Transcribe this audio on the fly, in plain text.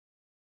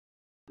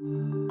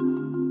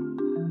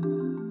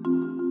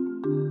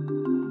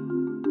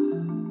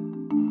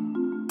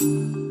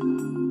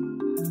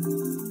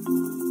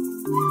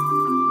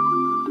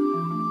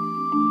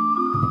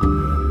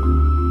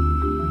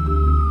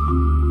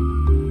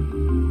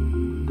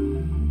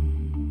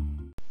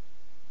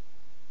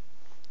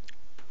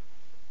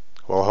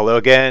Hello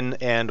again,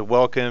 and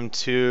welcome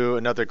to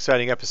another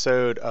exciting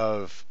episode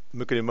of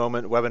Mukurtu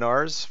Moment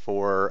Webinars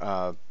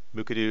for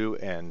Mukurtu,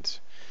 and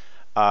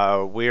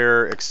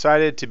we're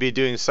excited to be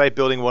doing Site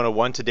Building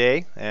 101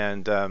 today,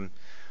 and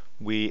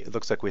it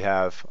looks like we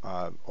have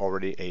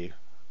already a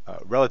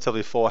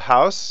relatively full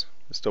house.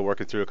 We're still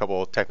working through a couple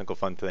of technical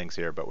fun things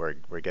here, but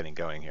we're getting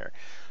going here.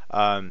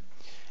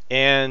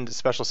 And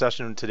special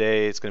session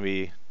today, it's going to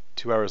be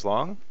 2 hours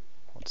long.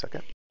 1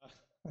 second.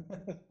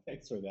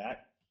 Thanks for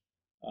that.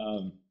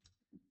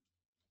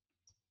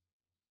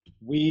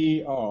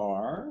 We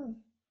are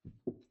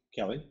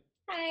Kelly.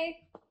 Hi.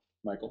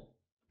 Michael.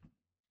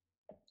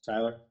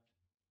 Tyler.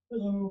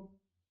 Hello.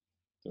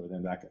 So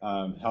then back,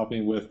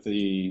 helping with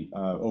the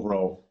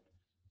overall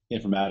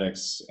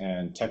informatics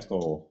and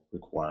technical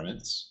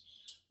requirements.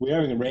 We're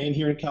having rain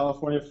here in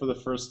California for the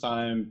first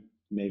time,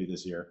 maybe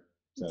this year,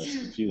 so it's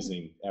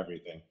confusing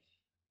everything.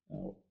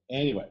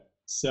 Anyway,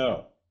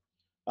 so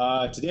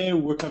today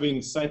we're covering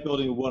Site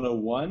Building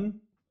 101.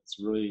 It's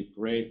really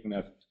great. We're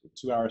going to have a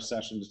 2-hour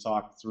session to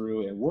talk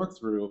through and work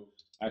through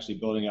actually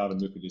building out a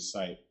Mukurtu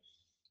site.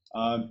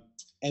 And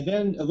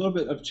then a little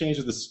bit of change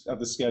of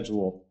the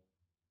schedule.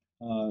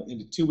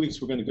 In 2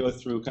 weeks, we're going to go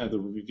through kind of the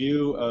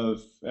review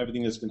of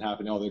everything that's been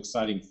happening, all the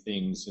exciting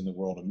things in the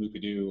world of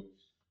Mukurtu,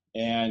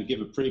 and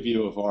give a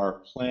preview of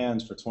our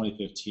plans for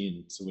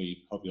 2015. So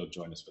we hope you'll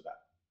join us for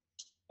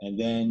that. And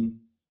then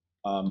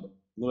a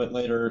little bit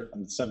later,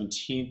 on the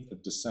 17th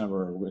of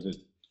December, we're going to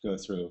go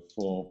through a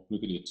full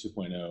Mukurtu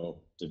 2.0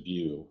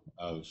 debut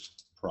of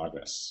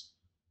progress,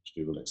 which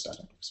will be really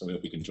exciting. So we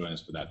hope you can join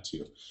us for that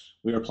too.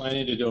 We are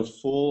planning to do a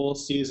full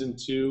season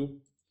 2,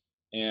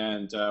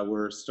 and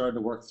we're starting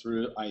to work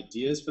through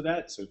ideas for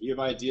that. So if you have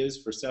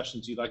ideas for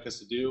sessions you'd like us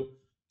to do,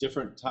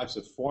 different types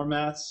of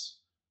formats,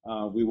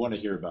 we want to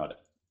hear about it.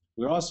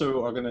 We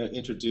also are going to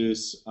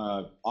introduce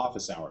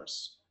office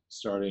hours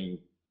starting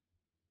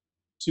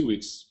 2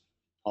 weeks,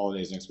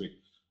 holidays next week.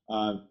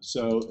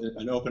 So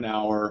an open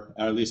hour,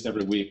 at least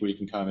every week, where you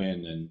can come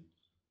in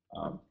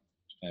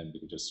and we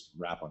can just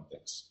wrap on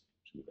things.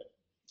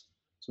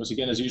 So once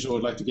again, as usual,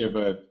 I'd like to give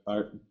a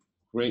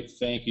great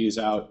thank yous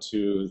out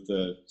to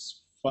the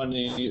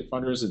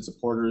funders and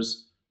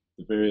supporters,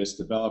 the various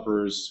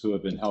developers who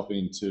have been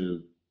helping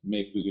to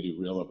make Mukurtu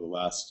real over the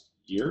last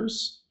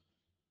years,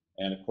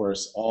 and of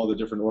course all the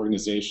different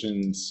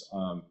organizations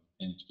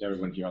and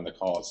everyone here on the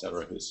call,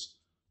 etc., who's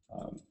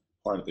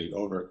part of the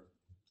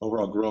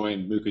overall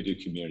growing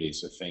Mukurtu community.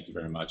 So thank you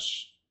very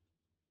much.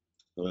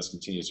 The list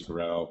continues to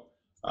grow.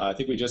 I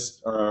think we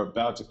just are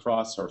about to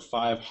cross our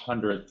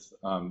 500th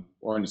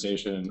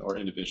organization or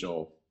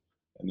individual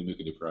in the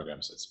Mukurtu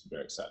program, so it's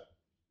very exciting.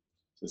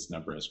 This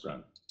number has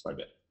grown quite a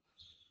bit.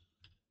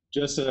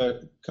 Just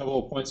a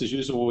couple of points as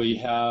usual.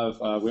 We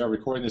are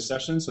recording this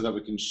session so that we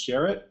can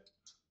share it,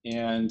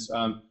 and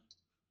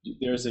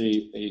there's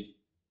a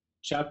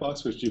chat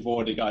box which you've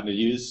already gotten to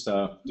use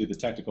to do the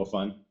technical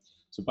fun.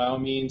 So by all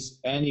means,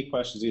 any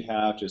questions you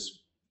have,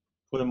 just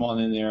put them on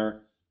in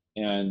there,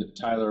 and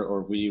Tyler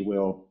or we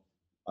will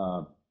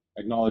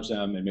acknowledge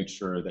them and make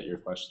sure that your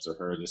questions are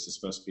heard. This is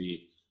supposed to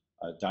be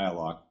a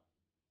dialogue.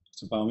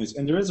 So by all means,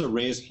 and there is a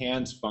raise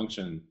hands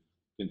function.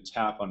 You can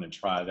tap on and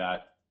try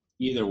that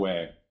either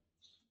way.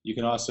 You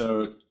can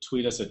also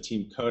tweet us at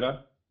Team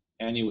Coda,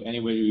 any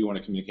way you want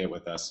to communicate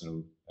with us,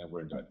 and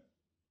we're good.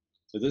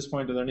 So at this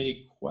point, are there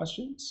any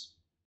questions?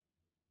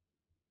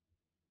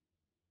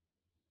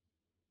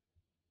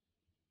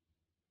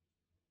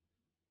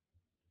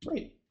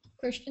 Great.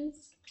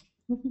 Questions?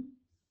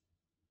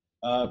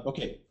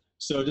 Okay,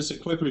 so just a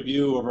quick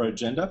review of our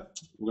agenda.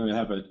 We're going to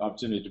have an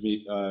opportunity to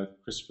meet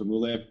Christopher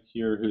Mulé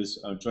here,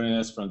 who's joining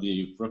us from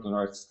the Brooklyn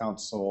Arts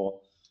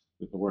Council.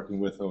 We've been working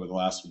with over the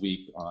last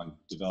week on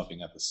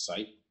developing at the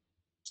site.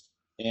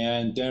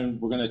 And then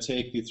we're going to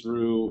take you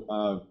through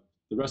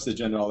the rest of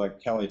the agenda. I'll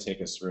let Kelly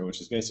take us through, which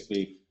is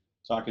basically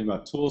talking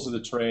about tools of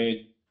the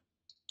trade,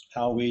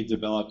 how we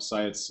develop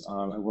sites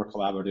and work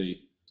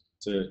collaboratively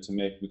to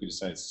make Mukurtu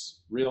sites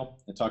real,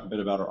 and talk a bit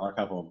about our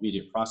archival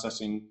media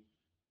processing.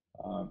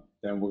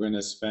 Then we're going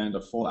to spend a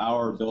full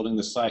hour building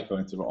the site,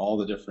 going through all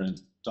the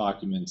different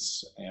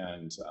documents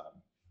and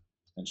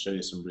show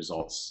you some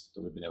results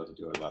that we've been able to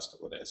do over the last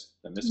couple of days.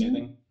 Did I miss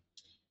anything?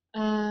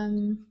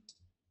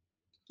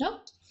 No,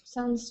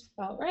 sounds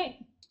about right.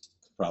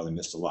 Probably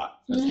missed a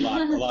lot. There's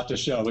a lot to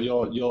show, but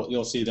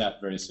you'll see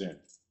that very soon.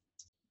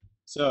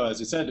 So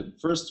as I said,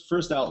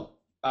 first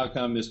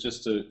outcome is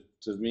just to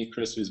meet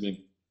Chris, who's been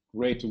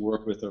great to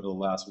work with over the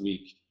last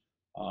week,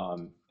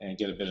 and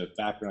get a bit of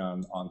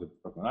background on the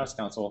Brooklyn Arts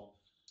Council,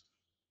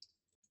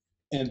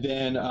 and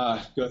then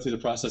go through the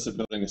process of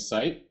building a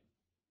site,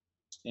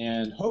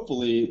 and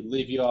hopefully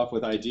leave you off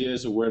with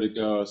ideas of where to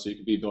go so you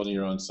can be building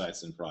your own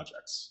sites and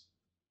projects.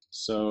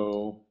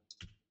 So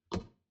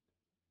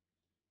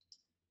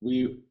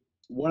we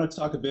want to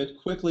talk a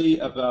bit quickly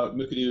about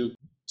Mukurtu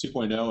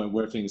 2.0 and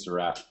where things are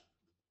at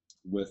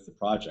with the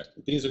project.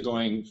 Things are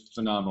going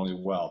phenomenally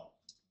well.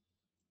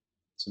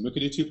 So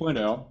Mukurtu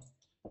 2.0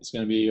 is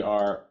going to be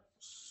our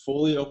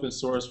fully open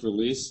source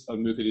release of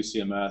Mukurtu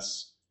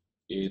CMS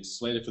It's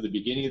slated for the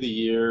beginning of the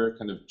year,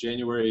 kind of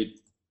January,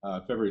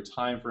 February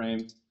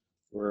timeframe,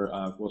 where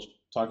we'll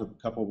talk a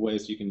couple of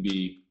ways you can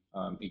be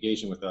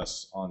engaging with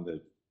us on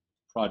the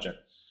project.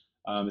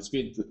 It's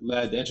being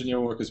led, the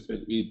engineering work is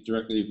being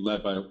directly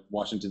led by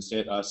Washington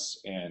State, us,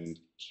 and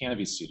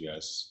Canopy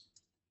Studios,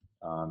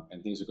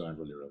 and things are going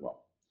really, really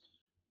well.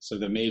 So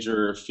the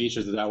major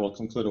features of that will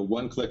include a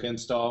one-click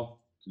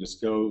install. You can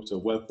just go to a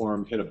web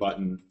form, hit a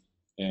button,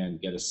 and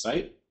get a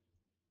site.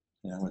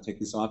 And I'm going to take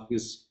this off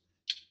because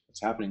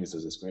what's happening is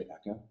there's this great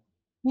echo.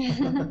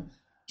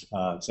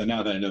 So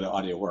now that I know the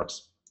audio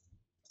works.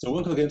 So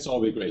one-click install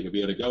will be great. You'll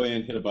be able to go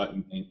in, hit a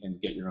button,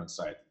 and get your own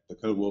site. The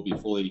code will be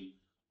fully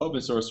open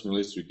source and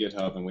released through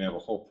GitHub, and we have a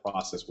whole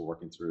process we're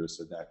working through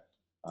so that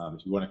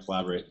if you want to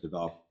collaborate and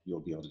develop, you'll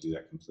be able to do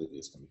that completely.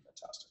 It's going to be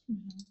fantastic.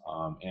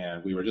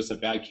 And we were just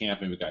at Bad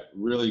Camp, and we got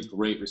really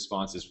great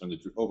responses from the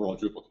overall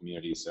Drupal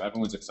community. So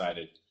everyone's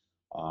excited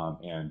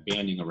and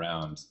banding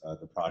around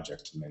the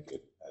project to make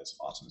it as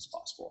awesome as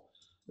possible.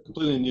 We're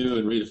completely new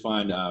and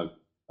redefined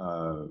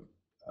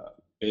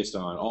based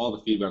on all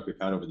the feedback we've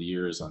had over the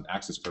years on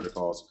access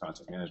protocols,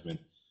 content management,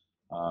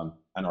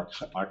 and our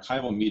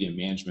archival media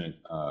management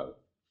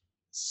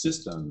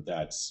system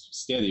that's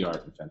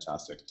state-of-the-art and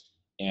fantastic.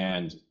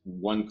 And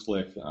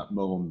one-click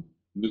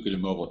Mukurtu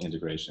mobile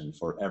integration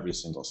for every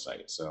single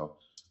site. So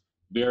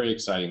very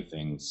exciting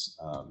things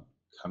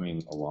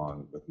coming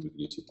along with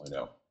Mukurtu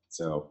 2.0.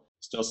 So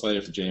still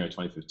slated for January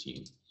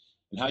 2015.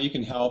 And how you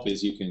can help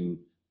is you can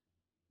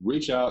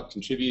reach out,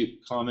 contribute,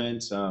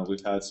 comment.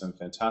 We've had some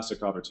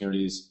fantastic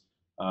opportunities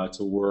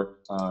to work.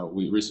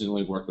 We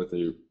recently worked with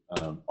the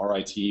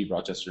RIT,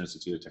 Rochester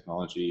Institute of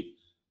Technology,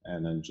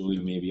 and then Julie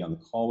may be on the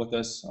call with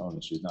us. Oh, no,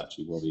 she's not.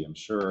 She will be, I'm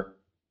sure.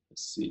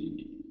 Let's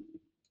see.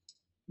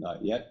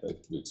 Not yet,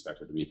 but we expect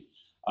her to be.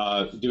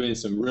 Doing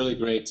some really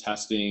great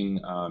testing,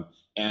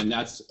 and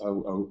that's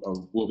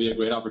will be a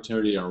great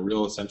opportunity. Our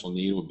real essential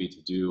need will be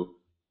to do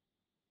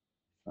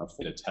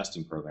a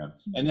testing program,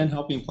 and then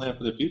helping plan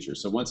for the future.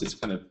 So once it's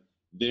kind of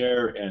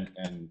there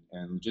and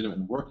legitimate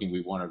and working,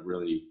 we want to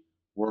really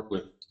work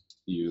with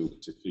you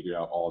to figure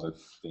out all the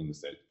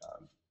things that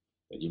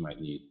that you might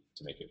need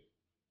to make it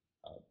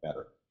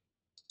better.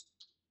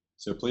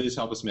 So please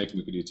help us make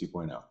Mukurtu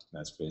 2.0.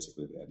 That's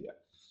basically the idea.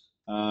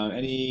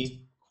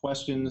 Any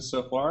questions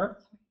so far?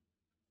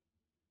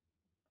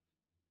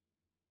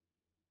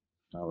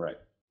 All right.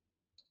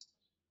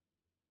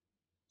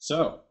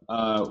 So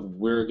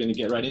we're going to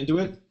get right into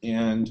it,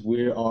 and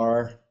we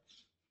are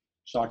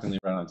shockingly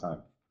right on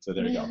time. So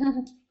there you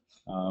go.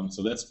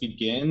 So let's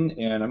begin,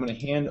 and I'm going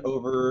to hand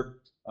over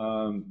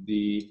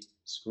the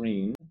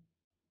screen.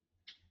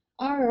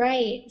 All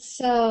right.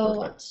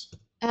 So Perfect.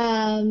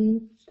 let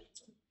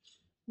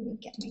me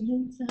get my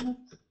notes up.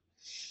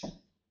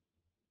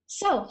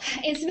 So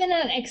it's been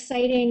an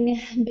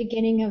exciting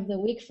beginning of the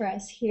week for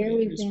us here.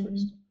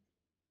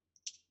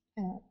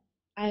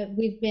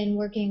 We've been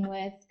working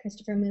with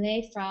Christopher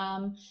Mulé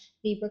from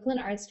the Brooklyn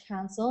Arts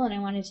Council, and I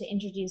wanted to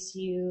introduce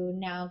you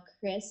now,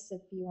 Chris,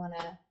 if you want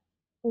to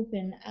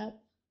open up.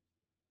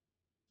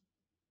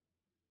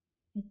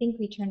 I think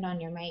we turned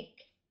on your mic.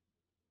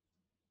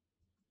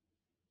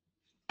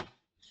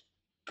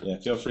 Yeah,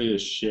 feel free to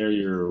share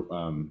your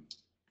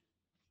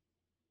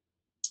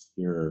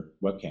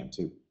webcam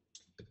too.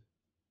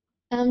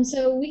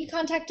 So we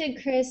contacted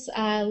Chris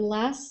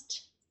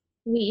last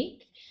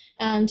week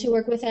to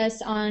work with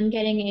us on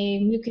getting a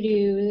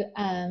Mukurtu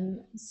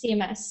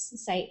CMS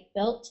site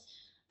built.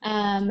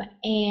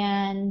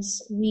 And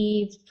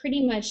we've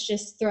pretty much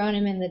just thrown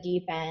him in the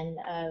deep end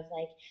of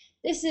like,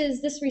 this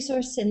is this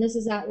resource and this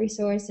is that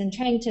resource, and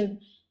trying to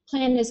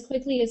plan as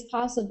quickly as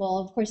possible.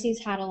 Of course, he's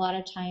had a lot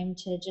of time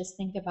to just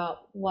think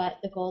about what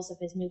the goals of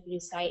his Mukurtu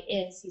site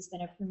is. He's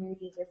been a premier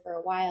user for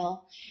a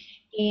while.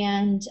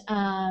 And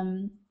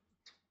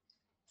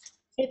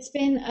it's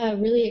been a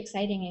really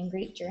exciting and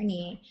great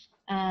journey.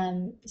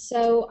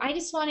 So I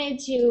just wanted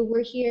to,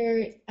 we're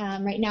here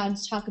right now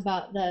to talk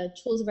about the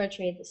tools of our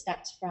trade, the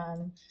steps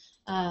from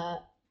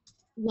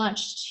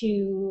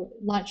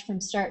launch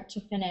from start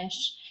to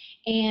finish.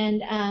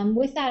 And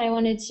with that, I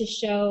wanted to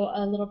show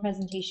a little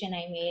presentation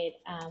I made,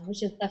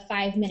 which is the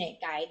 5-minute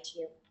guide to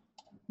your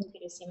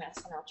Mukurtu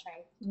CMS, and I'll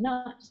try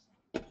not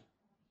to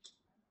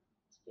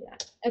do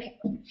that. Okay.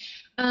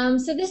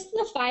 So this is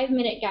the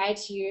 5-minute guide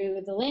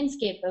to the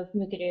landscape of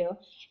Mukurtu,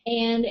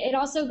 and it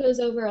also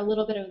goes over a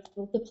little bit of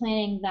the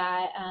planning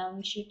that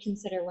we should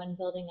consider when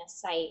building a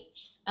site.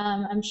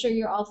 I'm sure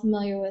you're all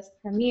familiar with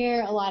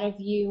Premier. A lot of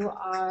you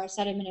are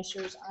site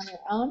administrators on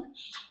your own,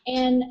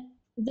 and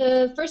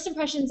the first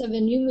impressions of a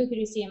new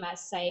Mukurtu CMS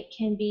site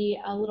can be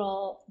a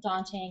little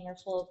daunting or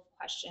full of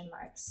question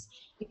marks.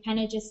 You kind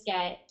of just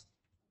get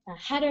a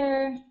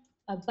header,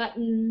 a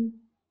button,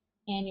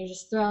 and you're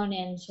just thrown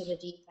into the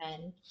deep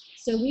end.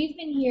 So we've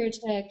been here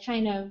to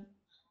kind of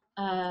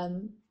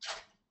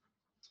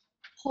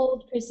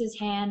hold Chris's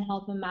hand,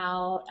 help him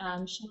out,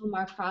 show him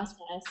our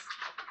process,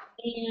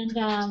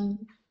 and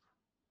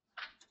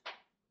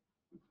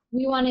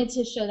we wanted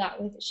to share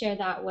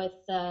that with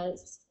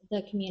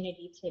the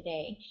community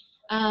today.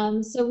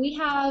 So we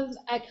have,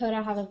 at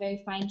CODA, have a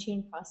very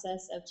fine-tuned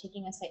process of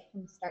taking a site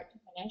from start to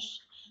finish.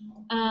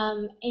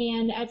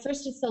 And at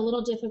first it's a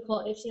little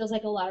difficult. It feels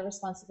like a lot of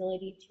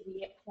responsibility to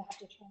have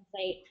to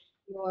translate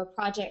your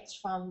projects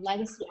from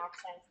legacy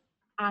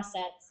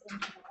assets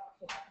into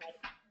the site.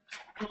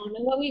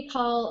 And what we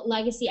call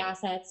legacy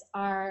assets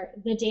are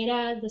the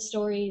data, the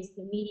stories,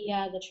 the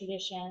media, the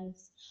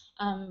traditions.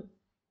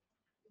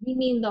 We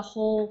mean the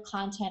whole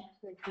content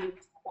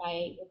produced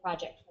by your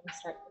project from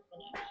start to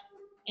finish.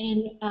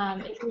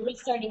 And if you're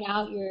just starting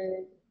out, your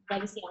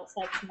legacy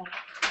assets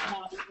might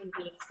not even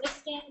be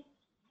existent.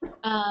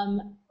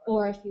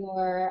 Or if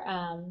you're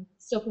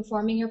still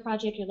performing your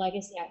project, your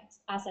legacy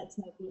assets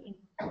might be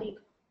incomplete.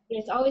 But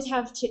it's always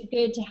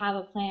good to have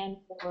a plan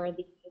for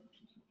the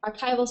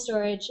archival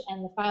storage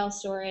and the file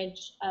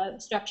storage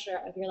structure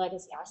of your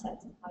legacy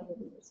assets and how you'll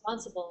be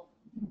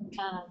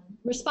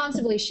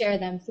responsibly share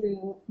them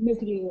through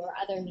Mukurtu or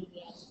other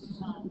media,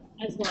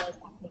 as well as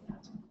backing up.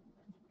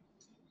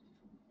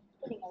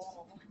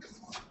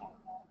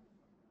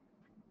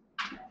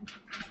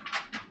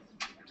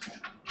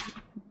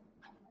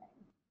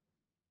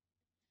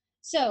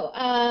 So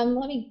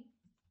let me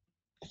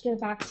go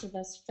back to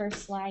this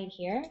first slide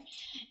here.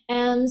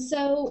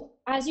 So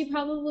as you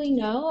probably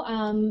know,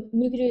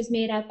 Mukurtu is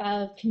made up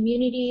of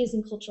communities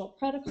and cultural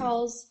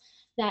protocols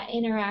that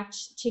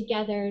interact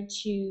together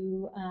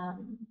to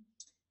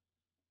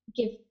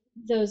give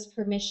those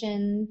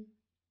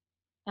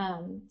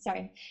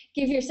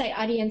give your site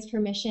audience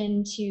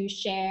permission to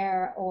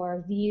share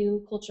or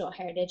view cultural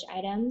heritage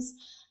items.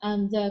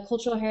 The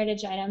cultural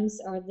heritage items,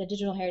 or the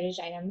digital heritage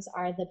items,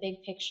 are the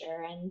big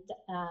picture, and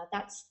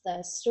that's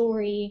the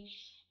story,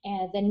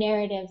 the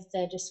narrative,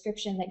 the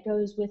description that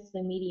goes with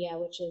the media,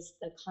 which is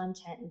the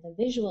content and the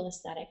visual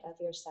aesthetic of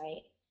your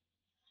site.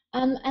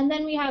 And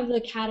then we have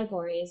the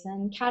categories,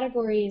 and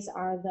categories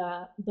are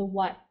the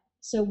what.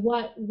 So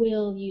what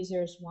will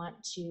users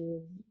want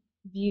to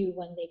view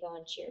when they go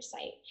into your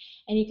site?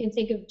 And you can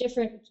think of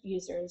different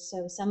users.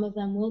 So some of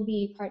them will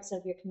be parts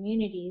of your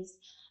communities,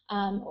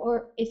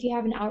 or if you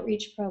have an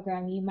outreach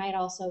program, you might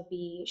also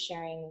be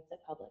sharing with the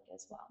public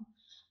as well.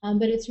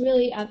 But it's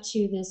really up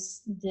to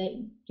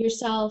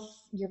yourself,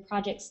 your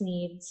project's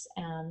needs,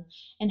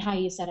 and how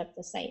you set up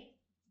the site.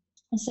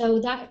 So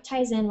that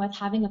ties in with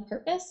having a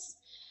purpose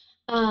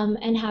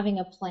and having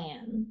a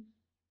plan.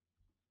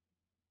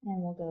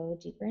 And we'll go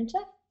deeper into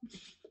that.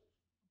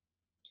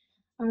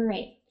 All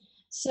right.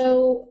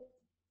 So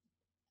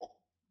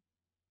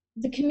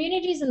the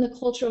communities and the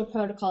cultural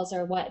protocols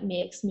are what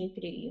makes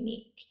Mukurtu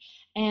unique.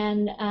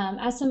 And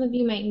as some of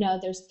you might know,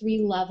 there's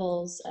 3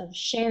 levels of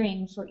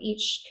sharing for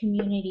each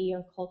community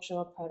or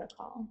cultural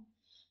protocol.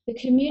 The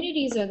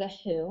communities are the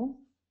who.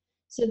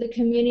 So the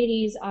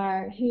communities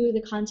are who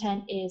the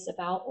content is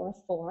about or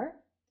for.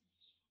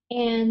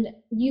 And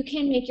you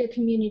can make your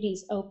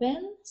communities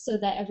open so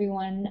that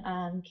everyone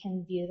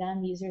can view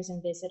them. Users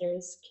and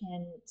visitors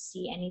can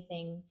see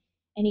anything,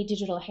 any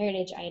digital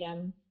heritage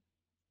item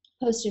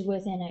posted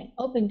within an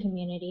open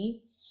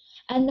community.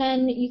 And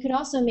then you could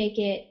also make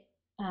it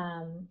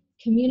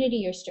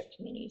community or strict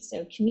community.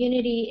 So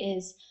community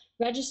is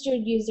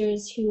registered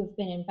users who have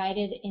been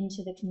invited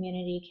into the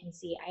community can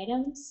see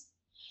items.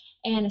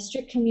 And a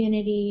strict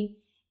community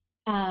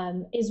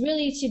is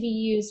really to be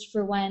used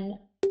for when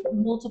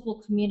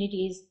multiple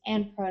communities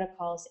and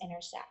protocols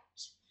intersect.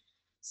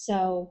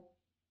 So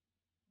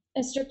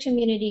a strict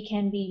community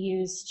can be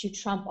used to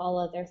trump all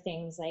other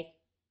things, like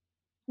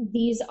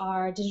these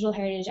are digital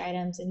heritage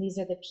items and these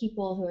are the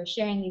people who are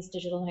sharing these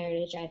digital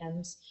heritage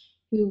items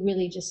who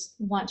really just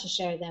want to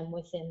share them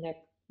within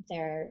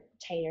their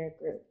tighter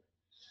group.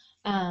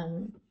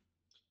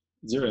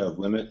 Is there a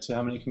limit to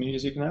how many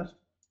communities you can have?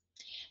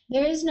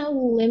 There is no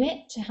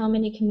limit to how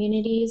many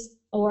communities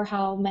or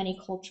how many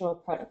cultural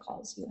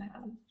protocols you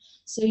have.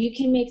 So you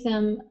can make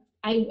them,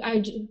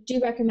 I do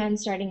recommend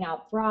starting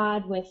out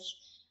broad with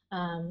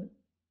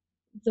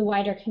the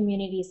wider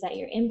communities that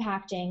you're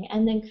impacting,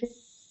 and then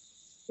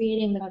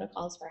creating the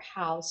protocols for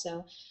how.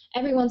 So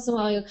every once in a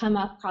while you'll come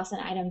across an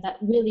item that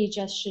really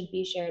just should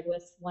be shared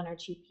with 1 or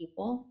 2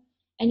 people.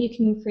 And you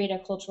can create a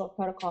cultural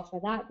protocol for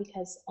that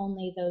because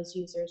only those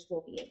users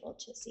will be able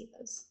to see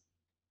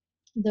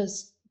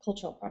those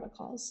cultural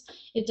protocols.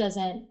 It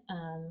doesn't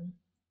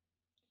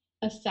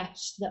affect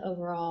the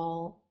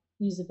overall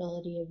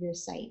usability of your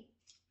site.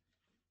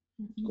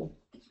 Cool.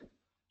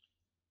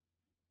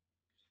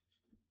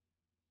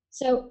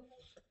 So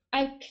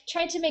I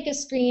tried to make a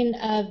screen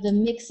of the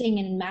mixing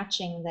and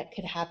matching that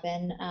could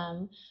happen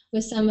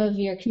with some of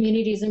your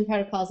communities and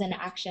protocols in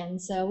action.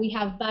 So we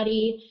have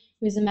Buddy,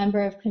 who's a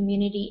member of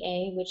Community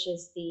A, which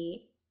is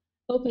the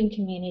open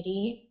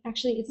community.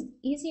 Actually, it's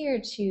easier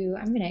to,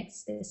 I'm going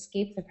to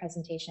escape the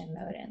presentation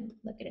mode and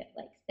look at it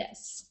like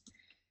this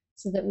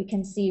so that we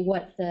can see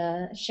what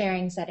the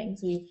sharing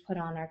settings we've put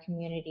on our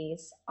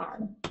communities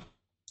are.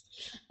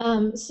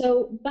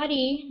 So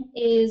Buddy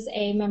is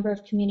a member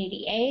of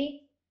Community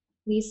A.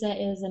 Lisa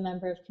is a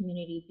member of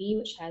Community B,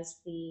 which has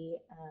the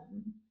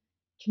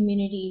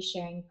community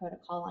sharing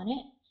protocol on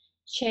it.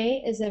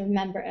 Che is a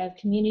member of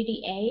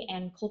Community A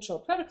and Cultural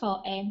Protocol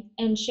A,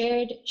 and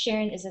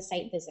Sharon is a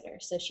site visitor,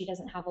 so she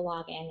doesn't have a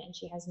login and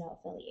she has no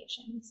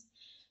affiliations.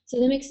 So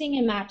the mixing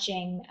and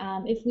matching,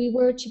 if we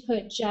were to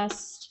put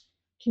just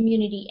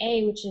Community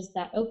A, which is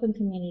that open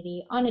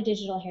community, on a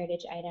digital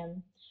heritage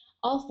item,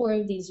 all 4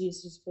 of these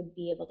users would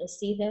be able to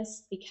see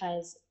this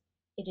because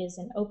it is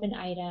an open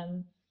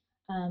item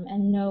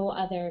and no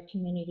other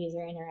communities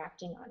are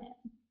interacting on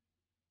it.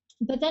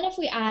 But then if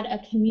we add a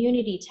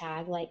community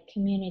tag like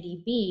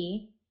Community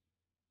B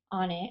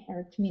on it,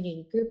 or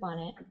community group on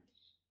it,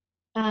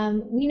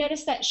 we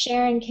notice that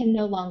Sharon can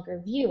no longer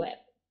view it.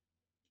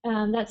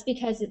 That's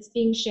because it's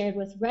being shared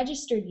with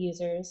registered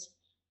users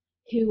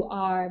who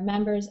are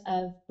members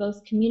of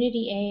both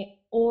Community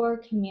A or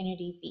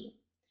Community B.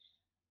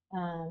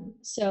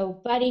 So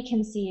Buddy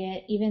can see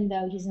it even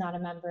though he's not a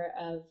member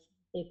of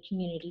the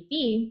Community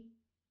B,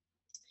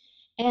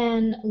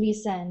 and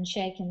Lisa and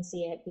Shay can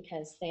see it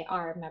because they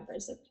are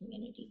members of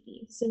Community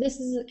B. So this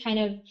is a kind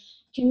of,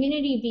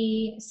 Community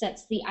B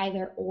sets the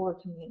either or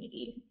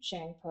community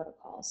sharing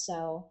protocol.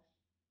 So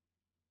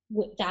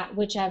that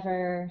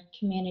whichever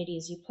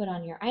communities you put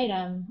on your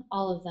item,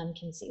 all of them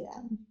can see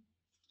them.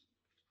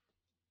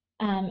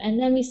 And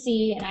then we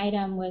see an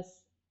item with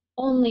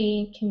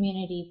only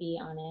Community B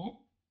on it.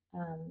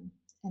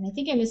 And I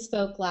think I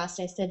misspoke last.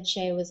 I said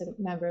Shay was a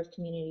member of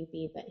Community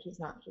B, but he's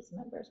not. He's a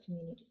member of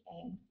Community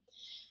A.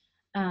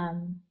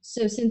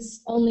 So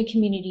since only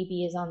Community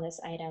B is on this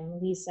item,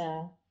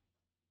 Lisa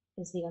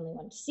is the only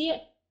one to see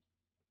it.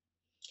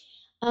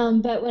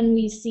 But when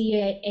we see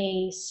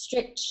a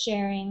strict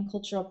sharing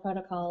cultural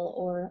protocol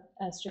or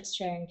a strict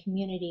sharing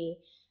community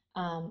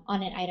on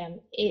an item,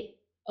 it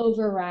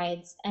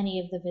overrides any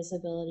of the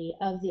visibility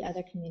of the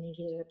other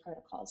communities or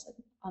protocols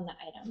on the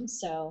item.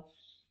 So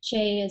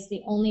Che is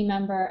the only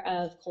member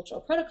of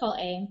Cultural Protocol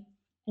A,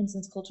 and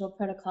since Cultural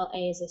Protocol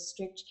A is a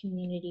strict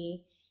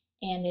community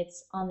and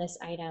it's on this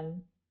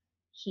item,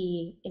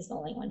 he is the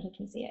only one who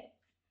can see it.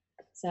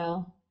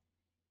 So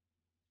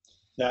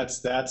that's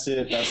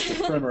it. That's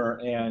the primer,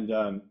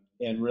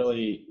 and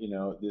really, you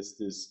know, this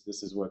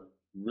is what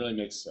really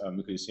makes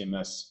Mukurtu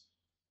CMS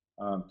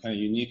kind of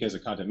unique as a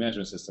content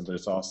management system, but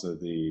it's also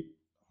the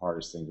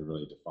hardest thing to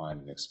really define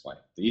and explain.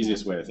 The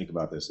easiest way to think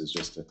about this is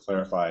just to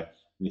clarify,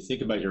 when you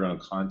think about your own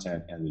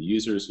content and the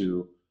users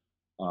who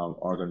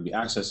are going to be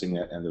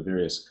accessing it and the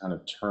various kind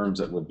of terms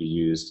that would be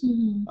used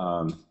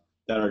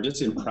that are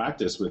just in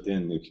practice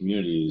within the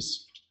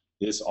communities,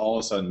 this all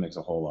of a sudden makes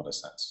a whole lot of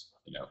sense,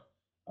 you know.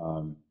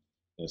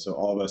 And so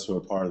all of us who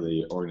are part of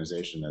the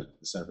organization at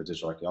the Center for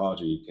Digital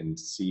Archaeology can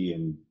see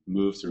and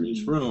move through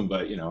each room,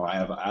 but you know, I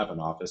have an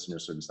office and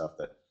there's certain stuff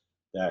that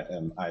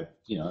I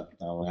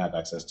only have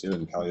access to,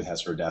 and Kelly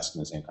has her desk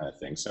and the same kind of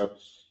thing. So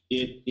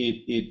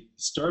it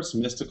starts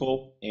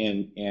mystical,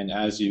 and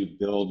as you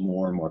build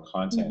more and more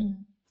content,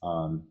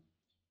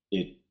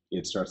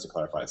 it starts to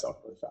clarify itself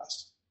really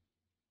fast.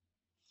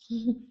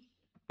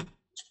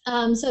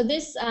 So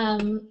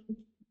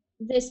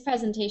this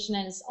presentation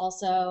is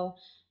also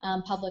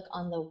public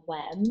on the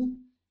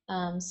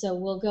web. So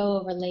we'll go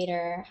over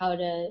later how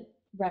to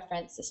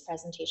reference this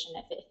presentation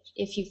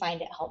if you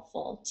find it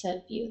helpful to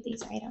view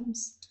these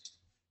items.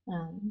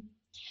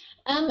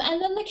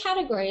 And then the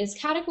categories.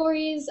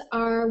 Categories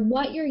are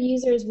what your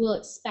users will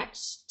expect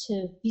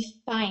to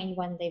find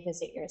when they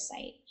visit your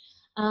site.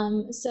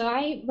 So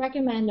I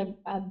recommend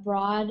a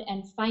broad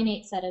and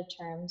finite set of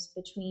terms.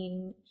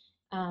 Between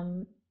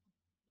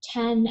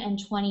 10 and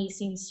 20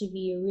 seems to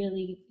be a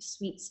really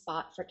sweet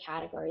spot for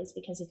categories,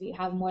 because if you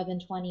have more than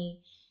 20,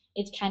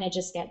 it kind of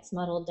just gets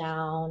muddled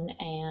down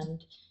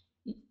and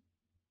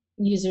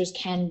users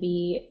can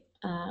be,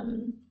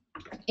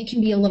 it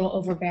can be a little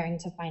overbearing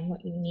to find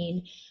what you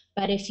need.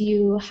 But if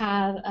you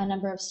have a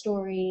number of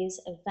stories,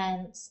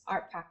 events,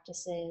 art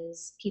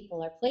practices,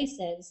 people, or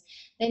places,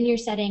 then you're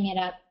setting it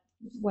up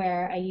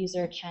where a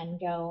user can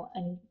go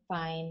and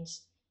find,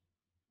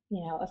 you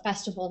know, a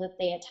festival that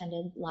they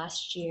attended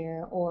last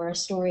year, or a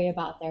story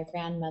about their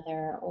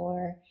grandmother,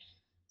 or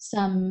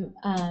some,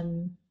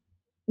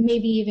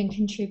 maybe even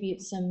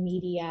contribute some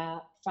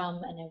media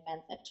from an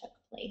event that took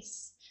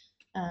place.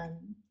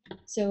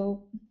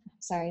 So,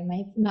 sorry,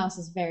 my mouse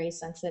is very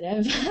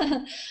sensitive.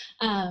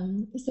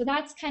 So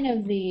that's kind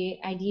of the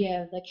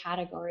idea of the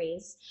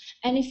categories.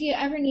 And if you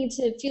ever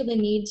feel the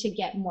need to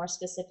get more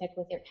specific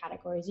with your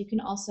categories, you can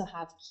also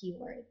have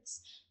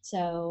keywords.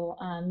 So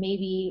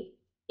maybe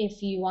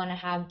if you want to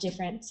have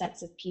different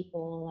sets of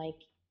people, like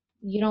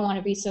you don't want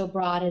to be so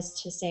broad as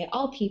to say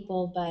all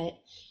people, but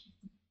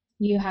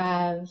you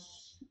have,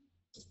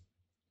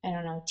 I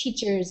don't know,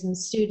 teachers and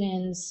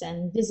students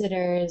and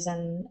visitors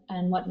and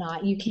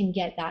whatnot, you can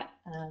get that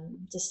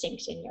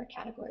distinct in your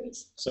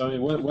categories. So I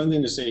mean, one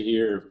thing to say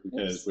here,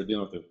 because we're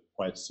dealing with a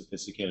quite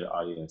sophisticated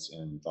audience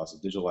and lots of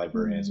digital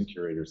librarians and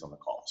curators on the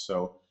call.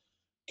 So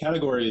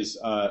categories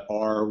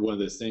are one of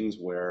those things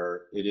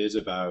where it is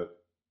about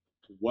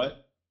what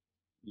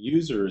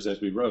users,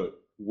 as we wrote,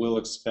 will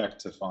expect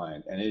to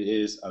find. And it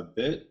is a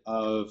bit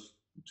of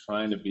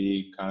trying to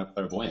be kind of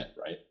clairvoyant,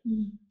 right?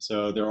 Mm-hmm.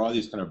 So there are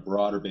these kind of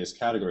broader based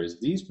categories.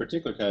 These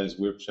particular categories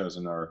we've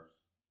chosen are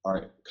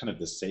kind of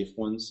the safe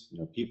ones,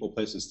 people,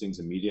 places, things,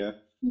 and media.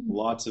 Mm-hmm.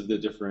 Lots of the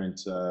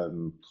different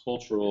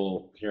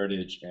cultural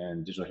heritage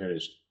and digital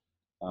heritage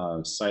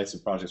sites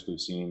and projects we've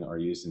seen are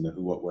using the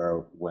who, what,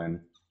 where,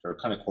 when. They're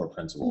kind of core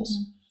principles.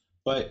 Mm-hmm.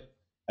 But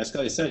as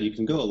Kelly said, you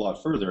can go a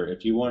lot further.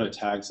 If you want to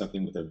tag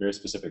something with a very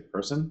specific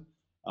person,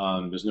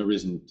 there's no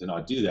reason to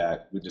not do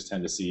that. We just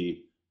tend to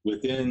see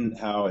within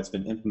how it's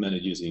been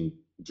implemented using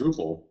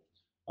Drupal,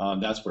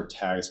 that's where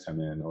tags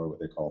come in, or what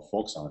they call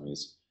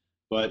folksonomies.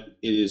 But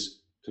it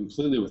is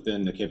completely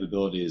within the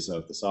capabilities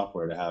of the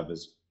software to have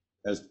as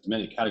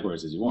many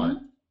categories as you want.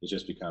 Mm-hmm. It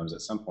just becomes at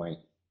some point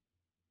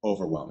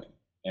overwhelming.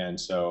 And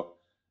so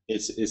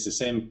it's the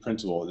same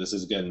principle. This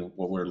is again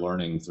what we're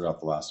learning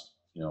throughout the last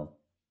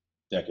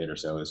decade or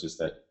so. It's just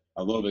that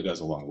a little bit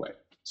goes a long way.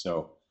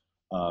 So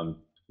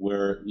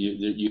where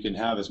you can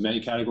have as many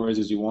categories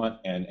as you want,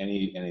 and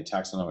any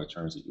taxonomic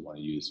terms that you want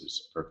to use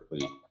is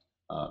perfectly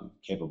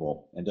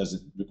capable, and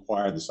doesn't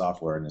require the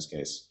software in this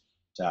case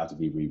to have to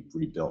be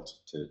rebuilt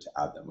to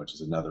add them, which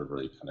is another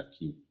really kind of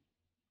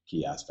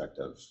key aspect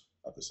of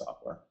the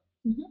software.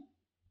 Mm-hmm.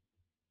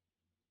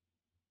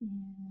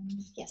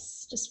 And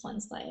yes, just one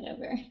slide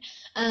over.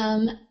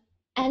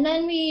 And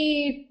then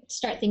we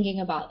start thinking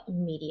about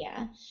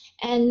media.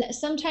 And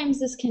sometimes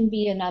this can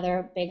be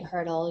another big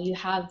hurdle. You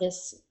have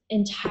this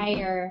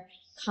entire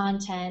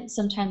content.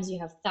 Sometimes you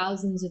have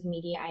thousands of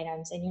media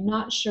items and you're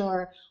not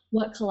sure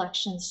what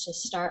collections to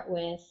start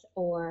with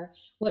or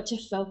what to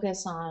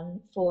focus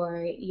on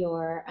for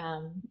your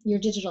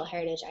digital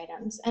heritage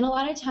items. And a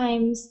lot of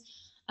times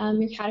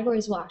your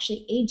categories will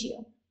actually aid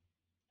you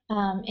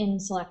in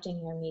selecting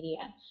your media.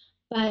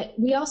 But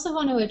we also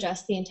want to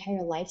address the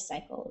entire life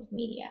cycle of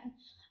media.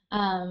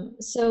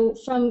 So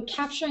from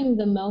capturing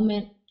the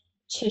moment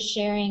to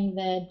sharing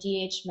the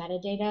DH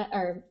metadata,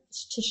 or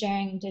to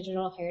sharing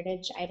digital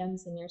heritage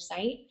items in your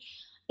site,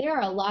 there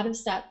are a lot of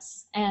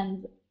steps,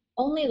 and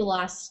only the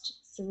last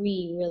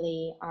 3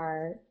 really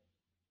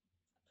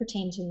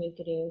pertain to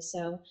Mukurtu.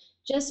 So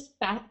just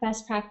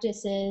best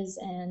practices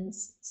and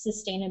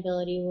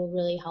sustainability will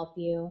really help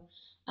you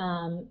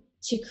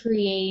to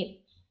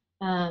create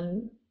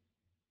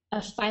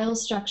a file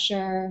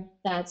structure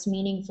that's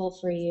meaningful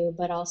for you,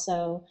 but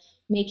also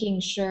making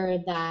sure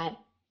that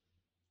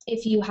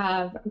if you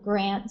have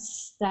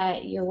grants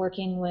that you're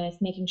working with,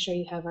 making sure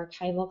you have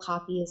archival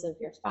copies of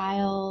your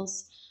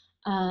files.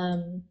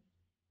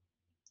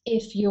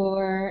 If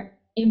you're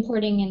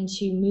importing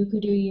into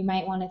Mukurtu, you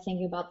might want to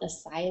think about the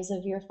size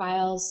of your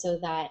files so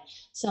that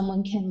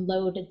someone can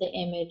load the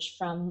image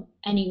from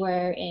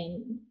anywhere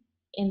in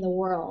the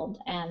world,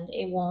 and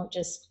it won't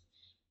just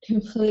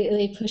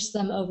completely push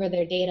them over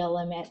their data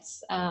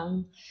limits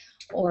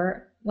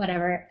or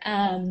whatever.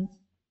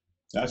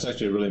 That's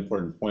actually a really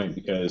important point,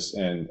 because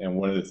and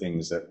one of the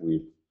things that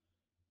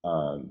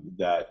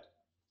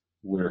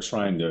we're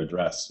trying to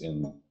address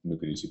in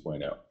Mukurtu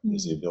 2.0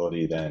 is the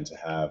ability then to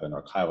have an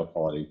archival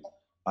quality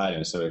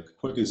item. So a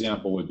quick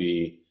example would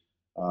be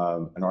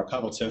an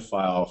archival TIFF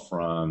file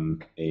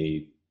from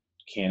a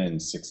Canon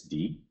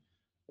 6D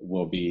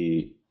will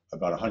be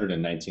about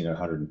 119 or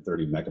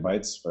 130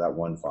 megabytes for that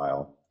one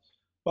file.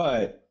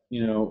 But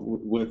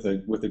with a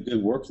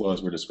good workflow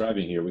as we're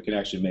describing here, we can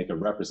actually make a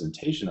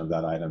representation of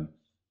that item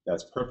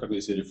that's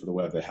perfectly suited for the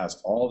web, that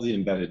has all the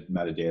embedded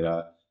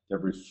metadata, that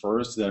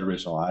refers to that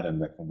original item,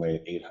 that can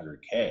weigh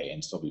 800K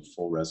and still be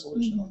full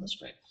resolution on the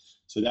screen.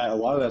 So that a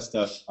lot of that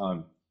stuff,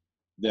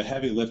 the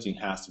heavy lifting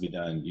has to be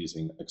done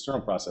using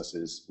external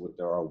processes.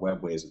 There are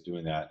web ways of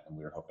doing that, and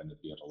we're hoping to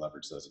be able to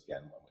leverage those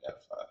again when we have 2.0.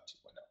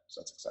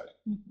 So that's exciting.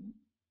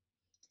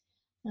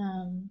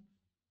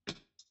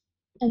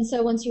 And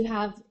so once you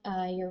have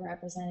your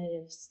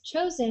representatives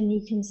chosen,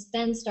 you can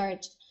then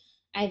start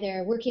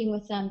either working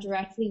with them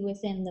directly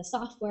within the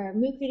software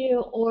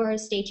Mukurtu, or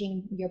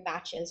staging your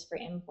batches for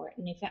import.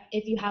 And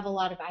if you have a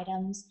lot of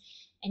items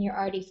and you're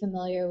already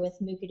familiar with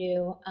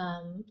Mukurtu,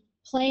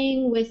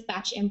 playing with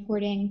batch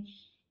importing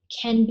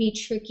can be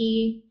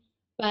tricky,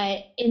 but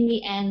in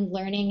the end,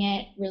 learning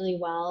it really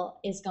well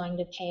is going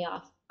to pay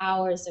off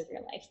hours of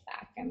your life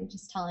back. I'm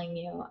just telling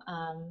you,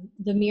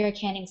 the mirror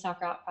canning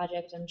Soccer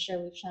project, I'm sure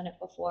we've shown it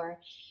before.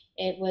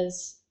 It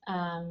was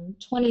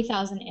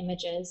 20,000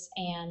 images,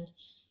 and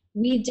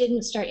we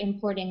didn't start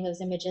importing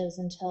those images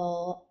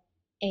until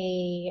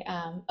a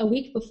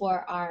week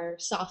before our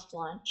soft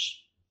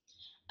launch.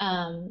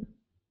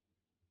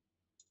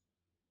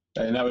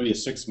 And that would be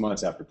 6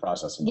 months after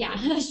processing.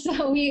 Yeah,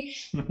 so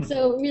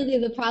really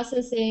the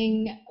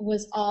processing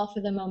was all for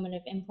the moment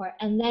of import.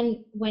 And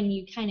then when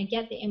you kind of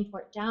get the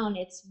import down,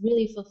 it's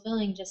really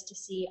fulfilling just to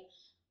see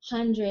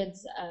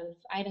hundreds of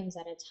items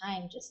at a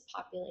time just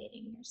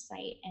populating your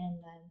site. And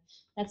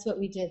that's what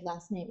we did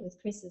last night with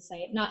Chris's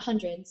site. Not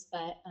hundreds,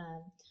 but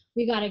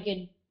we got a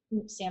good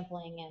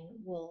sampling, and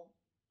we'll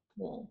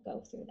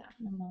go through that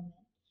in a moment.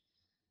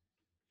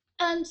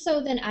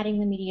 So then adding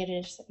the media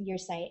to your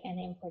site and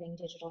importing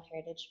digital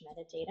heritage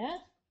metadata.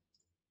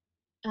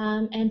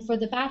 And for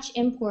the batch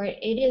import,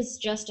 it is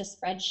just a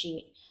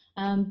spreadsheet,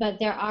 but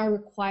there are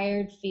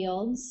required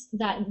fields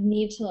that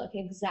need to look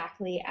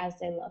exactly as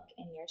they look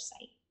in your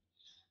site.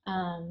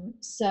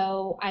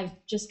 So I've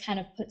just kind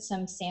of put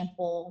some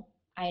sample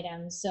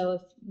items. So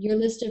if your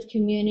list of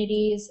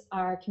communities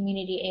are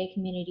community A,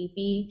 community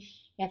B,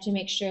 you have to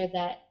make sure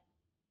that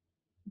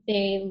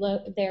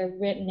they're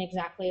written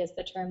exactly as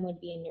the term would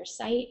be in your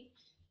site.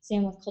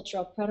 Same with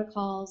cultural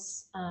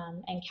protocols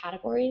and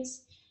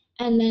categories.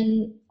 And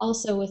then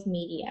also with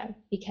media,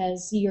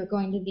 because you're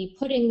going to be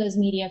putting those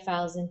media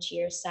files into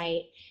your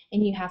site,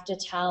 and you have to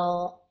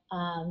tell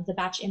the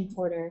batch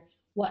importer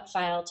what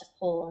file to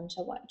pull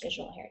into what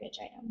digital heritage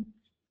item.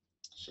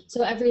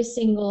 So every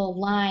single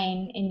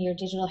line in your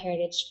digital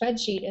heritage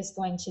spreadsheet is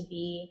going to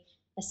be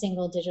a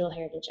single digital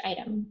heritage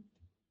item.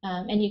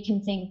 And you can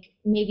think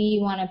maybe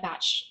you want to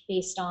batch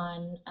based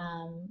on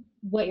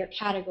what your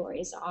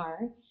categories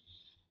are.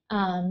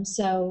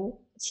 So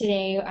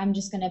today I'm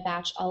just going to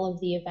batch all of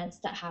the events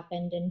that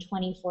happened in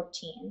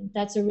 2014.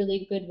 That's a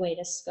really good way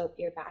to scope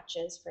your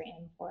batches for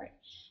import.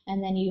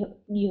 And then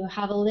you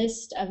have a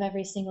list of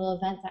every single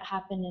event that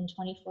happened in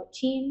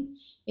 2014.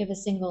 You have a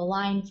single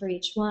line for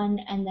each one,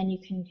 and then you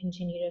can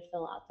continue to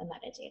fill out the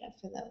metadata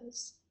for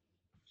those.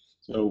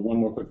 So one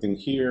more quick thing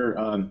here.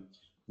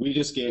 We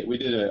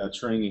did a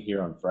training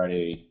here on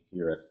Friday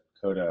here at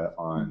CODA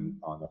on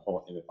the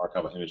whole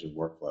archival image and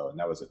workflow, and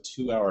that was a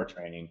 2-hour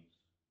training.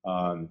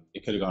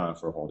 It could have gone on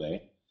for a whole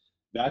day.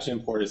 Batch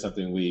import is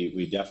something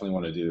we definitely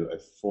want to do a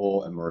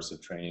full immersive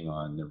training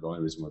on. The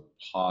only reason we're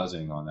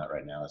pausing on that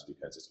right now is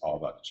because it's all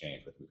about to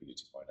change with Mukurtu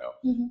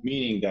 2.0,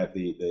 meaning that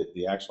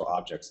the actual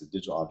objects, the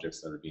digital objects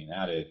that are being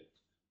added,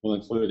 will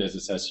include, as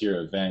it says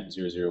here, event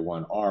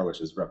 001R, which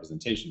is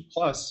representation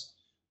plus.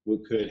 We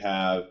could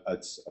have a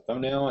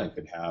thumbnail, it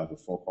could have a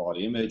full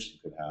quality image,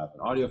 it could have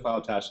an audio file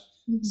attached.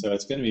 So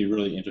it's going to be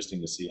really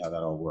interesting to see how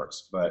that all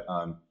works. But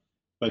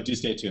do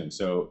stay tuned.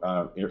 So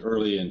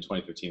early in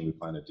 2015, we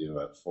plan to do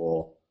a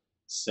full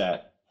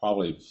set,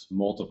 probably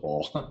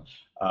multiple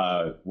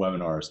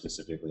webinars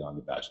specifically on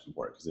the batch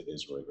import, because it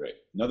is really great.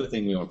 Another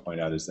thing we want to point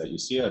out is that you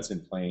see it's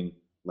in plain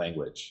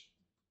language.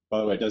 By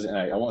the way, it doesn't.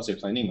 I won't say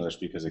plain English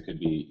because it could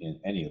be in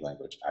any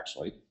language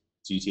actually.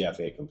 It's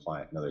UTF-8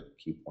 compliant. Another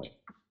key point.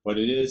 But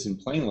it is in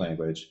plain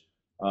language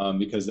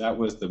because that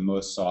was the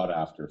most sought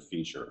after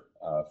feature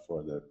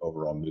for the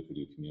overall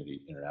Mukurtu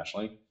community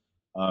internationally.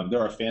 There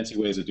are fancy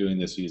ways of doing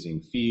this using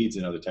feeds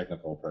and other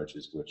technical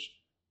approaches, which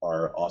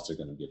are also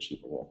going to be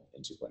achievable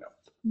in 2.0.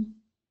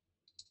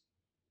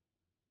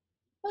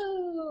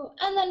 Oh,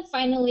 and then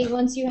finally,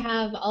 once you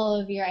have all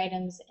of your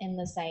items in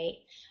the site,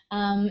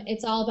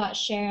 it's all about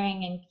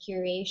sharing and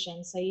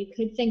curation. So you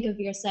could think of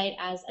your site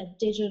as a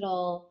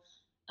digital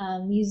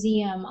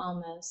museum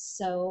almost.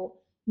 So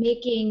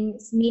making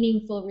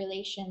meaningful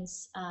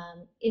relations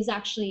is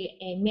actually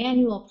a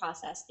manual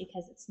process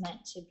because it's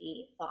meant to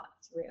be thought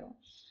through.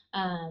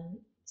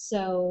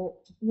 So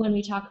when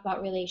we talk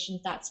about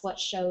relations, that's what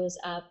shows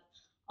up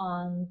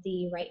on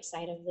the right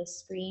side of the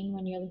screen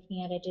when you're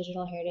looking at a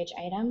digital heritage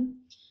item.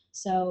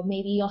 So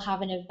maybe you'll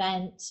have an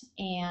event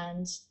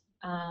and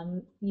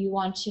you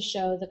want to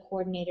show the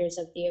coordinators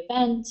of the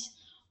event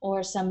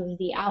or some of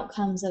the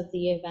outcomes of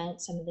the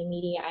event, some of the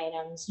media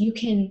items. You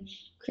can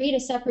create a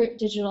separate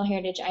digital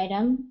heritage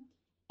item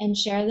and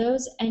share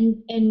those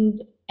and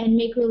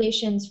make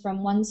relations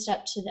from one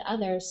step to the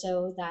other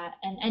so that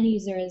an end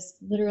user is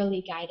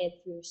literally guided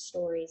through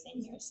stories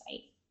in your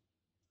site.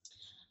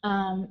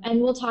 And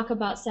we'll talk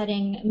about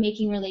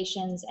making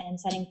relations and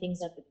setting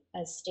things up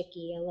as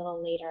sticky a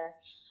little later.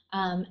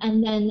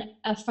 And then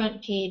a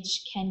front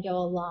page can go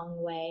a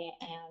long way,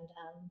 and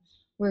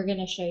we're going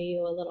to show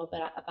you a little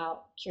bit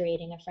about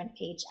curating a front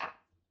page app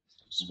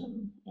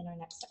in our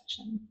next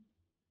section.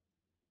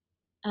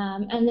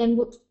 And then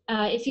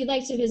if you'd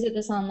like to visit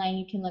this online,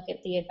 you can look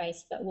at the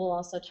advice, but we'll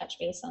also touch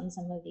base on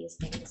some of these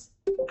things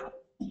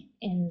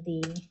in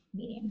the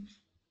meeting.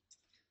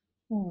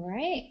 All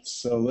right.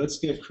 So let's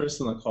get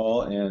Chris on the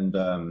call and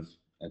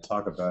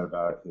talk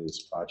about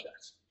his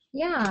project.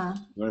 Yeah.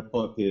 You want to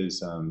pull up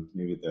his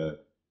maybe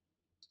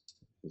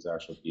his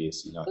actual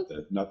BAC,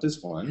 not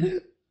this one,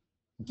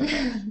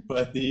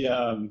 but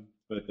the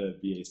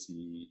BAC.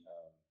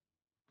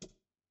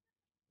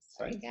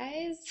 Sorry,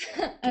 guys.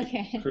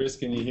 Okay. Chris,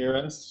 can you hear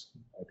us?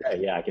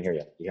 Okay, yeah, I can hear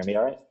you. You hear me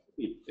all right?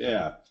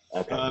 Yeah.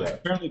 Okay.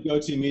 Apparently,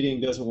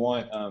 GoToMeeting doesn't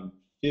want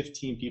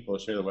 15 people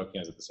to share their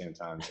webcams at the same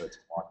time, so it's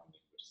blocking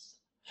it,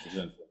 which is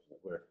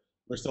unfortunate.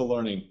 We're still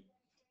learning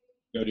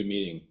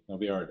GoToMeeting.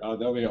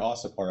 That'll be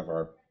also part of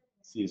our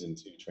season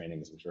 2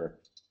 trainings, I'm sure.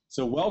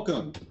 So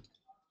welcome.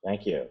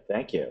 Thank you.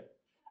 Thank you.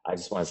 I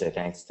just want to say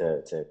thanks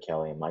to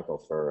Kelly and Michael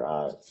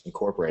for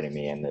incorporating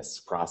me in this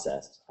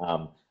process.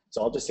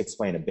 So I'll just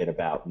explain a bit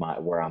about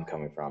where I'm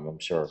coming from. I'm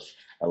sure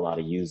a lot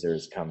of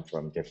users come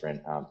from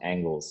different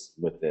angles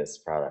with this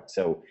product.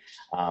 So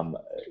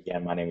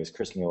again, my name is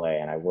Christopher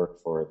Mulé, and I work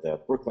for the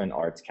Brooklyn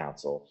Arts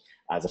Council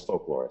as a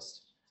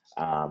folklorist.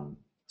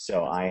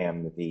 So I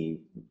am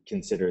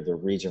considered the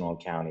regional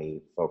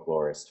county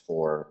folklorist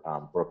for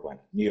Brooklyn.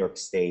 New York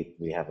State,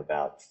 we have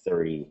about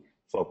 30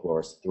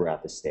 folklorists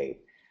throughout the state.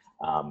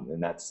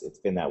 And it's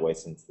been that way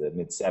since the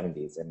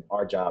mid-'70s. And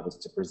our job is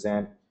to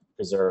present,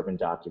 preserve, and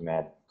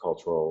document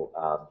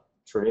cultural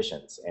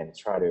traditions and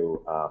try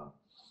to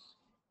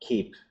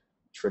keep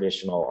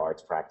traditional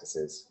arts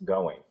practices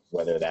going,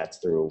 whether that's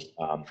through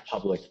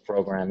public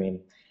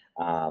programming,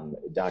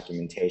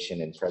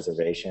 documentation and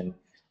preservation,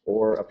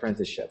 or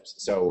apprenticeships.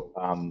 So,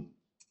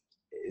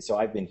 so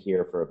I've been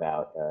here for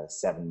about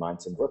 7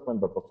 months in Brooklyn,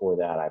 but before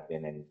that I've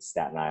been in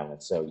Staten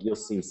Island. So you'll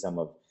see some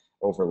of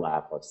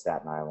overlap of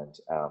Staten Island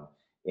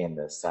in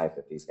the site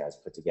that these guys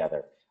put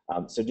together.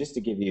 So just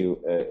to give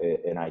you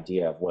an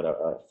idea of what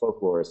a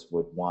folklorist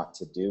would want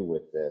to do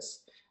with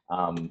this,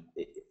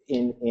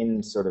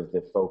 in sort of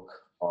the folk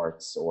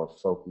arts or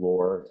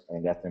folklore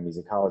and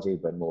ethnomusicology,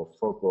 but more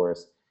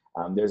folklorist,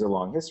 there's a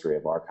long history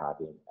of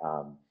archiving,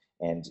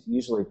 and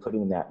usually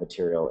putting that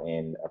material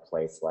in a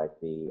place like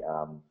the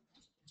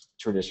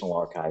Traditional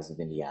Archives of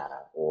Indiana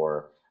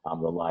or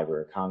the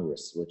Library of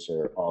Congress, which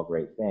are all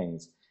great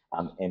things.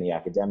 In the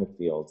academic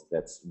fields,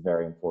 that's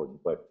very important.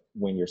 But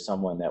when you're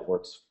someone that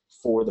works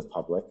for the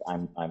public,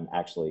 I'm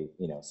actually,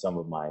 some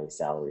of my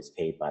salary is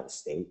paid by the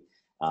state,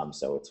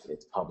 so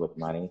it's public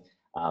money.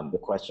 The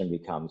question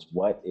becomes,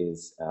 what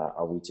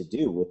are we to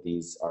do with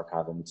these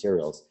archival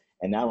materials?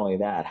 And not only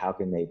that, how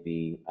can they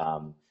be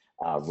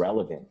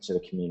relevant to the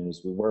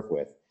communities we work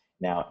with?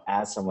 Now,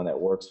 as someone that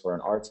works for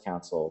an arts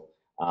council,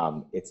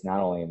 it's not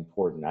only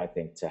important, I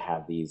think, to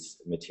have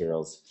these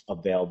materials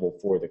available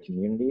for the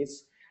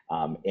communities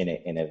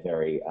in a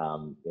very,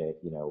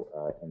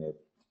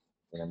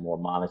 in a more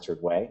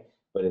monitored way,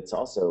 but it's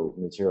also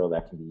material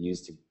that can be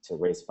used to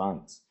raise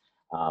funds.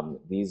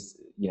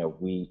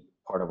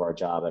 Part of our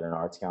job at an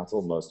arts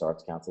council, most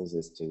arts councils,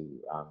 is to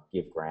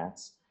give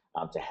grants,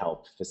 to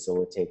help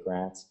facilitate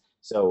grants.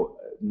 So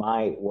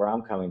where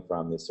I'm coming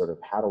from is sort of,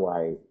 how do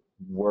I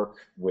work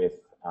with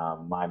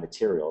my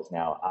materials?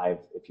 Now,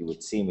 if you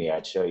would see me,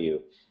 I'd show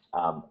you,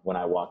 when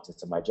I walked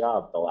into my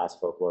job, the last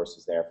folklorist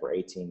was there for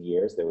 18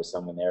 years. There was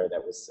someone there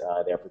that was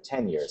there for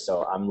 10 years.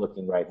 So I'm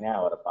looking right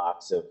now at a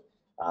box of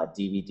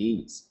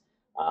DVDs,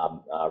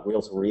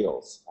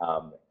 reel-to-reels,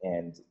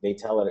 and they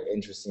tell an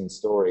interesting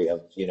story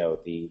of,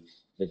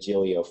 the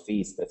Giglio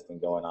feast that's been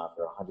going on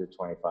for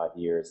 125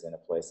 years in a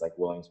place like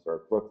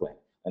Williamsburg, Brooklyn,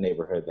 a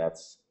neighborhood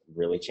that's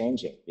really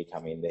changing,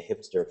 becoming the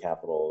hipster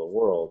capital of the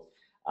world.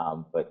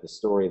 But the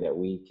story that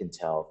we can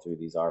tell through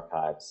these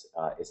archives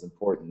is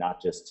important, not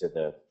just to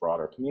the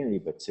broader community,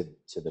 but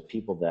to the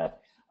people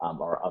that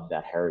are of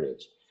that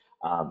heritage.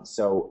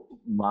 So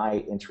my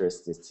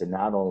interest is to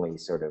not only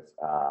sort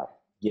of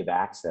give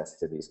access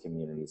to these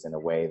communities in a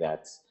way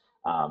that's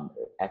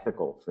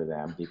ethical for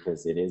them,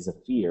 because it is a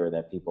fear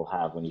that people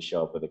have when you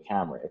show up with a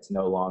camera. It's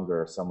no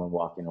longer someone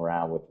walking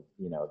around with,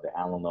 the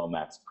Alan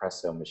Lomax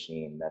Presto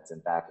machine that's in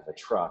back of a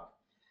truck,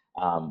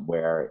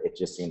 where it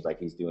just seems like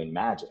he's doing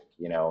magic.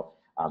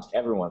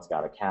 Everyone's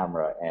got a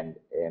camera, and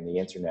the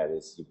internet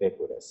is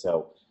ubiquitous.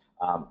 So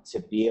to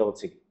be able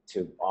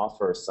to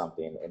offer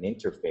something, an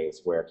interface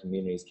where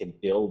communities can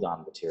build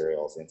on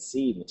materials and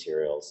see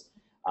materials,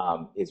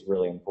 is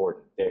really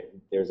important.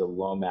 There's a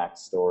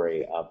Lomax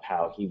story of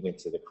how he went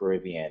to the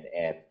Caribbean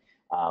and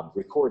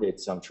recorded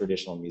some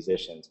traditional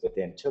musicians, but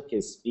then took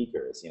his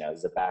speakers,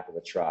 as the back of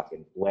a truck,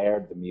 and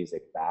blared the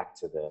music back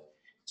to the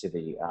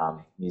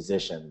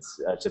musicians,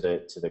 to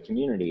the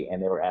community,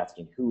 and they were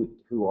asking, who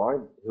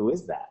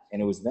is that?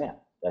 And it was them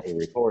that he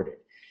recorded.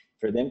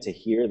 For them to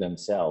hear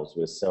themselves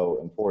was so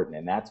important,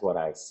 and that's what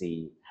I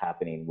see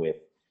happening with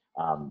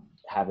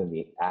having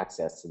the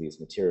access to these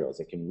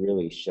materials. It can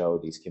really show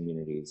these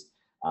communities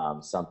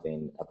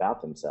something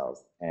about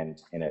themselves,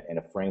 and in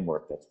a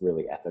framework that's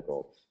really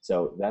ethical.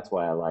 So that's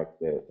why I like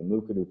the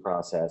Mukurtu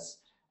process.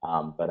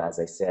 But as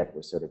I said,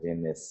 we're sort of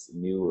in this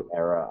new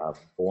era of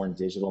born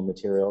digital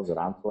materials that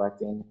I'm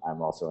collecting.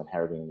 I'm also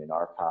inheriting an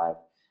archive,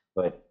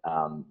 but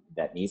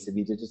that needs to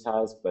be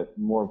digitized. But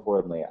more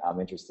importantly, I'm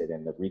interested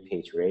in the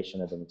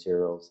repatriation of the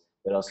materials,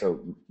 but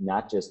also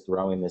not just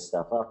throwing this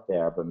stuff up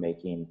there, but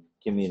making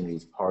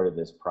communities part of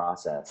this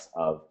process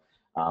of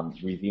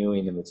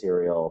reviewing the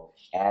material,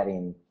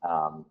 adding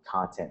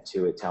content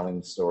to it,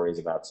 telling stories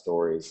about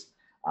stories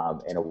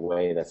in a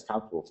way that's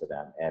comfortable for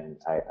them. And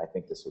I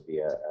think this would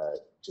be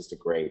just a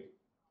great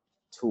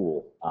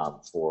tool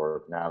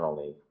for not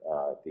only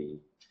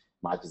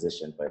my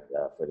position, but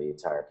for the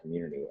entire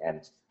community.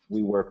 And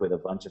we work with a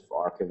bunch of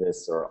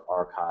archivists or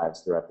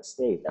archives throughout the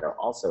state that are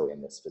also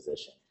in this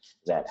position,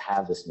 that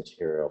have this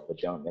material but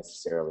don't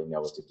necessarily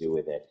know what to do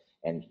with it,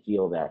 and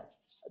feel that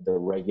the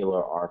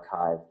regular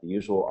archive, the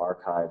usual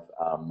archive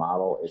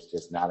model is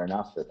just not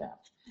enough for them.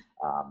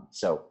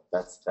 So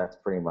that's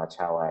pretty much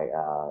how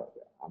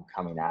I'm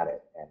coming at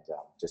it, and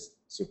just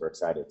super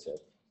excited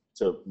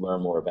to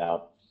learn more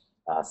about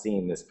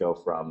seeing this go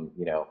from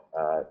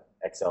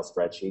Excel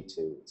spreadsheet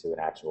to an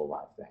actual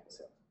live thing.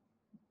 So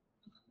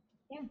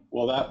Yeah.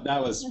 Well,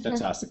 that was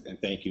fantastic, and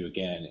thank you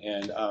again.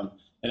 And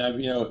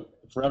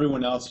for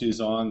everyone else who's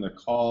on the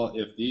call,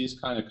 if these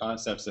kind of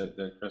concepts that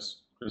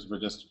Christopher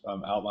just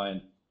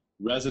outlined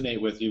resonate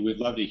with you, we'd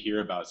love to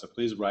hear about it. So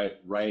please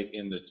write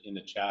in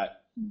the chat,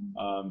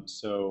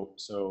 so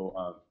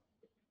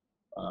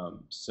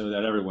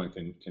that everyone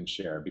can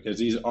share, because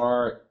these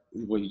are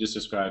what you just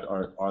described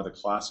are the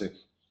classic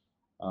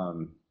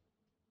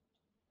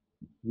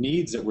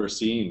needs that we're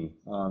seeing,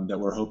 that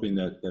we're hoping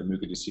that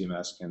Mukurtu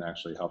CMS can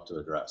actually help to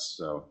address.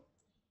 So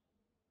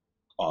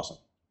awesome.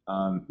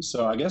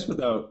 So I guess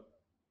without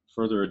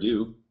further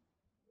ado,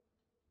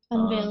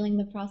 unveiling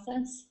the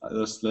process.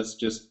 Let's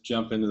just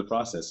jump into the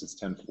process. It's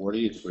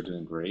 10:40. We're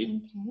doing great.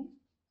 Okay.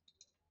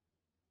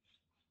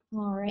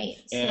 All right.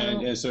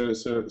 And so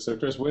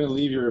Chris, we're gonna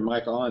leave your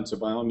mic on. So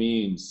by all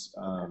means,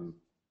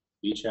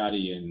 be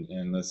chatty and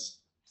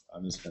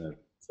I'm just gonna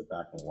sit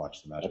back and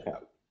watch the magic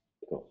happen.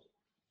 Cool.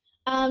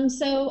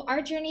 So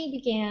our journey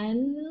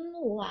began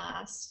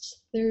last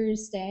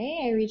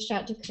Thursday. I reached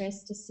out to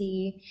Chris to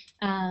see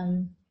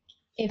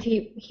if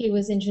he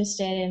was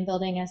interested in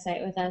building a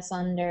site with us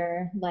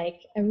under like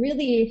a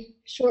really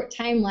short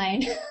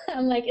timeline.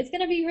 I'm like, it's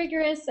going to be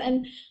rigorous,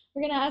 and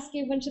we're going to ask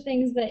you a bunch of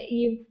things that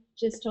you've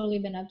just totally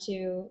been up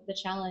to the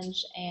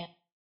challenge. And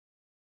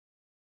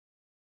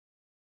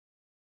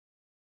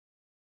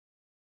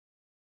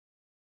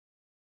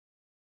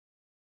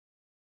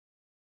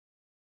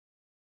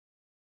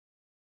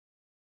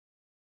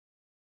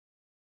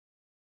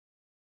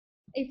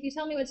if you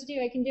tell me what to do,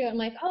 I can do it. I'm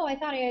like, oh, I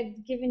thought I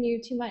had given you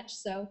too much,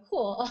 so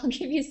cool. I'll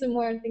give you some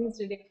more things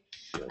to do.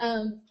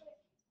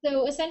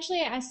 So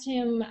essentially, I asked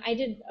him, I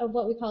did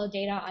what we call a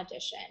data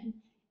audition.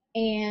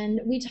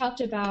 And we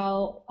talked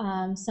about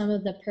some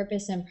of the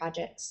purpose and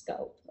project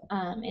scope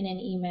in an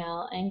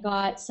email, and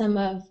got some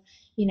of,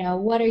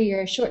 what are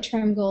your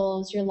short-term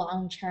goals, your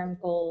long-term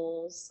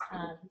goals,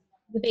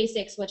 the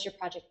basics, what's your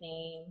project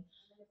name,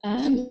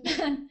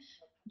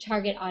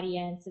 target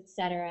audience,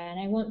 etc. And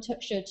I won't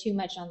show too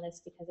much on this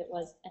because it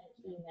was an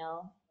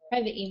email,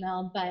 private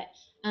email, but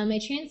I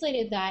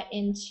translated that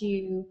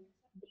into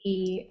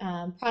the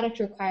product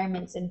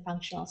requirements and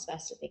functional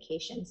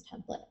specifications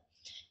template.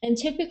 And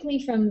typically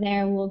from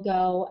there, we'll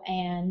go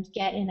and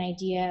get an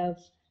idea of,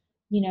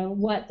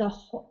 what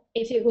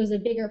if it was a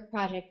bigger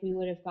project, we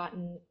would have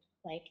gotten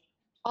like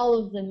all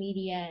of the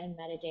media and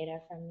metadata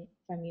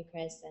from you,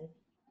 Chris, and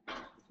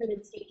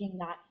started staging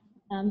that.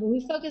 But we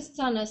focused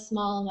on a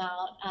small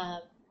amount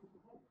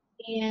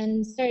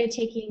and started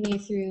taking you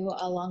through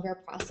a longer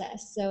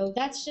process. So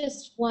that's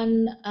just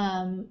one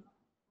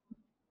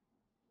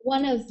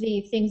of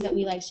the things that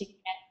we like to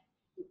get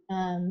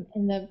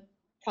in the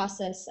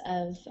process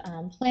of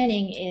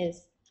planning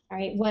is, all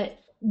right, what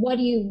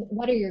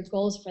are your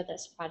goals for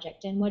this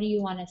project, and what do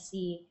you want to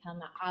see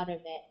come out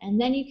of it?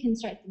 And then you can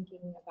start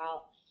thinking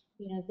about,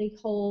 the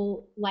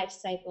whole life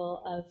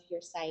cycle of your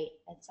site,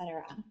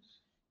 etc.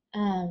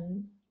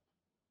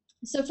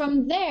 So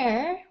from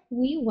there,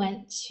 we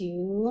went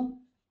to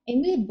a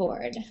mood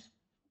board.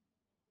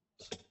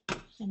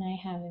 And I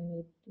have a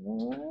mood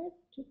board.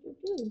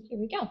 Here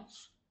we go.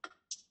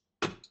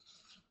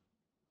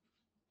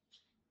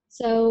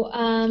 So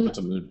what's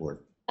a mood board?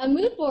 A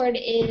mood board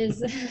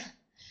is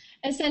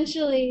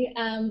essentially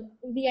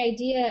the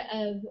idea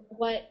of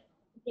what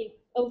the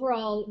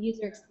overall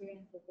user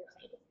experience of your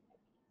site is.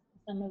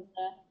 Some of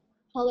the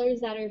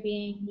colors that are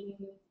being used,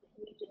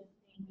 the images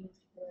being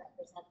used to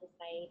represent the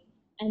site.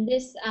 And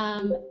this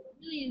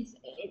really is,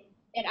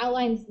 it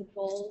outlines the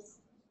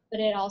goals,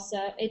 but it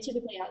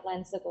typically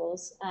outlines the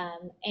goals.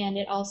 And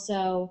it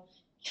also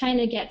kind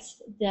of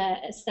gets the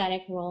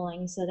aesthetic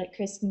rolling so that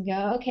Chris can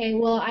go, okay,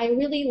 well, I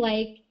really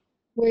like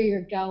where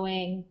you're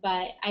going,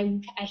 but I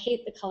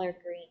hate the color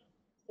green.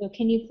 So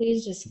can you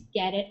please just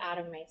get it out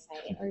of my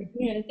site? Or,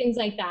 things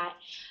like that.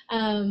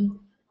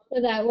 So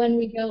that when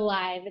we go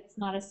live, it's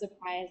not a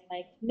surprise,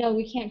 like, no,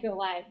 we can't go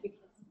live because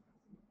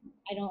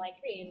I don't like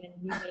green, and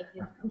you made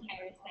this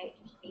entire site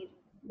shade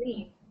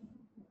green.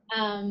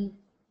 I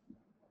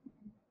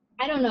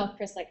don't know if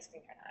Chris likes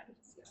green or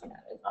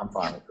not. I'm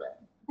fine with that.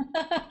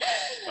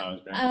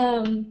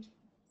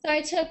 So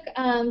I took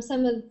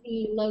some of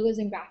the logos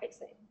and graphics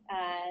that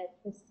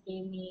Chris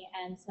gave me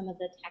and some of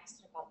the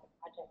text about the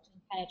project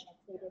and kind of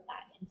translated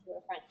that into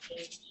a front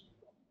page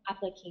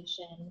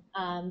application.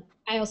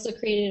 I also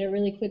created a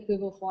really quick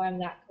Google form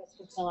that Chris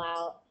would fill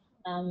out,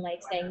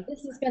 like saying,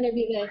 this is going to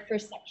be the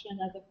first section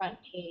of the front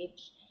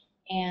page,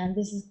 and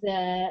these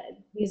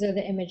are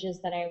the images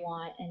that I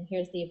want, and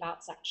here's the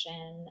about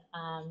section,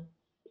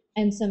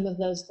 and some of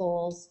those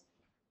goals.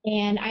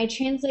 And I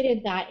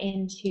translated that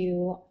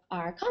into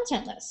our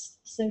content list.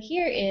 So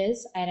here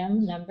is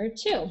item number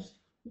 2,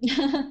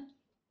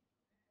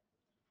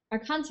 our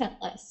content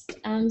list.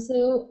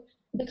 So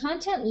the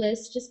content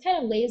list just kind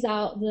of lays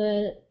out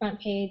the front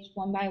page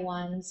one by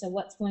one. So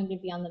what's going to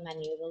be on the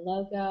menu, the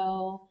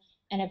logo,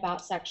 an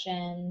about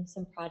section,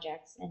 some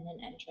projects, and an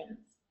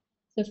entrance.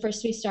 So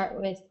first we start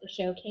with the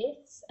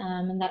showcase,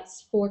 and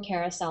that's 4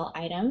 carousel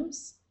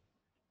items.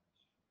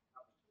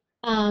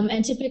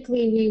 And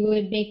typically we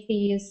would make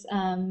these,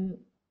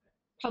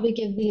 probably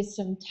give these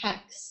some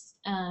text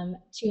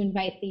to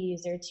invite the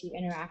user to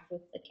interact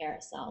with the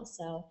carousel.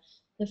 So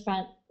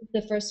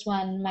the first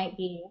one might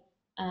be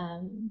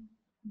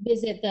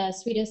visit the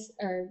sweetest,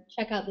 or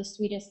check out the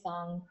sweetest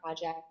song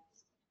project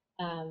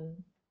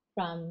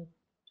from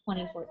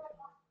 2014.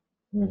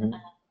 Mm-hmm.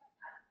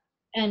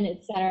 And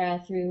et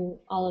cetera, through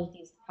all of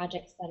these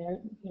projects that are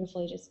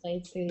beautifully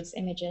displayed through these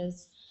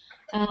images.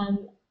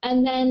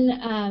 And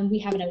then we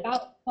have an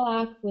about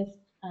block with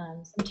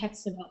some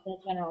text about the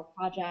general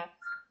project.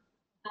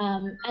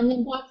 And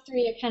then block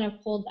 3 I kind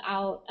of pulled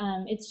out.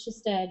 It's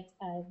just a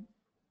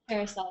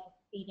carousel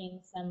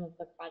feeding some of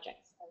the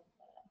projects of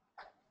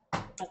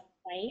the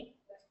site,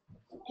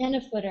 and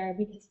a footer,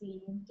 because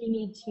we do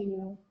need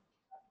to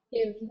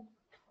give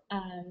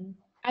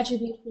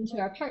attribution to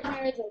our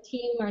partners, our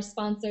team, our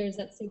sponsors.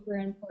 That's super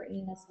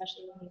important,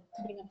 especially when you're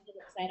putting a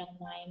public site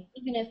online.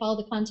 Even if all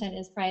the content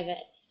is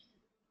private,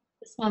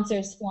 the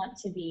sponsors want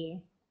to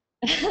be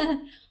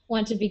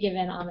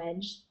given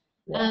homage.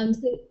 Yeah.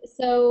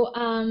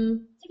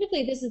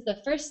 Typically this is the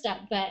first step,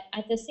 but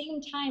at the same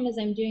time as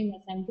I'm doing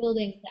this, I'm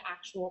building the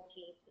actual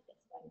page that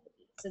it's going to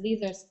be. So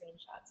these are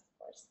screenshots, of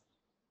course,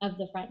 of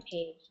the front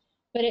page.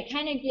 But it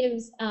kind of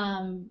gives,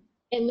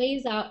 it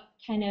lays out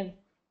kind of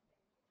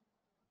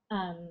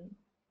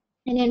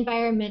an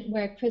environment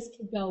where Chris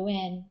could go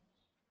in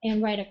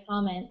and write a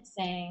comment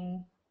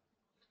saying,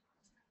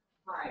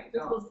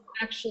 this is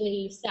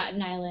actually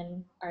Staten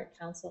Island Art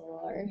Council,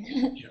 or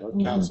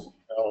Council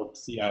spelled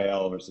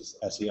CIL versus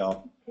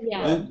SEL.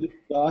 Yeah. The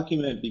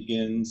document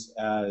begins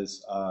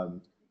as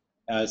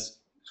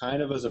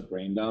kind of as a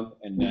brain dump,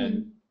 and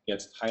then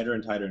gets tighter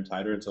and tighter and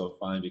tighter until it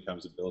finally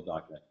becomes a build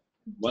document.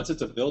 Once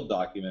it's a build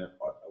document,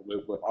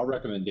 our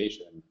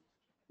recommendation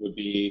would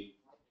be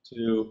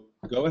to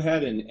go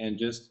ahead and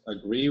just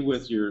agree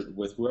with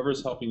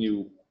whoever's helping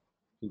you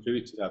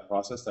contribute to that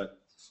process that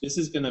this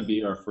is going to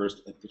be our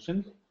first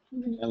edition,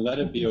 and let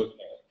it be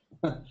okay.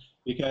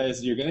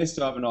 Because you're going to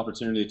still have an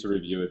opportunity to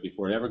review it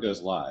before it ever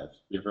goes live,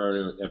 before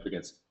it ever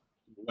gets,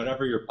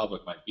 whatever your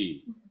public might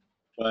be.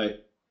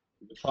 But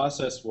the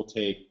process will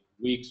take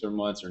weeks or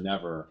months or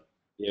never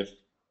if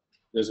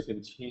there's a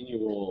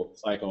continual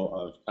cycle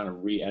of kind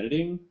of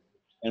re-editing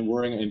and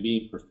worrying and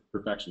being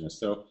perfectionist.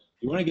 So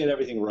you want to get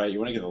everything right, you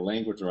want to get the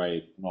language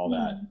right and all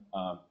that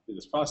through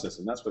this process.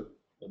 And that's what,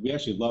 we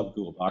actually love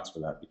Google Docs for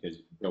that, because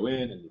you can go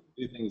in and you can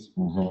do things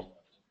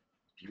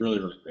really,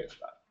 really great with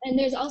that. And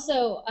there's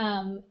also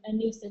a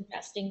new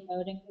suggesting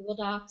mode in Google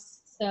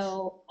Docs.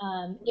 So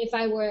if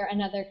I were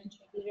another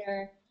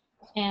contributor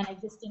and I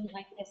just didn't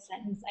like this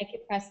sentence, I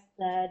could press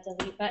the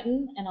delete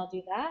button, and I'll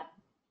do that.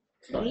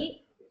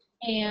 Delete.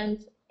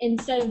 And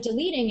instead of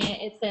deleting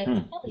it, it says,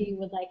 Kelly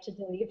would like to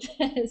delete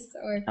this.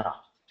 Or,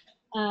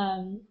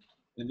 and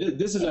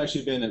this has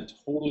actually been a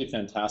totally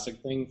fantastic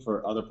thing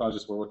for other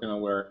projects we're working on,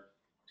 where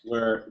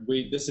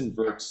this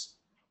inverts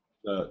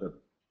the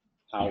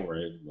power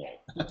in way.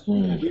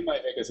 We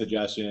might make a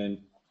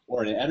suggestion,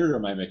 or an editor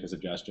might make a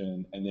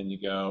suggestion, and then you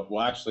go,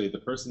 well, actually, the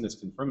person that's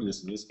confirming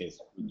this, in this case,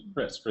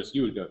 Chris,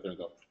 you would go through and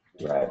go,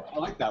 right, I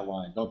like that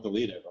line, don't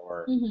delete it,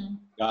 or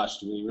gosh,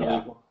 do we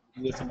really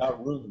do this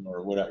about room,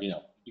 or whatever, it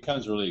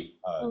becomes really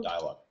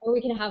dialogue. Or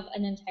we can have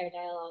an entire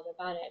dialogue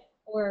about it,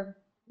 or,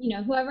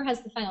 whoever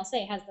has the final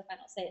say has the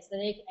final say, so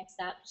they can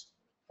accept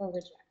or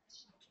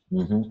reject.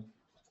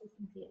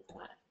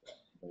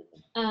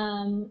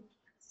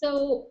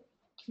 So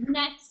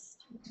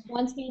next,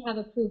 once we have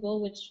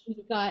approval, which we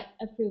got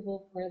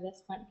approval for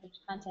this front page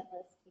content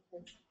list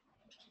because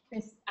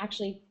Chris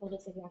actually told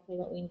us exactly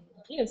what we needed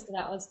to do, so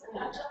that was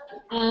good.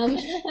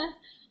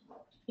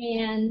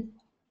 And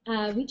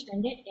we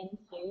turned it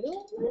into,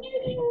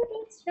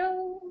 let's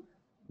show.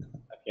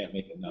 I can't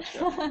make it enough.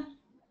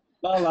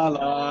 La la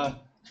la.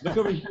 Look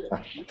over here.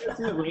 You can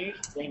see the rain.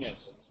 Bring it.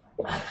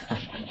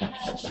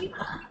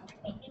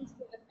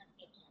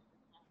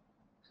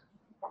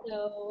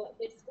 So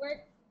this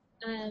worked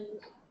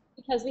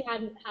because we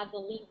hadn't had the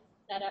link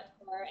set up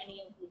for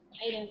any of these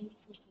items.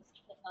 We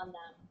just click on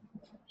them,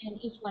 and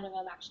each one of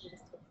them actually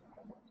just takes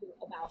to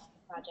about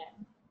the project.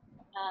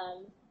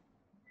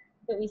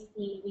 But we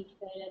see we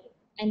could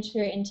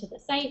enter into the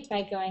site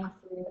by going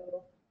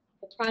through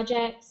the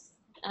projects,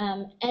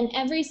 and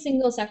every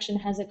single section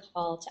has a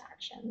call to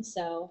action.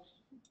 So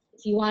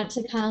if you want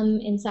to come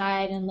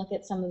inside and look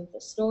at some of the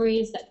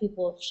stories that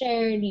people have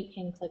shared, you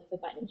can click the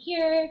button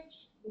here.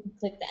 You can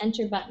click the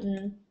enter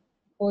button,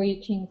 or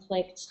you can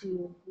click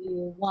to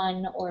view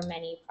one or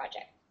many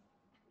projects.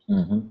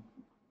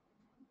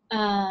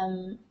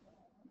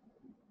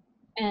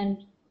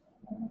 And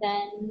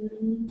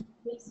then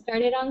we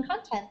started on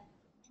content.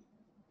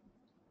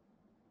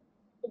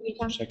 Did we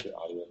check your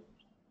audio?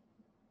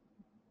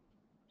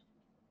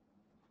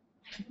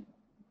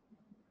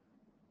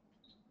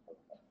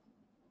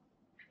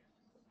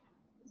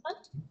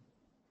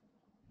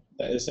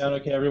 Does it sound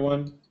okay,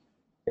 everyone?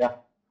 Yeah.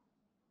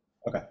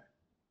 Okay.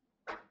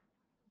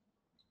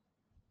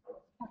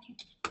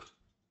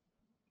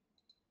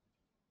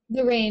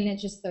 The rain, it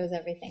just throws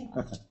everything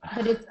off.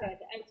 But it's good.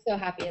 I'm so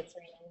happy it's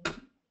raining.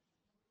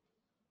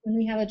 When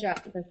we have a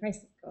drop, the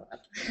prices go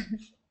up.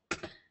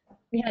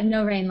 We had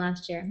no rain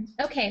last year.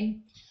 Okay.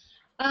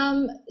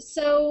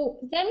 So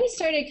then we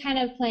started kind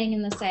of playing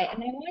in the site,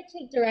 and I wanted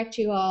to direct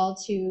you all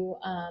to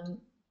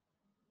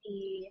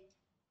the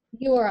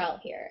URL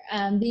here.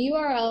 The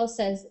URL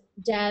says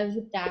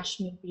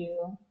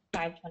dev-mukurtu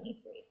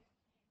 523.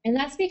 And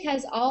that's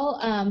because all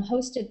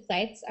hosted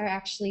sites are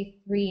actually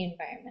 3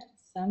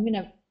 environments. So I'm going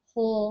to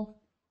pull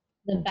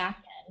the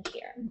back end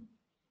here.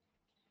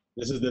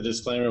 This is the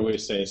disclaimer we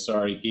say,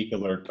 sorry, geek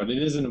alert, but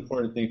it is an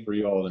important thing for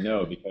you all to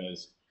know,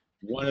 because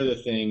one of the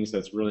things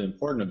that's really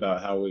important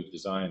about how we've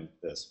designed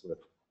this with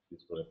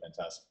these really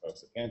fantastic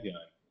folks at Pantheon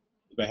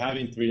is by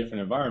having 3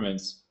 different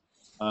environments,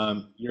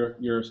 your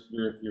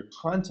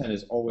content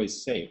is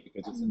always safe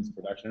because it's in this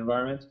production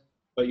environment,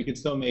 but you can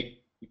still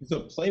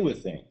play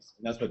with things,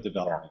 and that's what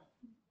development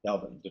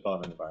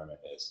environment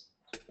is.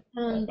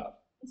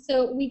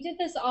 So we did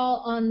this all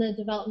on the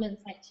development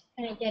side to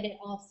kind of get it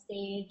all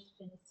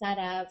staged and set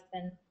up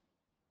and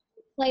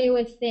play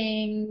with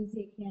things.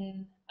 You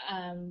can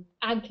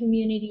add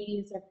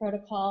communities or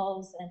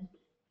protocols and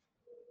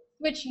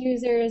switch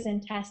users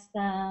and test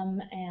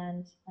them.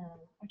 And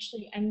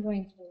actually, I'm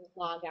going to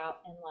log out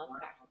and log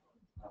back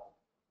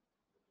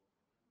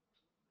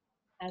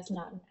as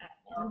not an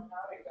admin.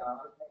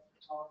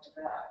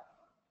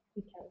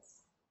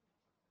 Because.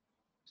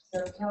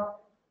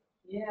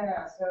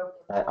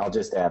 I'll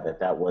just add that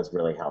that was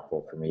really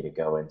helpful for me to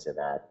go into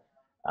that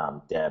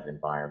dev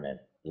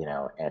environment, you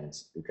know, and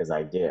because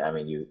I did, I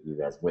mean, you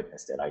guys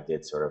witnessed it. I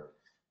did sort of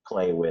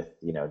play with,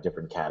 you know,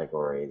 different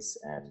categories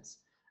and,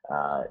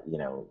 you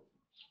know,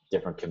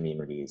 different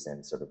communities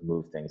and sort of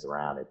move things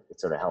around. It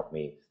sort of helped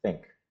me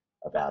think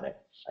about it,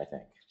 I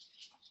think.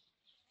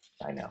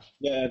 I know.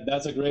 Yeah,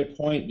 that's a great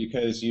point,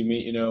 because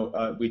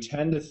we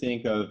tend to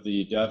think of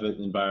the dev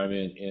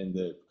environment in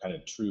the kind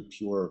of true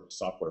pure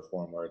software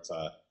form, where it's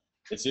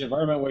the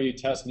environment where you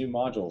test new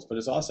modules, but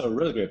it's also a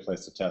really great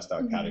place to test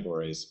out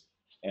categories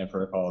and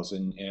protocols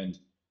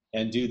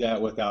and do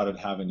that without it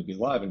having to be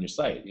live on your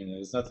site. You know,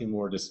 there's nothing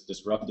more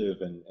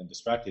disruptive and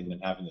distracting than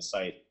having the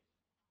site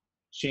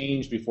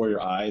change before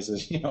your eyes,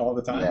 all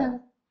the time. Yeah.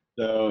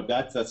 So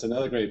that's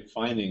another great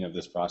finding of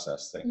this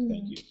process. Thank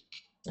you.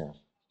 Yeah.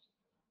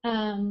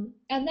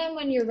 And then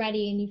when you're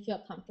ready and you feel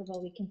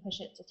comfortable, we can push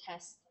it to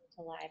test and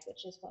to live,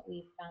 which is what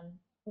we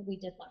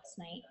did last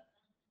night.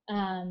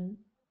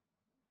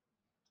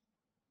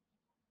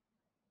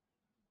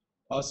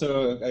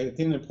 Also, I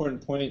think an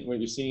important point, what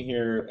you're seeing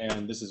here,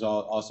 and this is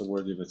also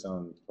worthy of its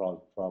own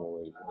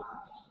probably,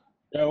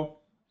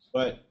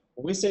 but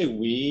when we say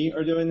we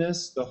are doing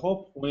this, the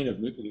whole point of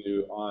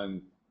Mukurtu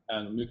on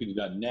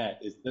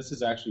mukurtu.net is this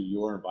is actually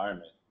your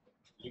environment.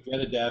 You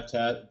get a dev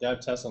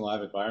test and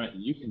live environment,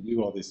 and you can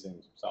do all these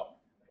things yourself.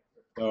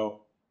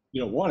 So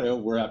you don't want to,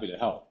 we're happy to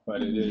help,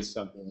 but it is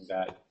something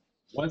that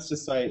once the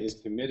site is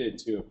committed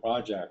to a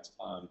project,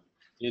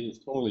 it is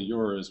totally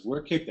yours.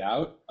 We're kicked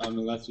out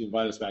unless you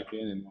invite us back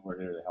in, and we're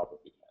here to help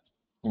if we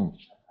can.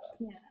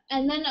 Yeah,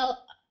 and then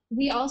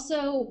we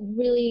also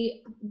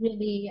really,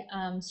 really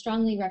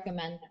strongly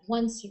recommend that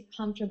once you're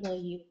comfortable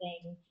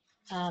using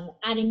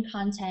adding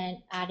content,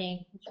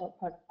 adding control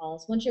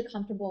protocols, once you're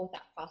comfortable with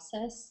that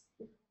process,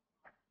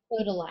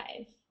 go to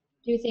live.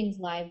 Do things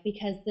live,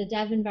 because the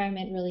dev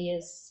environment really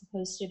is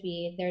supposed to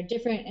be, there are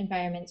different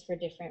environments for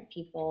different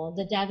people.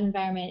 The dev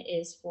environment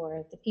is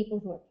for the people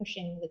who are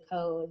pushing the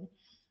code.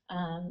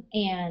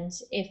 And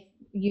if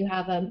you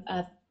have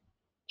a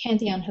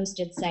Pantheon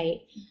hosted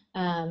site,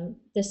 the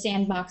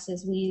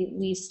sandboxes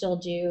we still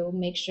do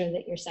make sure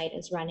that your site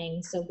is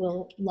running. So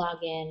we'll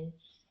log in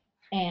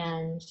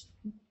and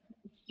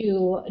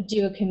do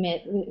a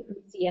commit.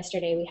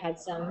 Yesterday we had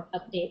some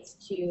updates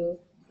to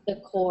the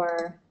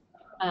core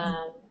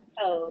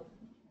code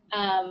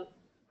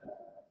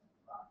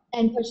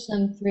and push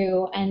them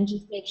through and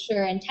just make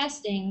sure in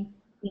testing,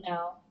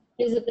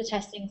 visit the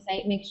testing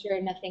site, make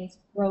sure nothing's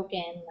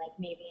broken, like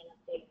maybe an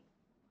update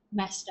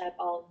messed up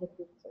all of the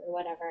groups or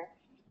whatever,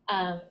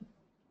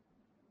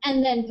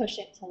 and then push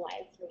it to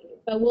live for you.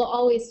 But we'll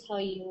always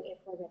tell you if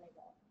we're going to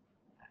go.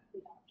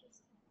 We don't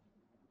just,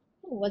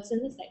 what's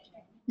in the site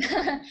today?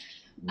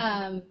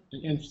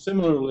 And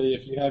similarly,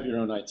 if you have your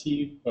own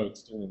IT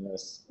folks doing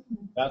this,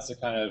 that's the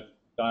kind of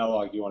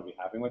dialogue you want to be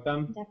having with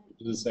them.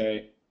 Definitely. To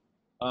say,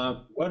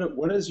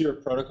 what is your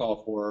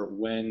protocol for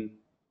when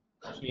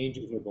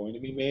changes are going to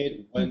be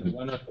made,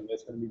 when are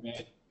commits going to be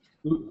made?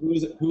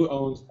 Who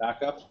owns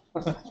backup?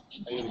 I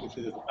usually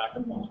consider the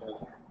backup function.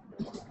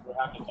 We're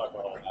happy to talk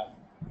about all that.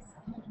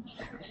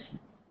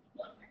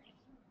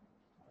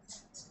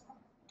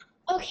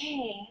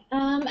 Okay,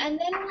 and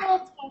then we'll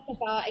talk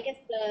about, I guess,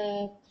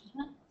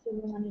 do we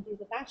want to do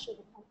the batch or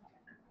the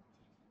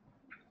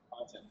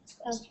content?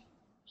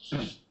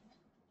 Okay.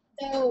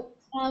 So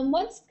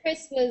once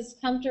Chris was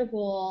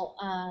comfortable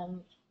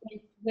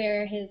with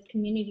where his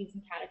communities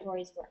and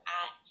categories were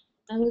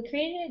at, we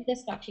created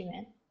this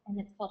document. and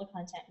it's called a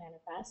content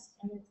manifest,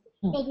 and it's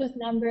filled with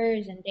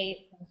numbers and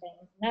dates and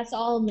things. And that's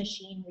all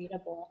machine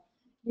readable.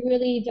 You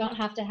really don't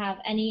have to have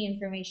any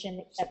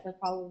information except for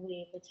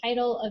probably the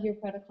title of your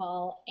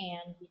protocol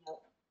and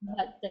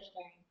what the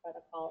sharing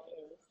protocol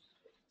is.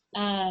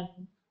 And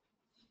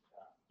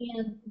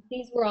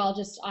these were all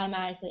just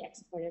automatically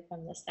exported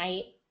from the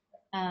site.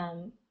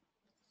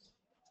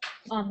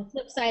 On the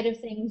flip side of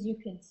things, you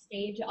can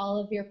stage all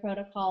of your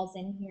protocols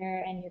in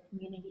here and your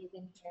communities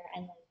in here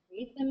and then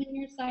create them in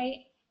your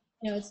site.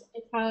 It's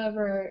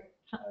however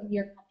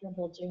you're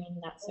comfortable doing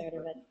that sort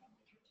of a thing.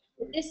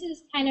 This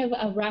is kind of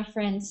a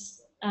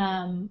reference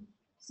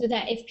so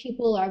that if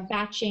people are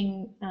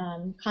batching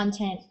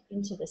content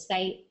into the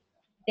site,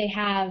 they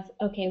have,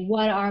 okay,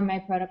 what are my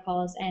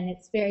protocols? And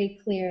it's very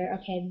clear,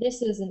 okay,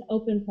 this is an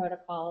open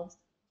protocol.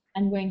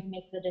 I'm going to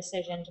make the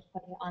decision to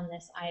put it on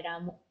this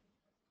item,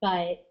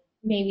 but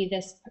maybe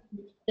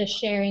the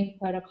sharing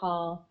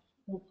protocol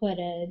will put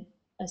a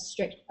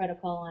strict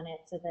protocol on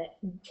it so that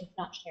it's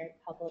not shared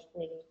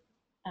publicly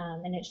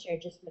and it's shared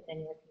just within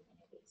your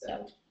community.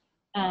 So,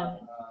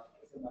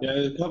 yeah,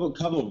 a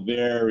couple of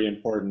very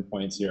important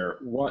points here.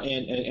 One,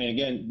 and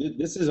again,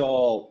 this is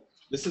our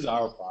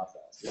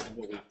process. This is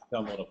what we've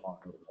stumbled upon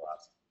over the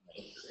last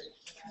many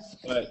years.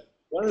 But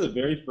one of the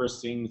very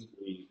first things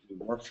we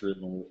worked through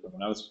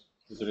when I was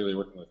specifically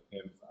working with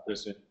Kim and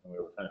Kristen, and we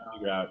were trying to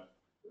figure out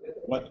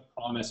what the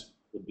promise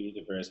would be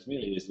to various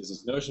communities, is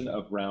this notion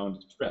of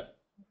round trip,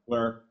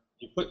 where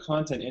you put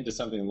content into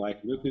something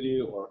like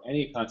Mukurtu or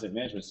any content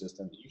management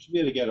system, you should be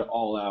able to get it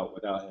all out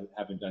without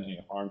having done any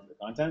harm to the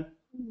content.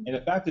 And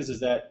the fact is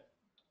that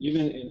you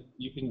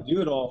can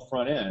do it all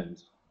front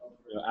end,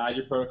 add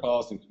your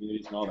protocols and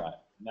communities and all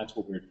that, and that's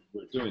what we're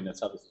doing.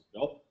 That's how this is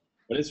built.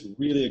 But it's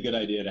really a good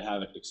idea to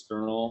have it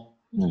external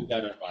to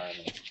that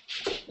environment.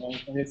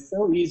 And it's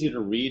so easy to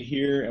read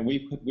here, and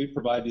we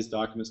provide these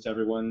documents to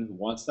everyone who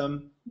wants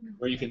them,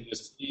 where you can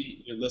just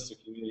see your list of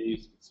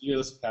communities, see your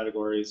list of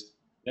categories.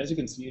 And as you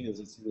can see,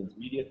 there's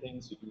media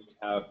things. You can even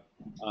have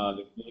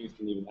the communities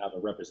can even have a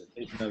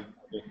representation of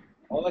it.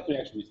 All that can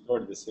actually be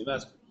stored to the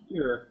CMS. But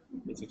here,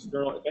 it's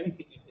external. If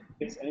anything,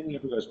 in case anything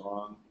ever goes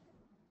wrong,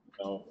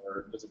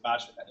 or there's a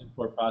batch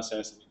import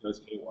process and it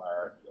goes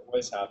haywire, you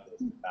always have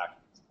this backup.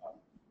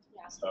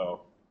 yeah.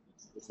 So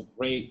it's a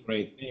great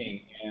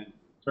thing, and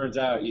turns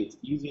out it's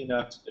easy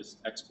enough to just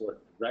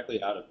export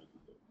directly out of it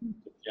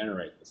to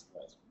generate this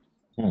list.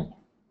 And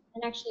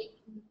actually,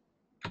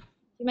 do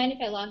you mind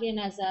if I log in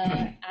as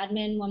an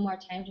admin one more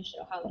time to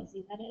show how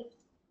easy that is?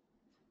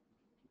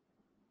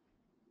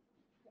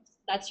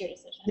 That's your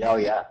decision. Oh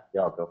yeah,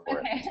 go for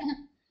it.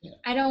 Yeah.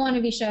 I don't want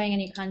to be showing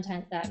any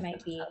content that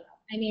might be,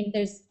 I mean,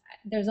 there's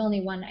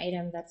only one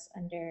item that's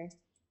under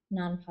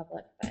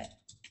non-public, but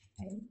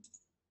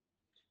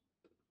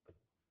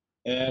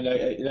And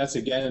that's,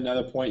 again,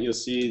 another point you'll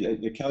see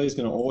that Kelly's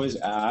going to always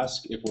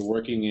ask if we're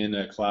working in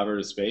a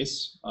collaborative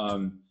space.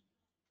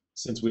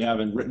 Since we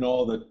haven't written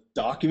all the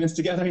documents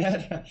together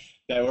yet,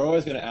 that we're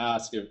always going to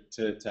ask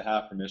to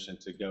have permission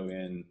to go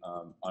in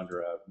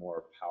under a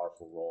more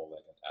powerful role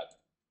like an admin.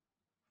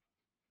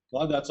 A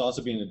lot of that's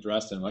also being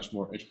addressed in a much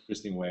more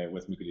interesting way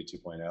with Mukurtu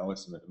 2.0 with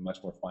some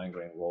much more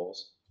fine-grained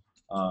roles,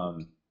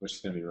 which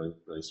is going to be really,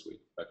 really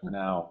sweet. But for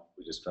now,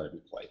 we just try to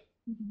be polite.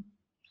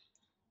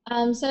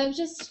 So I've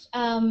just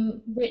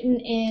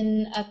written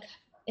in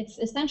it's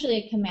essentially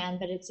a command,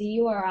 but it's a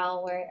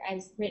URL where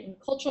I've written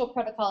cultural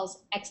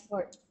protocols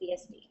export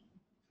CSV.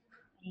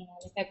 And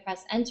if I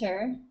press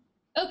enter,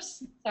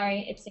 oops,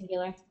 sorry, it's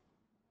singular.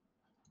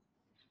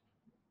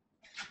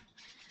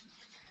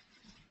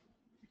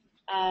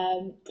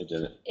 It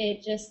did it.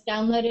 It just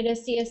downloaded a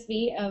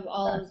CSV of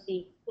all of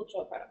the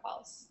cultural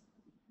protocols.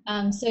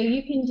 So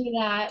you can do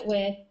that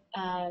with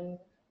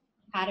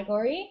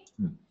category.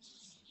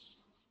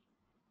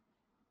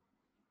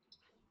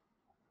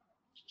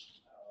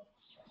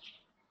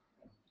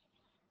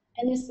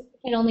 And this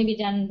can only be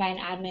done by an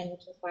admin,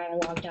 which is why I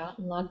logged out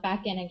and logged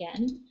back in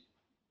again.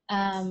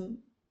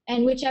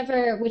 And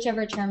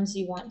whichever terms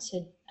you want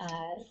to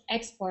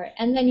export.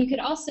 And then you could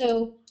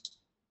also,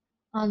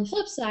 on the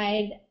flip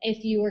side,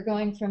 if you were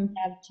going from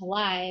dev to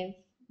live,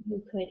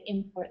 you could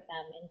import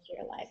them into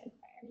your live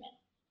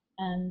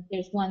environment.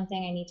 There's one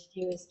thing I need to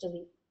do is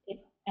delete, it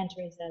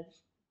enters a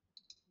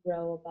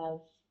row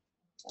above,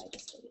 so I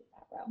just delete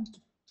that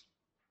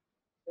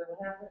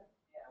row.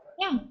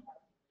 Yeah.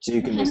 So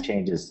you can make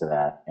changes to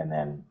that and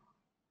then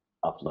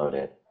upload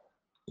it,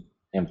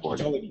 import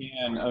You it. totally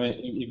can. I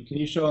mean, can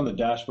you show on the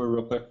dashboard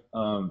real quick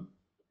on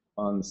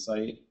the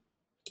site?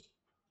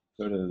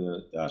 Go to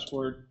the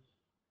dashboard.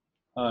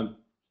 Again,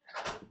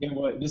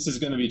 this is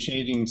going to be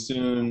changing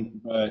soon,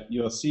 but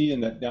you'll see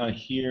in that down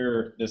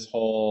here this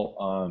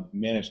whole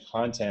managed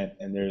content,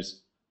 and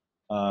there's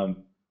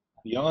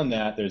beyond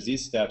that there's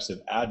these steps of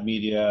add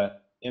media,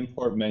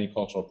 import many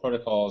cultural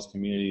protocols,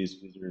 communities,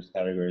 visitors,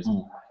 categories.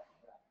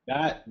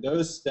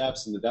 Those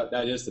steps, and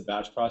that is the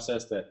batch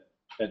process that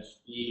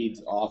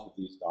feeds off of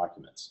these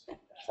documents.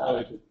 So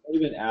if it's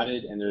already been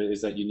added and there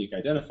is that unique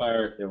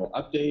identifier, it will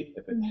update.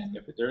 If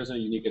there isn't a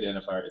unique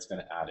identifier, it's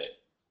going to add it.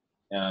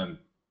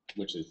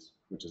 which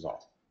is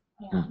all.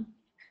 Yeah.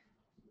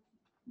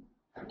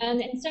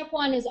 And step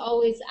one is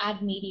always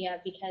add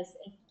media, because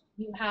if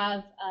you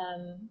have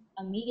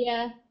a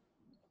media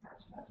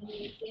in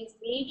your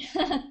CSV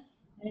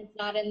and it's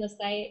not in the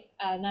site,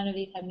 none of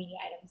these have media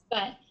items.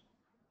 But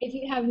if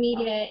you have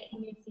media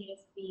in your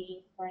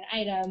CSV for an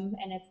item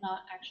and it's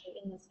not actually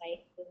in the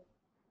site, then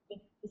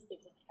this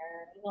gives an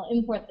error. It will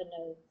import the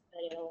nodes,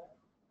 but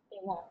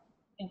it won't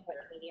import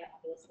the media,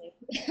 obviously.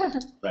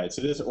 Right.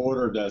 So this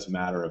order does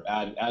matter of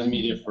add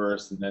media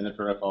first, and then the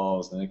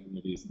protocols, and then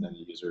communities, and then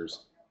the users.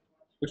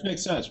 Which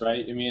makes sense,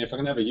 right? I mean, if I'm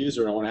going to have a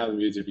user, I want to have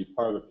the user be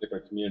part of a particular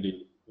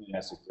community. It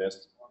has to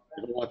exist.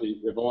 If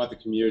I want the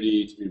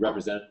community to be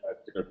represented by a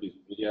particular piece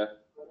of media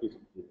to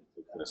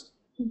exist.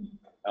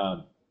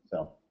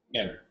 So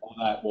again, all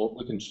that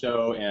we can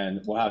show,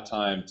 and we'll have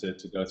time to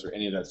go through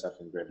any of that stuff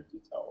in greater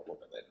detail a little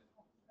bit later.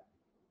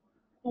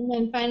 And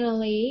then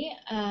finally,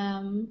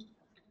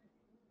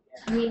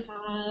 we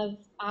have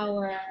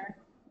our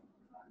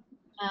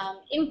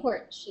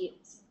import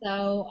sheets.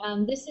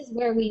 So this is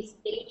where we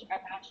stage our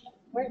batch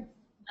imports.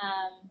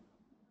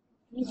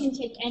 You can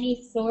take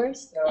any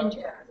source and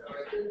turn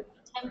it into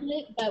a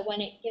template, but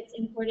when it gets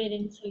imported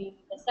into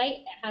the site,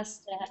 it has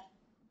to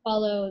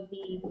follow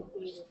the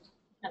Mukurtu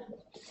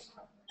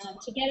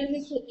template. To get a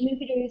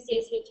Mukurtu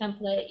CSV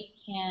template, you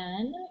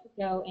can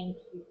go into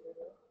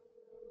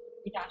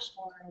your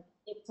dashboard,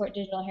 import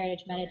digital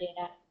heritage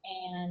metadata,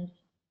 and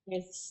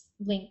there's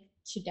a link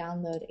to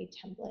download a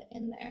template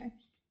in there.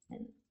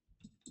 And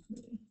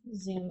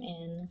zoom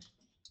in,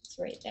 it's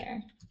right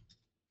there.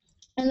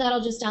 And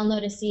that'll just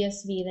download a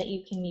CSV that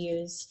you can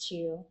use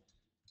to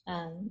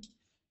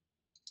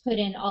put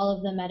in all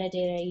of the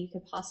metadata you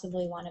could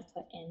possibly want to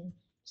put in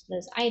to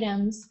those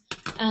items.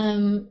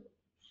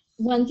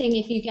 One thing,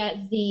 if you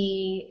get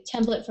the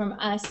template from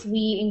us,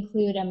 we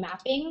include a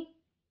mapping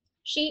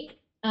sheet.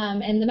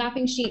 And the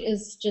mapping sheet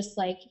is just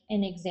like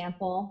an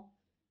example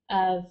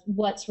of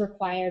what's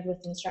required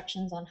with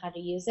instructions on how to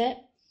use it.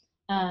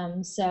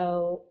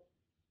 So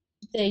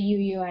the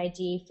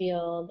UUID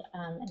field,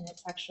 and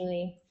it's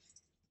actually,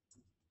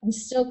 I'm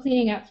still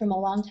cleaning up from a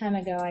long time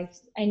ago.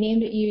 I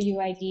named it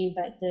UUID,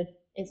 but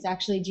it's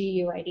actually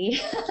GUID.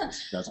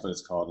 That's what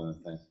it's called in the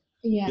thing.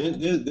 Yeah.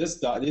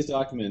 These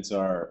documents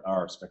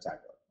are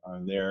spectacular.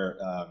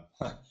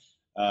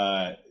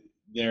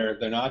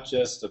 They're not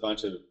just a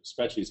bunch of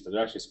spreadsheets, but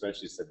they're actually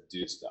spreadsheets that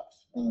do stuff.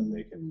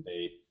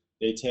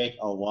 They take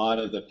a lot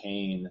of the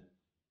pain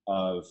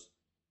of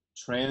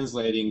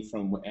translating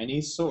from any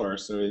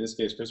source. So in this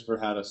case, Christopher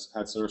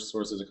had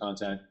sources of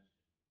content,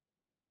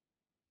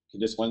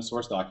 just one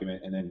source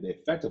document, and then they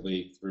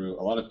effectively, through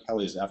a lot of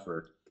Kelly's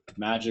effort,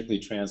 magically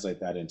translate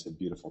that into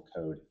beautiful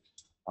code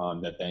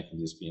that then can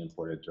just be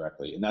imported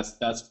directly. And that's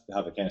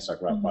how the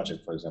Canistock Route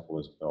project, for example,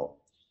 was built.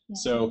 Yeah.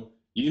 So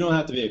you don't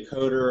have to be a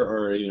coder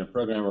or a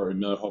programmer or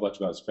know a whole bunch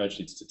about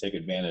spreadsheets to take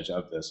advantage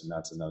of this, and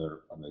that's another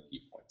one of the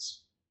key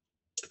points.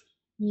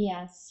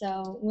 Yes,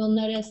 so we'll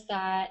notice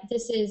that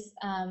this is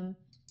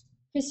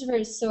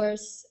Christopher's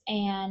source,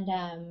 and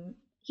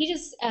he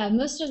just,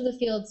 most of the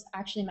fields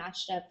actually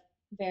matched up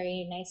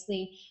very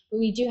nicely, but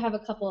we do have a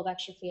couple of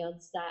extra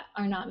fields that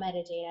are not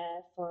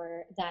metadata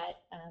for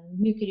that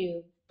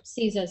Mukurtu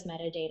sees as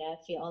metadata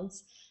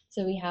fields.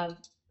 So we have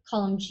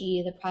column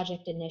G, the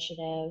project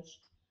initiative,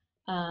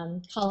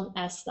 column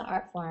S, the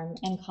art form,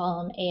 and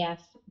column AF,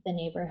 the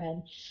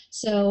neighborhood.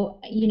 So,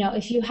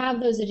 if you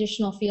have those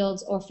additional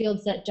fields or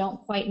fields that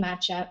don't quite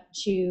match up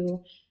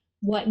to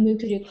what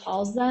Mukurtu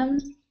calls them,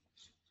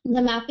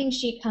 the mapping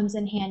sheet comes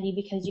in handy,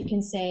 because you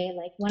can say,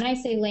 like, when I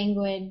say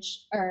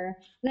language or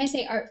when I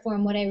say art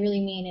form, what I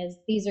really mean is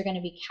these are going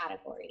to be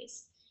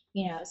categories,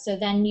 so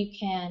then you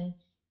can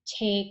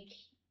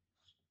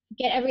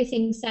get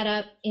everything set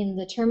up in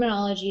the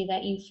terminology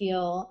that you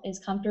feel is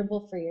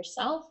comfortable for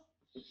yourself.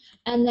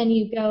 And then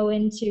you go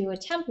into a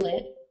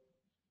template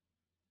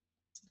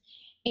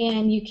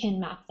and you can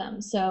map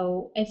them.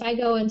 So if I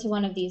go into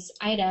one of these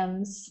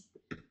items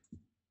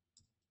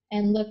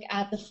and look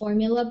at the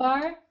formula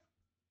bar,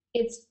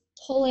 it's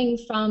pulling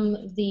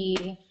from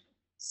the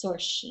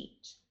source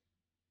sheet.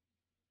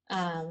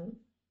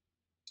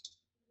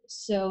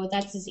 So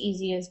that's as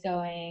easy as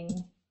going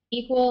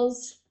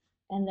equals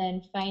and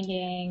then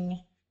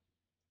finding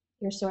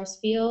your source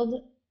field.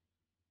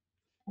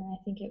 And I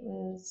think it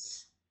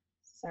was,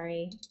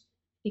 sorry,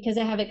 because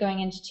I have it going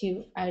into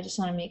two, I just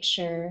want to make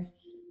sure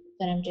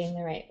that I'm doing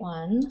the right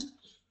one.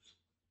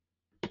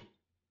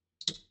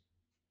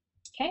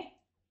 Okay.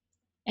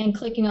 And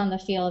clicking on the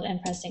field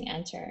and pressing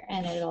enter,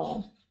 and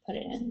it'll put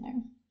it in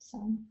there.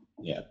 So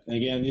yeah, and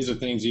again, these are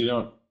things you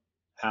don't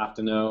have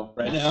to know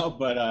right now,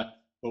 but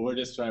we're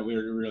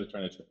really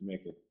trying to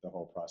make the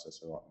whole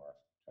process a lot more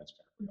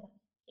transparent.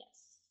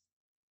 Yes.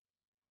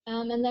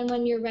 And then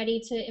when you're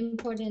ready to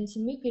import into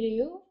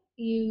Mukurtu,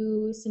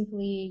 you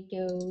simply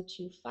go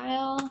to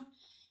File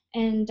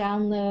and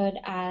download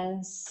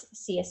as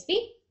CSV,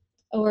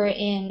 or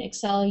in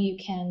Excel you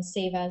can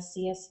save as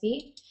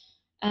CSV.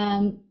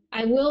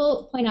 I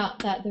will point out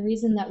that the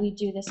reason that we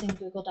do this in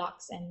Google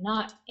Docs and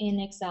not in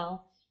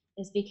Excel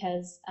is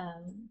because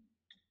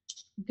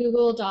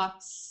Google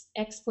Docs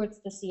exports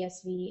the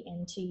CSV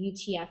into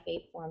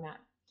UTF-8 format,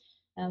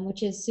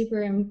 which is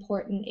super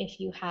important if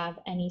you have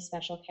any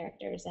special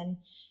characters. And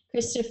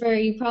Christopher,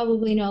 you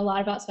probably know a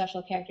lot about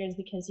special characters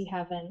because you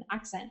have an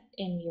accent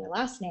in your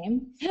last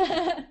name.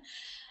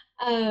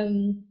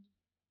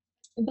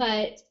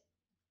 But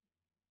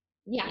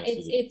yeah,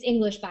 Yes, it's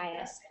English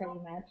bias pretty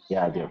much.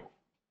 Yeah, I do.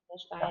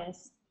 English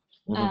bias.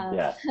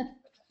 Yeah.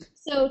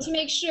 So to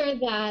make sure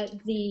that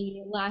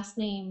the last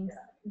name,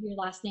 your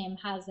last name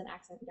has an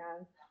accent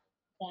gov,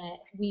 that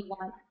we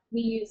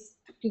use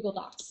Google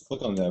Docs.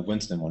 Click on the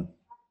Winston one.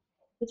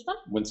 Which one?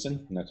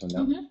 Winston, next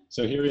one now.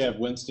 So here we have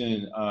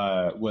Winston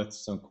with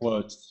some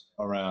quotes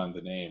around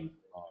the name.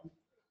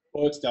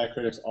 Quotes,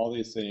 diacritics, all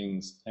these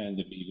things tend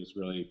to be just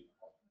really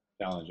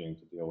challenging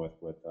to deal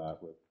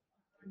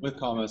with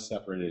comma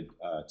separated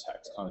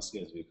text, comma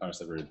CSV, comma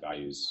separated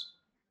values.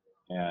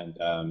 And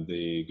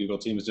the Google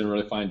team has done a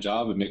really fine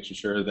job of making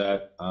sure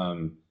that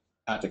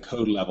at the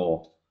code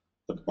level,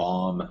 the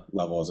BOM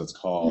level as it's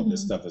called,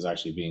 this stuff is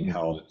actually being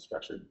held and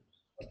structured.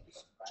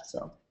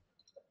 So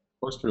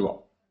works pretty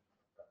well.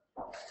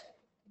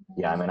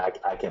 Yeah, I mean,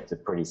 I kept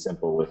it pretty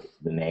simple with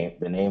the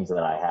names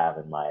that I have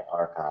in my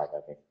archive.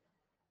 I think,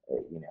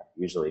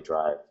 usually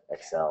drive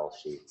Excel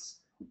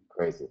sheets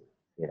crazy,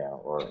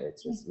 or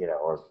it's just,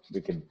 or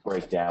we could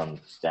break down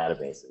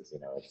databases,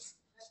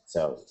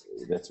 so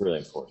that's really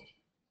important.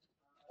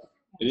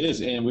 It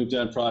is, and we've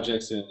done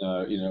projects in,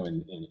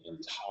 in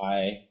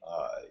Thai,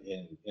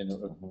 in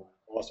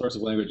all sorts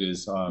of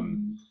languages,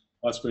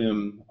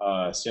 Lusquam,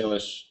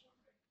 Salish,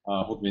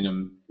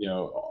 Hokkien,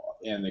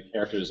 and the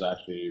characters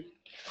actually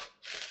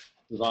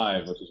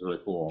survive, which is really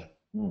cool.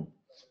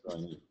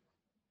 Really neat.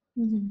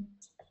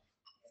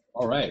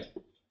 All right.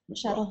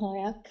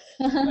 Shadowhoyak.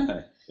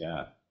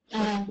 Yeah.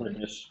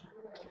 British.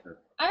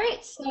 All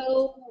right,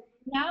 so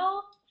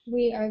now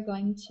we are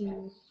going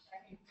to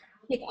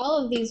take all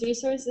of these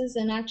resources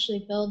and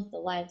actually build the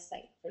live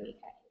site for you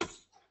guys.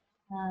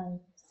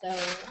 So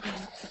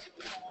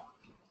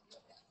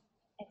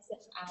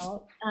exit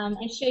out.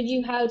 I showed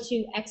you how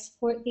to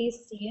export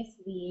these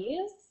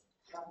CSVs,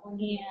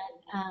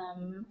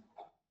 and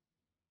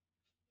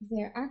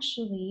they're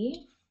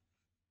actually,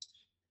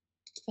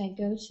 if I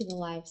go to the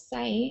live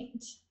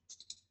site,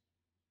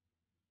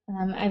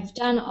 I've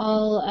done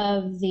all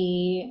of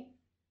the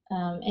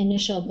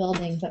initial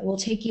building, but we'll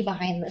take you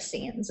behind the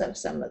scenes of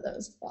some of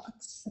those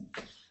blocks.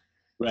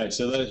 Right,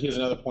 so here's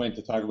another point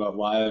to talk about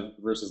live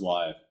versus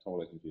live,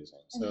 totally confusing.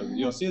 So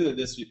you'll see that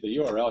the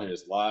URL here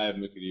is live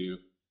Mukurtu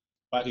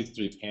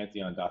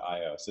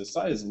 523pantheon.io. So the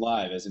site is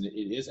live, as in it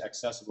is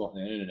accessible on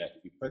the internet.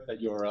 If you put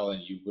that URL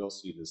in, you will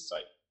see this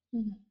site.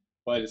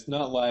 But it's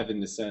not live in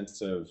the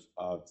sense of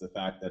the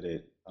fact that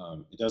it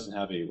doesn't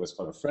have what's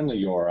called a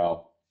friendly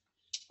URL,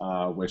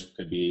 which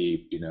could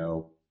be,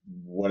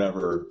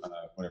 whatever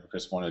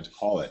Chris wanted to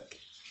call it.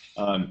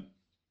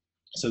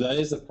 So that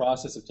is the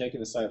process of taking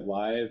the site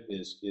live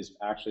is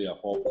actually a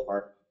whole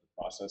part of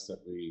the process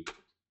that we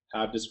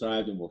have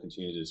described and will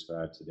continue to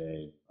describe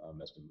today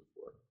as we move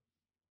forward.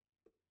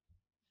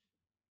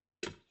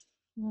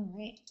 All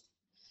right.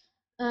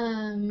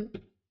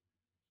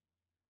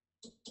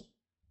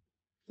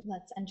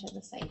 Let's enter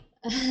the site.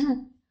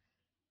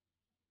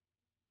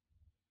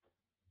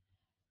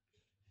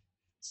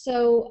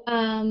 So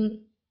I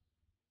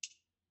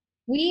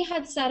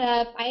had set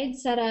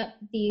up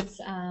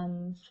these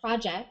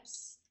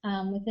projects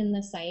within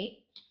the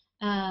site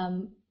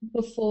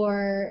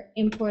before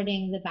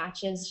importing the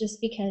batches, just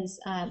because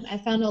I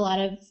found a lot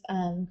of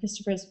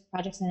Christopher's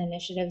projects and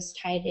initiatives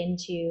tied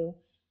into,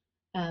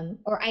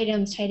 or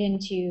items tied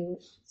into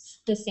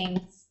the same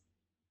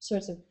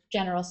sorts of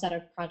general set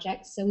of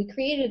projects. So we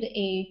created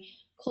a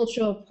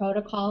cultural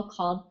protocol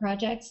called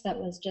projects that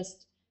was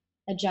just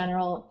a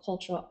general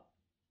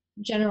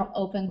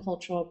open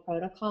cultural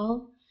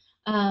protocol.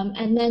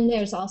 And then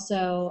there's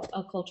also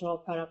a cultural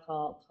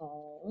protocol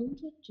called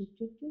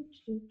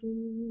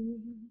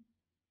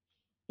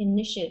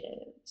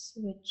initiatives,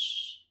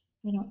 which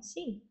I don't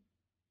see.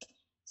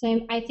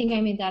 So I think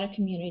I made that a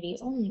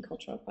community-only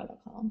cultural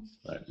protocol.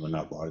 Right, we're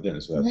not logged in,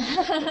 so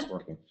that's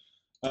working.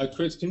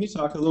 Chris, can you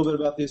talk a little bit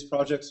about these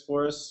projects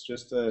for us,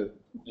 just to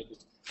make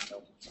it,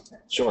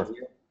 Sure.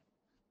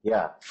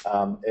 Yeah,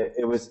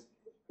 it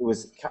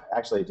was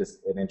actually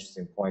just an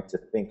interesting point to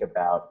think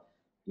about,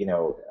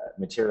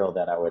 material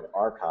that I would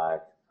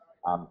archive,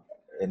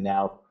 and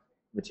now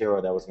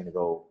material that was going to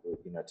go,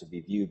 to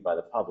be viewed by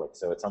the public.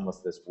 So it's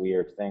almost this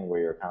weird thing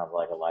where you're kind of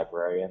like a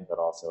librarian, but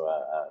also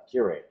a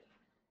curator.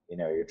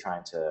 You're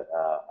trying to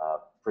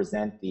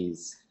present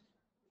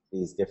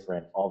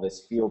all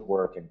this field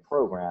work and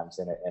programs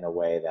in a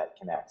way that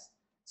connects.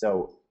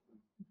 So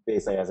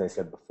basically, as I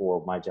said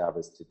before, my job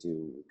is to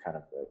do kind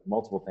of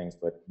multiple things,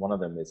 but one of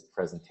them is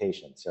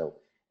presentation. So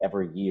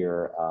every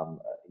year,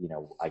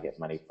 I get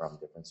money from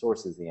different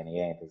sources, the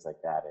NEA and things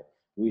like that. And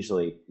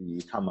usually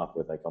you come up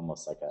with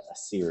almost like a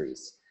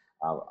series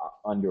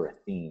under a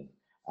theme.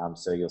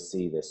 So you'll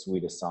see the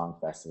Swedish Song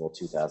Festival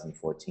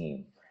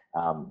 2014.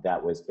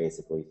 That was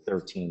basically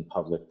 13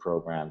 public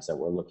programs that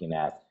were looking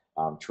at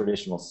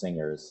traditional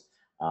singers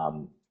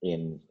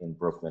in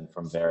Brooklyn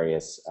from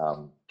various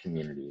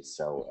communities.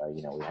 So,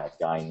 you know, we have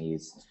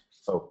Guyanese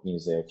folk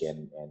music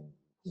and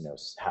you know,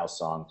 how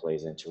song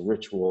plays into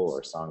ritual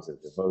or songs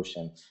of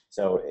devotion.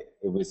 So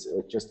it was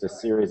just a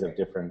series of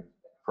different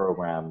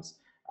programs.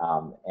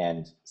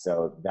 And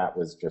so that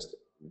was just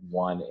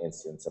one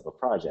instance of a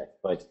project.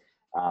 But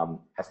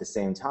at the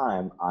same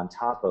time, on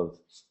top of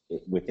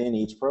it, within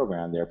each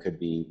program, there could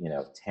be, you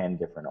know, 10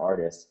 different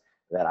artists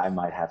that I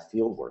might have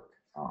field work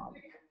on.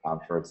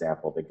 For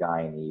example, the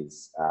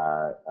Guyanese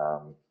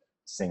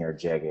singer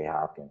J.G.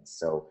 Hopkins.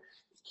 So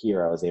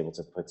here I was able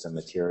to put some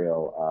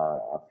material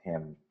of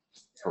him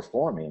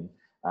performing,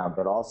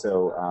 but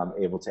also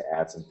able to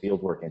add some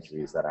fieldwork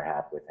interviews that I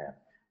had with him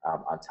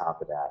on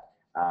top of that.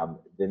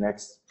 The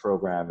next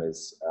program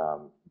is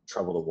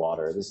Trouble the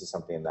Water. This is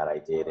something that I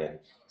did in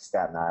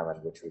Staten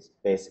Island, which was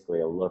basically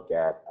a look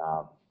at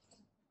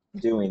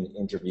doing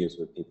interviews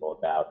with people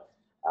about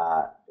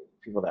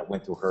people that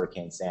went through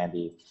Hurricane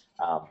Sandy,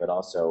 but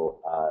also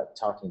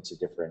talking to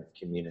different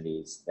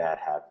communities that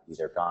have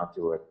either gone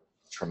through a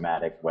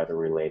traumatic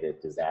weather-related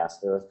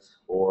disaster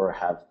or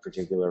have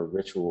particular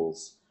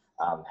rituals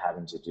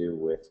having to do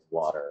with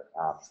water.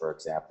 For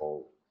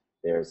example,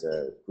 there's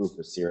a group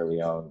of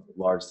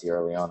large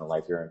Sierra Leone and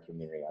Liberian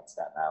community on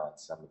Staten Island,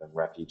 some of them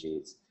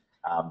refugees.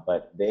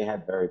 But they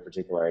had very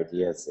particular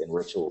ideas and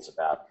rituals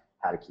about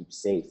how to keep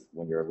safe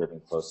when you're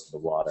living close to the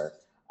water.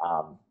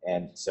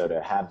 And so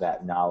to have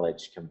that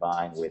knowledge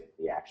combined with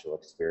the actual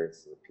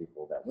experiences of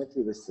people that went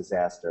through this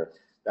disaster,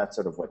 that's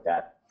sort of what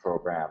that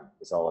program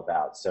is all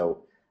about.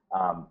 So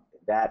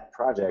that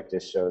project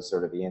just shows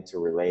sort of the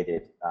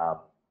interrelated,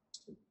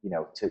 you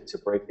know, to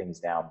break things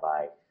down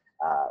by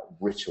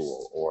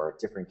ritual or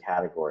different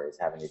categories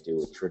having to do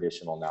with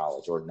traditional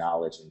knowledge or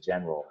knowledge in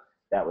general.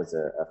 That was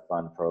a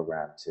fun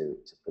program to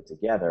put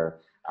together,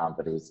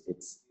 but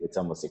it's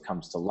almost, it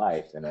comes to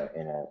life in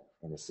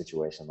a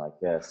situation like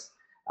this.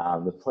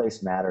 The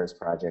Place Matters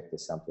project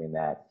is something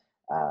that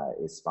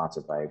is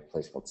sponsored by a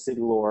place called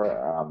City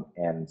Lore,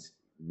 and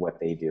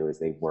what they do is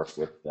they work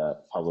with the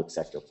public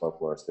sector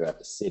folklorists throughout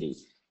the city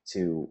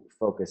to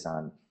focus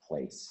on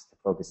place, to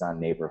focus on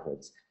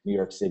neighborhoods. New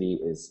York City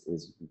is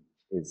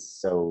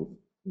so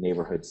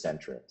neighborhood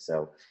centric.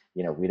 So,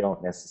 you know, we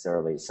don't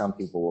necessarily, some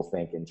people will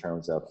think in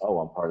terms of, oh,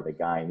 I'm part of the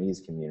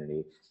Guyanese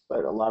community,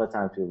 but a lot of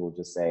times people will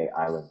just say,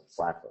 I live in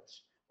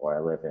Flatbush, or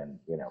I live in,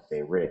 you know,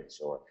 Bay Ridge,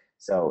 or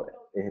so.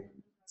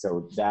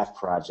 So that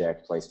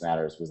project, Place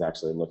Matters, was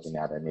actually looking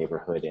at a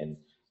neighborhood in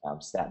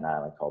Staten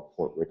Island called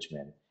Port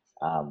Richmond,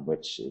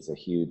 which is a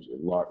huge,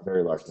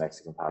 very large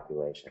Mexican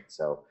population.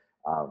 So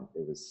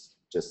it was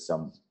just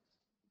some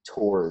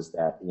tours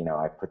that, you know,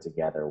 I put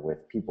together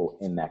with people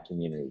in that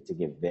community to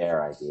give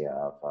their idea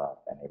of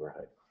that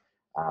neighborhood.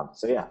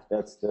 So yeah,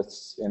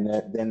 that's and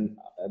then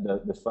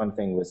the fun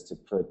thing was to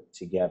put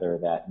together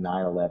that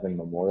 9/11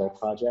 memorial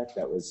project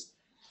that was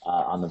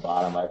on the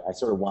bottom. I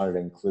sort of wanted to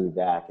include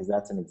that because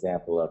that's an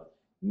example of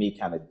me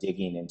kind of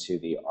digging into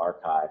the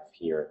archive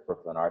here at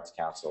Brooklyn Arts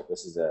Council.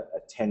 This is a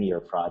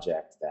 10-year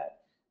project that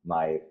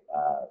my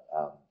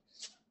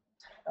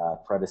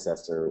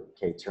predecessor,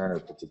 Kay Turner,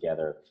 put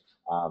together.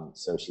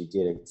 So she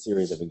did a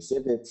series of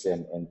exhibits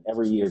and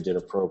every year did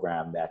a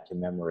program that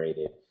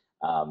commemorated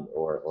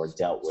or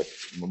dealt with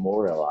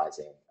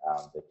memorializing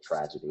the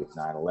tragedy of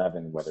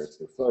 9/11, whether it's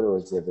through photo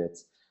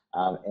exhibits.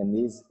 And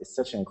it's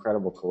such an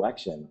incredible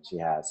collection she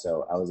has.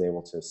 So I was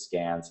able to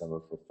scan some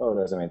of her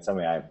photos. I mean,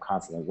 something I'm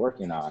constantly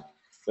working on,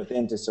 but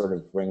then to sort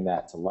of bring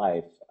that to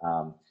life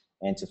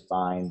and to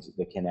find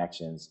the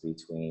connections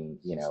between,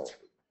 you know,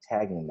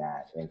 tagging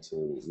that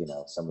into, you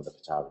know, some of the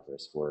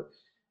photographers were,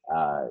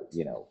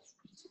 you know,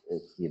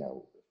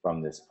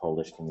 from this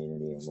Polish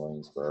community in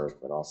Williamsburg,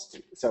 but also,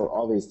 so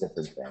all these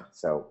different things.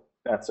 So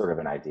that's sort of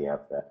an idea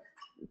of the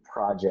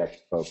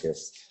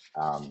project-focused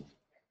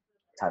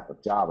type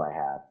of job I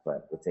have,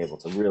 but it's able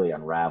to really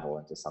unravel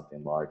into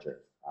something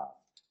larger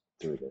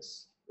through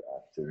this,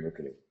 through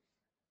Mukurtu.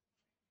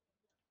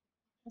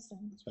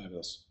 Awesome. That's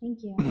fabulous.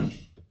 Thank you.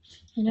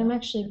 And I'm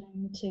actually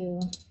going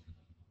to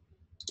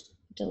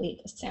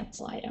delete the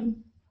sample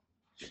item.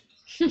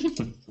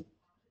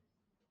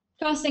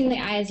 Crossing the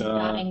I's and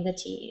dotting the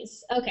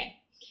T's. Okay.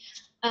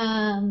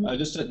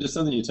 Just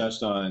something you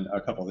touched on,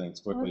 a couple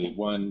things quickly. Okay.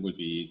 One would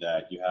be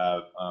that you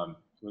have,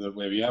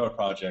 where you have a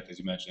project, as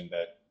you mentioned,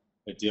 that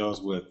it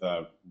deals with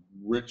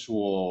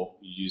ritual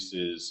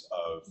uses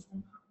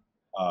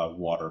of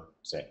water,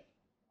 say.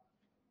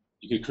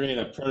 You could create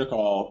a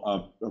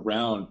protocol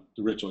around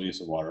the ritual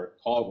use of water,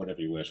 call it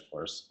whatever you wish, of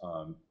course,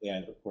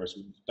 and of course,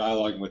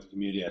 dialoguing with the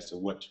community as to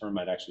what term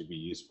might actually be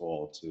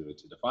useful to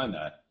define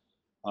that.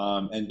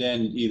 And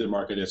then either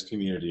mark it as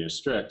community or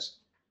strict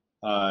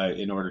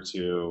in order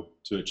to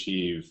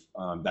achieve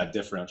that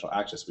differential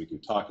access we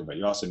keep talking about.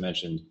 You also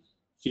mentioned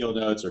field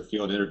notes or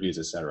field interviews,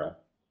 et cetera.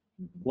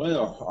 One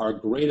of our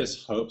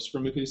greatest hopes for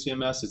Mukurtu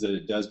CMS is that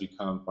it does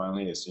become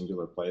finally a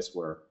singular place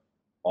where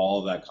all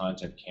of that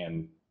content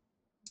can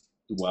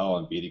dwell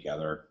and be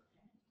together,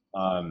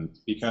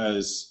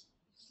 because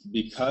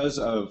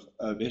of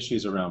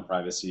issues around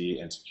privacy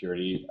and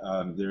security,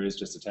 there is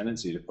just a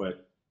tendency to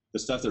put the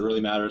stuff that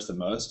really matters the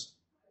most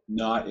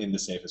not in the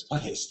safest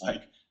place,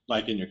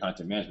 like in your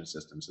content management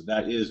system. So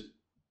that is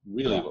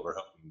really what we're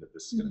hoping that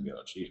this is going to be able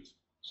to achieve.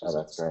 Oh,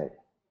 that's great.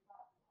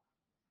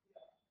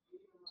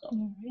 So.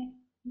 All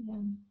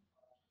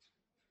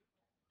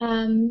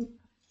right.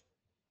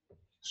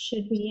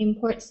 Should we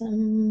import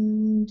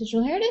some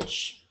digital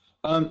heritage?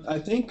 I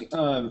think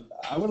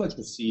I would like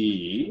to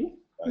see,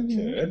 if I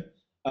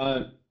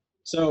could.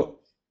 So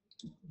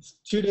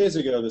 2 days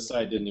ago, the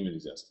site didn't even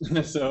exist.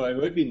 So it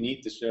would be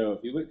neat to show, if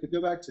you could go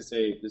back to,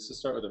 say, let's just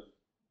start with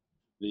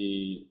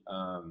the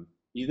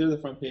either the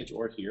front page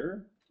or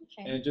here,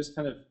 and just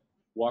kind of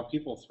walk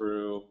people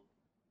through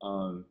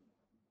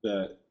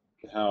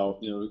how,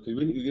 you know,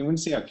 we wouldn't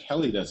see how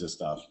Kelly does this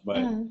stuff,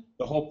 but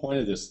the whole point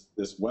of this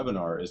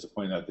webinar is to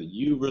point out that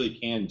you really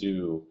can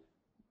do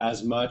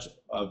as much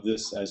of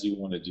this as you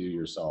want to do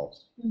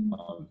yourselves.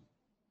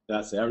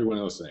 That's every one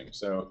of those things.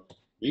 So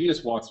you can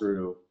just walk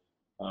through,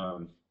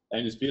 and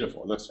it's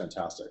beautiful. It looks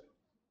fantastic.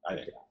 I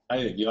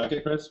think. You like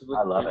it, Chris?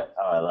 I love it.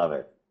 Oh, I love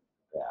it.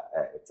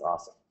 Yeah, it's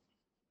awesome.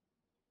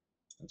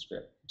 That's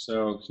great.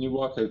 So can you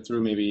walk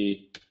through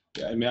maybe?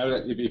 I mean,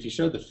 if you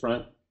showed the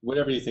front,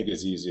 whatever you think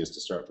is easiest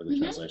to start with the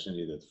translation,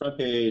 either the front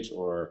page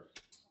or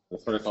the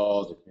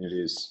protocols, the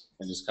communities,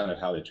 and just kind of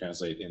how they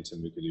translate into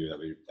Mukurtu. I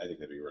think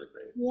that'd be really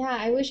great. Yeah,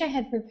 I wish I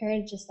had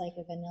prepared just like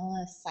a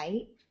vanilla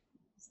site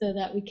so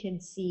that we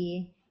could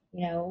see,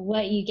 you know,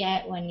 what you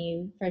get when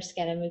you first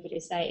get a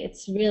Mukurtu site.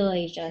 It's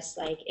really just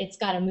like, it's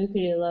got a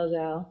Mukurtu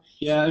logo.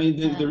 Yeah, I mean,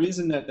 the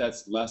reason that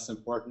that's less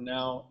important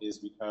now is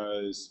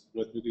because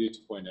with Mukurtu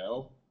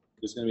 2.0,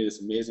 there's going to be this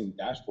amazing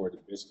dashboard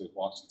that basically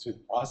walks you through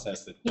the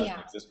process that doesn't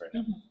exist right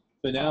now.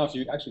 So now if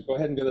you actually go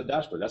ahead and go to the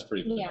dashboard, that's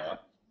pretty cool. Yeah.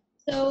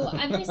 So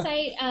every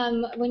site,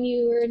 when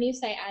you're a new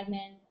site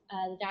admin,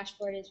 the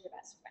dashboard is your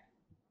best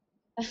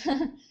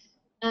friend.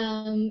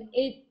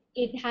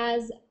 It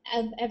has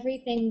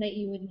everything that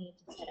you would need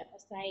to set up a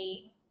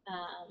site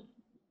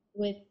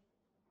with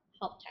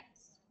help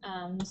text.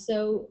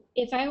 So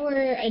if I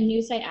were a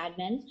new site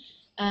admin,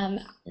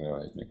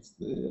 makes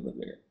it a little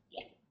bigger.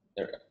 Yeah.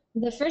 There we go.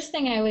 The first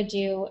thing I would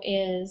do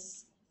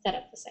is set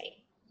up the site.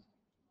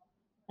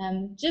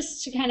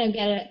 Just to kind of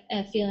get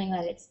a feeling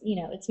that it's, you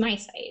know, it's my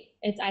site.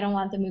 I don't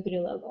want the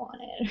Mukurtu logo on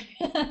it.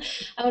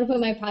 I want to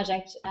put my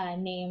project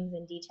names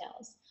and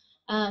details.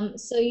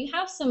 So you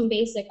have some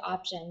basic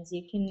options.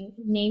 You can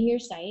name your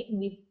site, and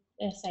we've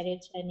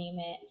decided to name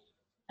it.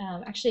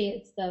 Actually,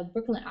 it's the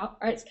Brooklyn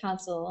Arts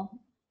Council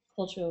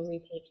Cultural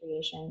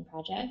Repatriation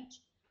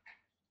Project.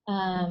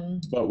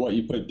 But what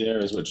you put there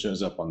is what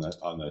shows up on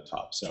the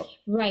top. So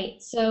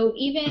right. So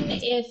even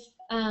if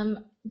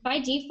by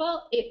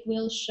default it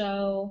will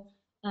show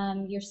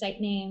your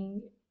site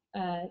name,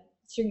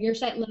 so your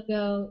site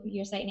logo,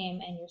 your site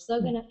name, and your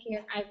slogan up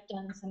here. I've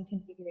done some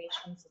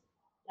configurations it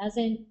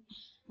doesn't,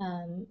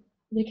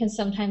 because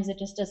sometimes it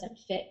just doesn't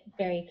fit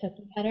very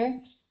cookie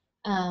cutter.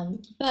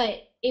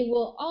 But it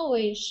will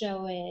always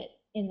show it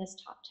in this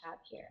top tab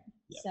here.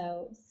 Yeah.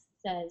 So it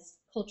says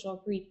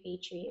Cultural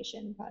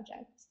Repatriation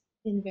Project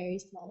in very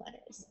small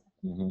letters.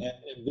 And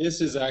this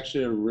is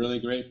actually a really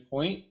great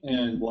point,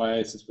 and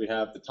why, since we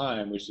have the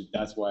time,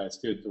 that's why it's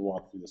good to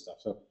walk through this stuff.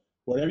 So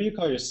whatever you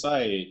call your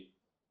site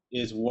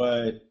is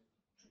what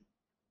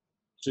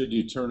should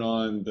you turn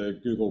on the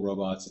Google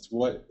robots. It's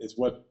what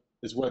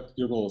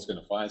Google is going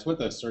to find. It's what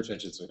the search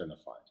engines are going to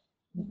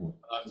find.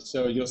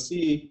 So you'll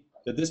see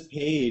that this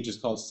page is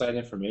called Site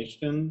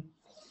Information,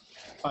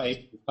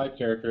 type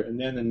character, and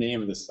then the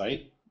name of the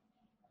site.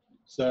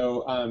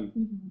 So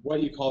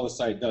what you call the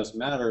site does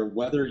matter.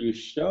 Whether you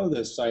show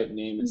the site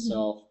name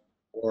itself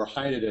or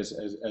hide it,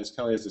 as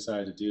Kelly has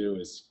decided to do,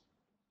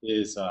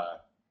 is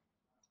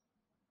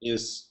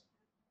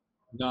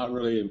not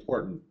really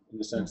important, in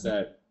the sense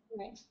that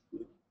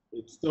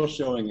it's still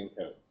showing in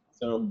code.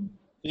 So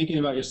thinking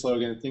about your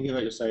slogan, thinking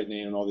about your site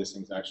name, and all these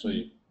things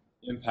actually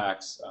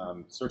impacts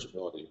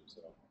searchability,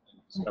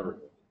 and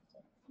discoverability.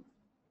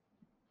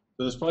 So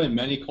there's probably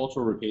many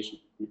cultural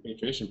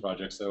repatriation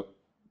projects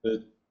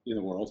in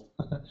the world.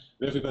 But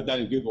if we put that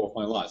in Google, we'll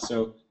find a lot.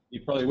 So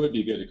it probably would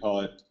be good to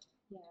call it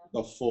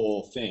the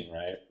full thing,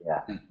 right?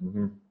 Yeah.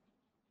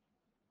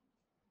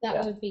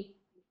 That would be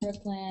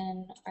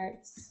Brooklyn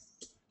Arts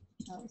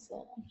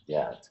Council.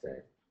 Yeah, that's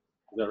great.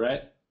 Is that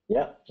right?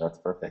 Yeah, that's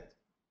perfect.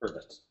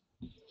 Perfect.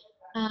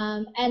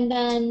 And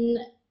then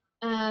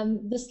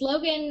the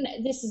slogan,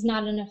 this is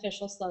not an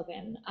official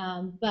slogan,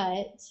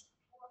 but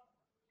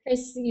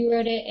Chris, you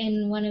wrote it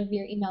in one of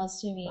your emails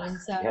to me. And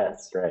so yeah,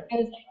 that's great. I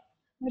was like,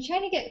 we're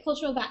trying to get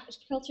culture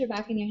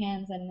back in your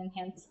hands and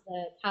enhance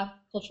the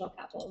cultural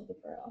capital of the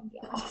borough and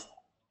beyond.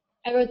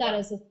 I wrote that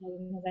as a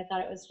slogan because I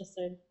thought it was just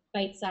a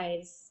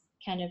bite-sized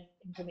kind of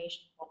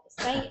information about the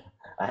site.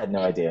 I had no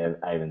idea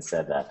I even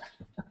said that.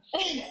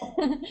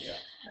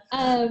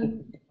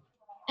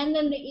 And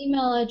then the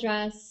email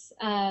address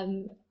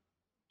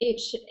it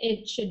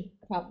should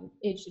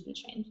be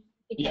trained,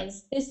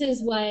 because this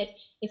is what,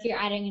 if you're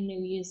adding a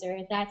new user,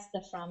 that's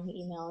the from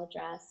email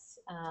address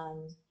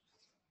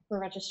for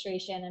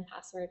registration and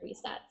password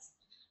resets.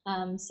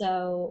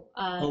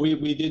 Well,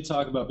 we did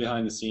talk about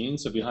behind the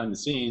scenes. So behind the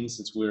scenes,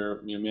 since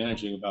we're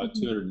managing about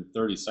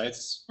 230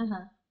 sites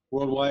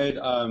worldwide,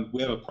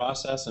 we have a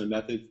process and a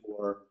method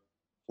for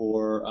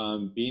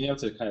being able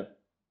to kind of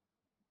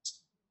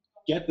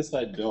get the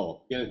site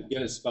built, get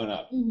it spun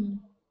up.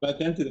 But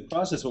then through the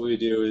process, what we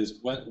do is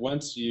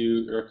once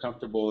you are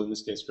comfortable, in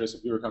this case, Chris,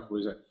 if you were comfortable,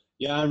 you say,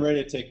 yeah, I'm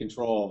ready to take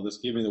control,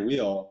 just give me the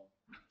wheel.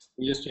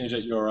 We just change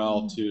that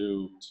URL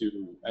to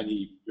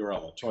any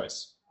URL of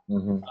choice.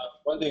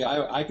 One thing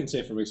I can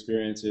say from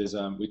experience is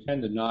we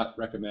tend to not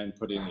recommend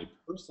putting a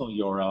personal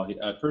URL,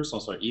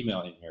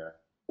 email in here,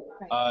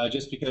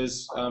 just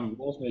because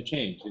roles may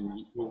change. And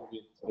in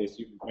case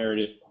you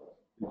inherited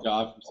a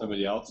job from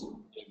somebody else,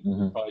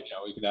 probably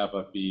we could have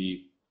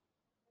be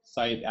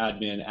site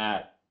admin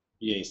at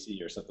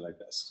BAC or something like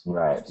this.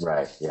 Right,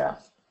 yeah.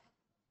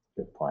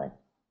 Good point.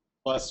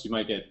 Plus, you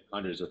might get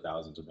hundreds or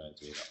thousands of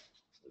minutes.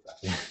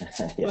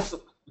 Yeah.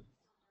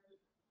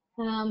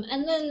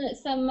 And then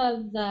some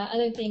of the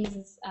other things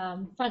is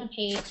front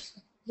page.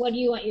 What do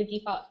you want your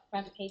default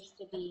front page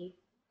to be?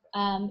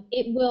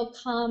 It will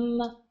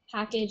come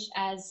packaged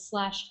as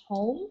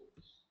 /home.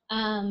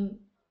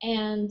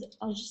 And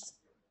I'll just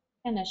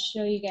kind of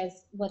show you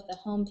guys what the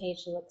home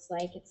page looks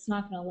like. It's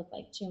not going to look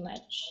like too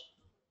much,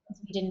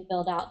 because we didn't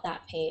build out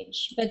that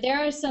page. But there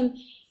are some,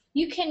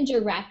 you can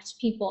direct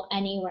people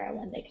anywhere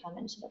when they come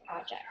into the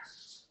project.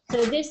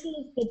 So this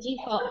is the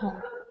default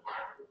home page.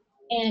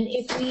 And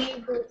if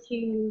we were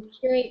to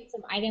curate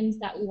some items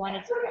that we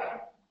wanted to put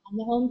on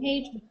the home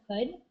page, we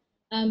could.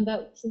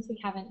 But since we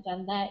haven't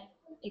done that,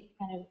 it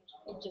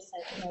just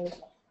says no.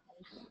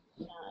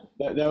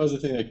 That was the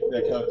thing that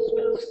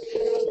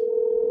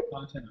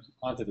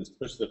content is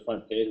pushed to the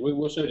front page.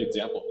 We'll show you an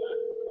example of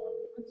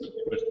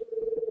that.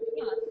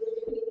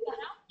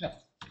 Yeah.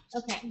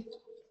 Okay.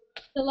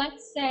 So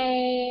let's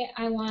say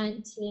I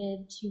wanted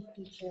to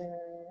feature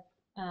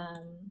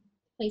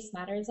place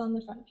matters on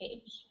the front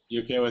page.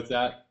 You okay with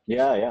that?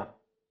 Yeah.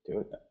 Do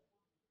it.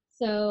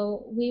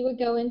 So we would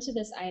go into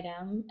this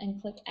item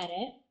and click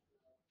edit.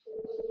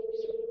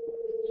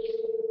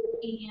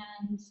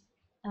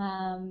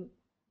 And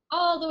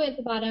all the way at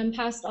the bottom,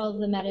 past all of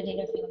the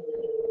metadata fields,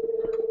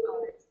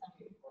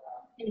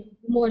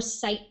 more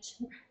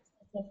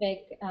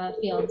site-specific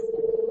fields.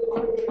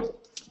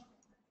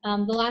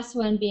 The last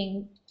one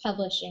being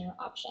publishing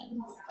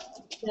options.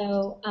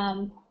 So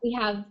we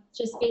have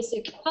just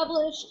basic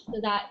published, so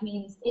that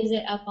means is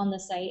it up on the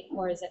site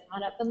or is it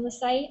not up on the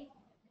site?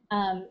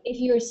 If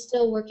you're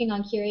still working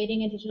on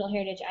curating a digital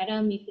heritage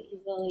item, you could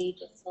easily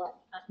just select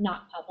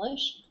not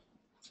published.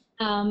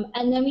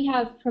 And then we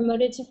have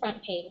promoted to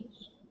front page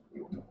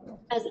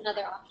as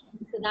another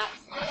option. So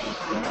that's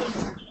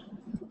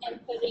and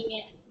putting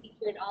it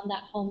featured on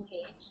that home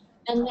page.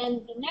 And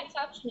then the next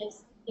option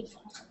is sticky.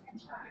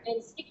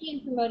 And sticky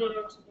and promoted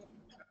are two different.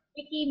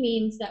 Sticky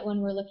means that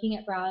when we're looking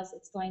at browse,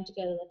 it's going to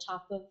go to the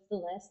top of the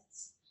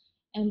lists.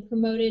 And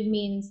promoted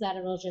means that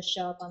it'll just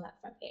show up on that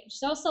front page.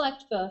 So I'll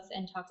select both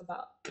and talk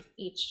about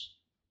each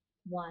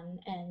one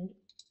and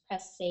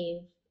press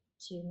save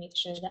to make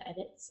sure the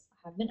edits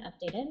have been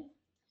updated.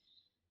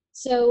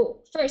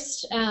 So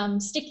first,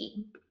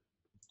 sticky.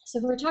 So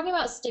if we're talking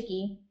about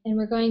sticky, and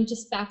we're going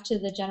just back to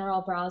the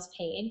general browse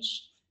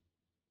page,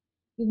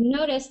 we've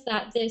noticed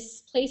that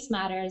this place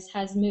matters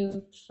has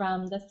moved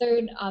from the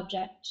third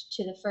object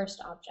to the first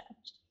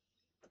object.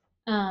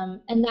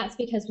 And that's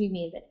because we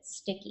made it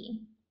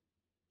sticky.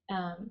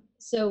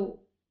 So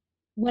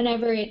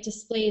whenever it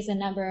displays a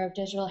number of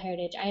digital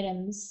heritage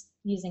items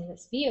using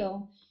this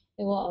view,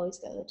 it will always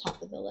go to the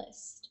top of the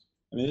list.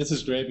 I mean, this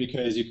is great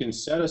because you can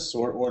set a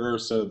sort order.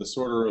 So the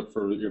sort order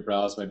for your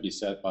browse might be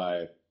set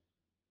by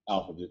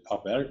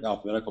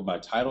alphabetical by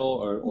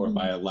title or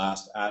by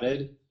last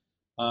added.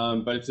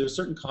 But if there's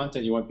certain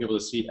content you want people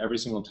to see every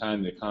single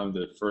time they come to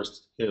the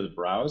first hit of the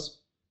browse,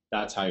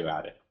 that's how you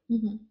add it.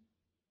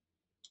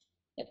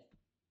 Yep.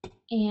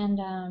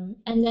 And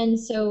then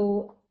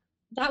so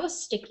that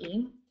was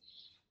sticky.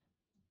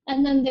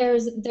 And then there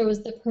was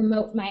the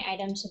promote my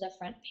item to the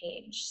front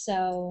page.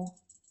 So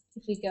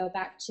if we go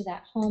back to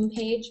that home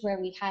page where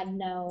we had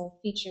no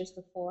features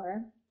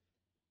before,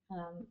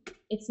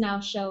 it's now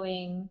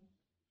showing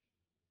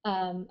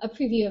a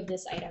preview of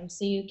this item.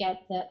 So you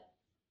get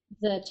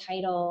the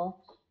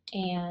title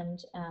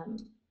and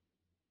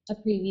a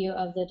preview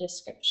of the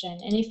description.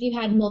 And if you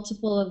had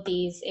multiple of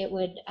these, it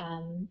would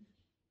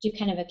do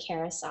kind of a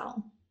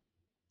carousel.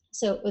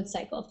 So it would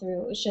cycle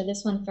through. It would show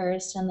this one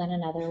first and then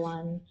another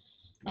one,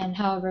 and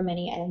however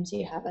many items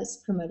you have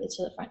as promoted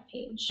to the front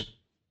page.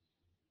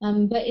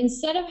 But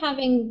instead of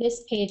having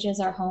this page as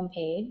our home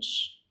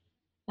page,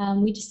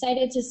 we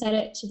decided to set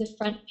it to the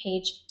front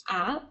page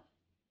app.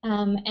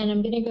 And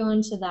I'm going to go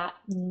into that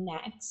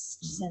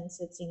next since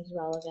it seems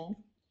relevant.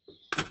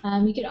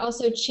 You could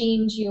also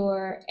change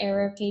your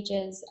error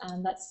pages.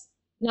 That's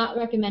not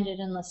recommended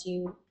unless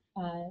you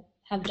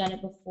have done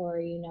it before,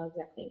 you know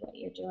exactly what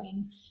you're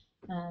doing.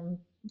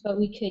 But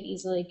we could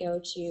easily go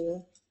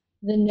to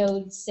the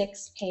Node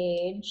 6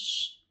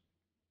 page.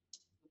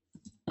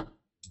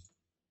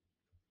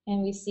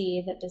 And we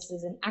see that this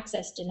is an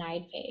access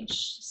denied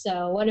page.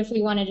 So what if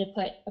we wanted to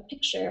put a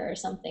picture or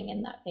something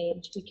in that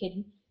page? We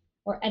could,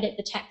 or edit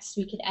the text,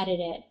 we could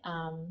edit it.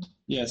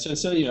 Yeah,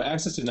 so you know,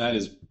 access denied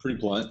is pretty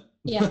blunt.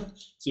 Yeah.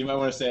 So you might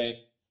want to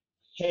say,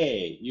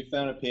 hey, you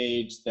found a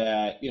page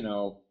that, you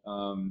know,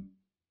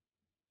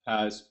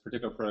 has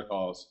particular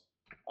protocols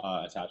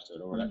attached to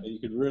it or whatever. You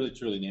could really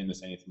truly name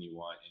this anything you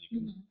want, and you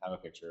can have a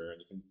picture, and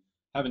you can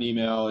have an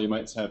email. You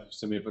might have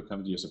somebody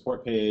come to your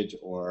support page,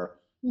 or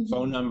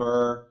phone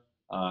number,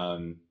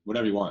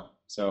 whatever you want.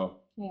 So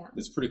yeah,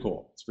 it's pretty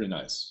cool. It's pretty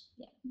nice.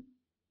 Yeah.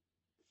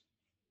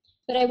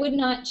 But I would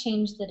not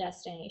change the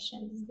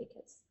destinations,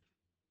 because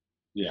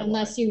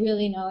unless you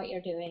really know what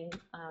you're doing,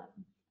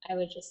 I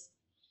would just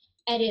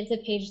edit the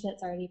page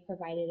that's already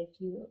provided if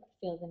you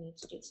feel the need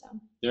to do so.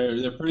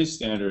 They're pretty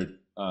standard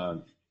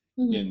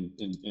in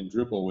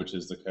Drupal, which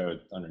is the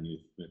code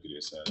underneath Mukurtu.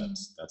 So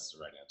that's the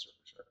right answer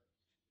for sure.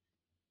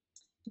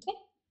 Okay.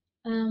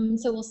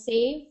 So we'll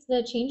save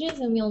the changes,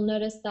 and we'll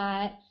notice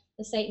that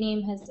the site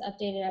name has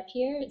updated up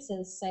here. It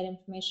says Site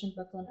Information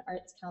Brooklyn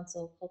Arts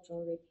Council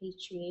Cultural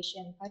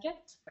Repatriation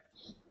Project.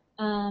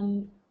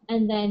 And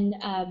then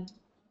I'll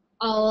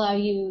allow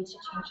you to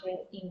change your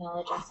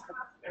email address.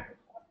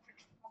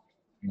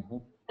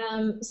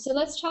 So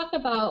let's talk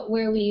about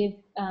where we've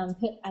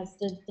put as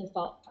the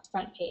default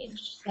front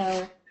page.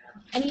 So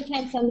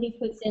anytime somebody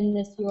puts in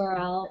this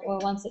URL, or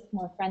once it's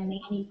more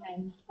friendly,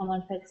 anytime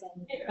someone puts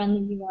in a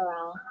friendly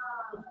URL,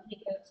 it's going to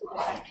go to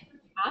the front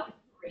app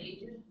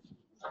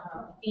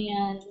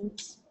and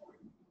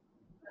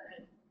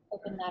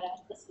open that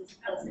up. This is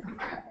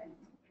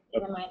to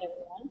remind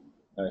everyone.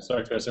 All right,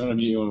 sorry, Chris, I'm going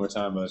to mute you one more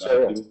time, but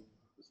Sure. just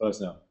let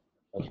us know.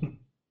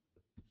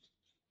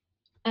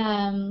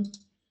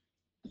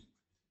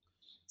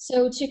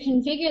 So to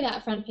configure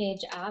that front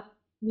page app,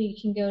 we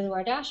can go to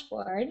our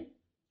dashboard,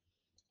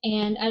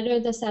 and under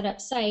the setup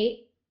site,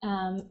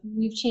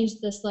 we've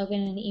changed the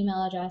slogan and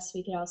email address.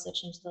 We could also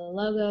change the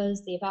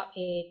logos, the about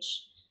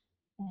page,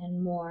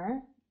 and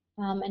more.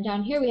 And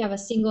down here we have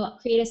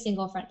create a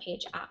single front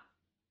page app.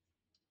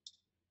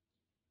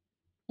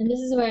 And this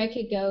is where I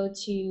could go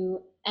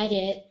to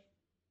edit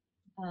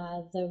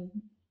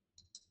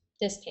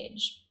this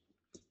page.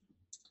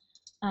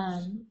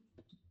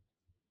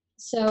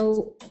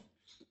 So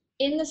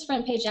in this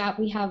front page app,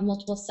 we have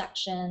multiple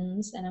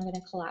sections, and I'm going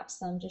to collapse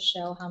them to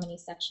show how many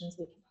sections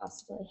we could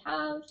possibly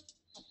have.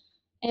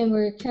 And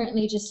we're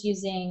currently just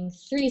using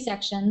 3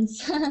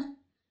 sections,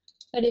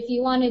 but if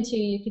you wanted to,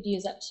 you could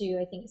use up to,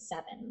 I think,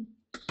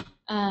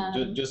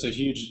 7. Just a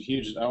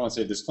huge, I don't want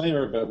to say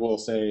disclaimer, but we'll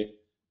say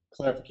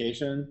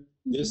clarification.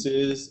 This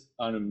is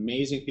an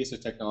amazing piece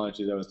of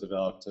technology that was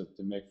developed to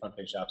make front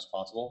page apps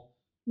possible,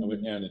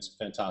 and it's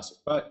fantastic.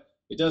 But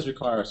it does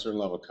require a certain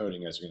level of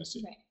coding, as you're going to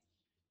see. Right.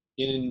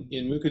 In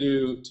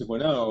Mukurtu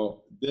 2.0,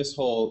 this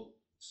whole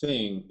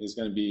thing is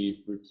going to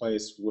be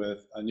replaced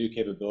with a new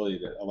capability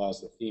that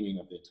allows the theming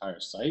of the entire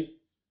site.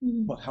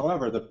 But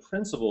however, the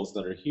principles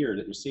that are here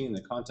that you're seeing in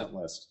the content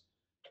list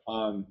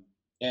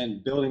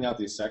and building out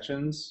these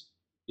sections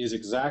is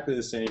exactly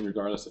the same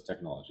regardless of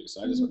technology.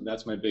 So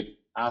that's my big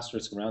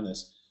asterisk around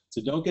this.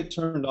 So don't get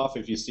turned off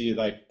if you see,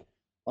 like,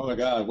 oh my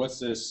God, what's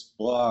this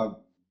blog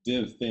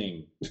div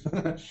thing?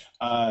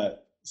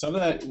 Some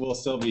of that will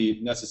still be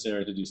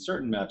necessary to do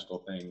certain magical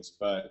things,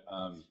 but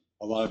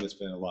a lot of it's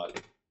been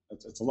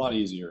it's a lot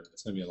easier.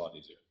 It's going to be a lot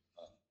easier.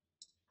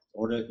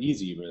 Or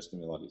easy, but it's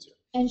going to be a lot easier.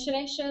 And should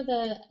I show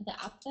the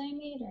app that I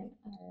made?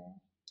 Or?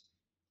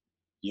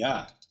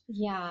 Yeah.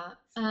 Yeah.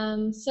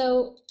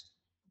 So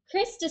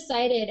Chris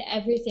decided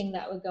everything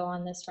that would go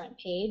on this front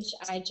page.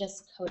 I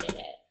just coded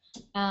it.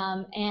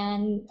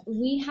 And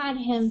we had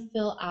him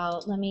fill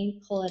out, let me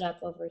pull it up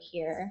over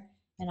here,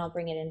 and I'll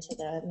bring it into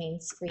the main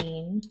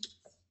screen.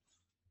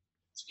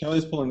 So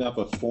Kelly's pulling up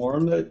a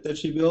form that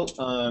she built,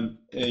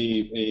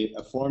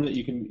 a form that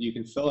you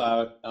can fill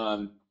out,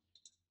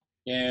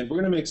 and we're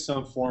going to make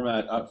some form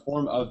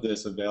of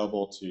this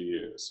available to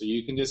you. So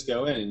you can just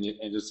go in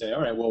and just say,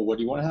 all right, well, what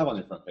do you want to have on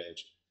your front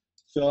page?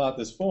 Fill out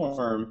this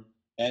form,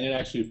 and it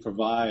actually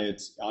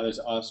provides either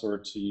to us or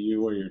to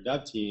you or your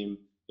dev team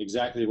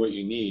exactly what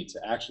you need to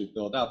actually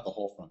build out the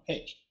whole front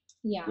page.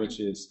 Yeah. Which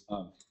is,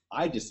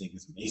 I just think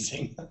is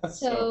amazing.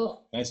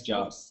 So nice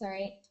job. Oops,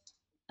 sorry.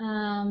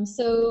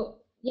 So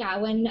yeah,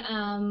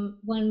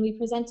 when we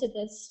presented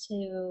this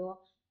to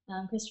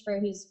Christopher,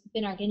 who's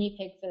been our guinea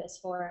pig for this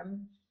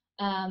forum,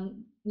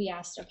 we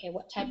asked, okay,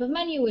 what type of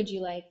menu would you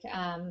like?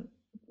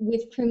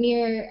 With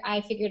Premiere,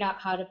 I figured out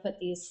how to put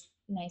these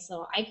nice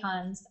little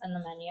icons on the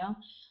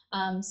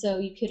menu. So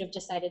you could have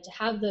decided to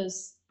have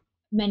those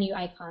menu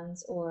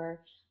icons or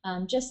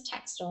just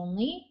text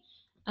only.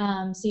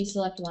 So you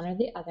select one or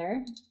the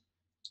other.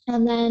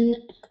 And then,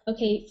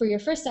 okay, for your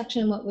first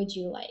section, what would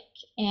you like?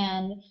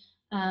 And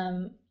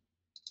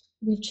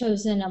we've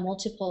chosen a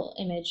multiple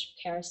image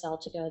carousel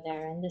to go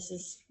there, and this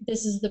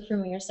is the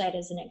premiere site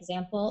as an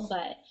example,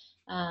 but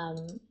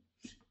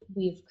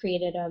we've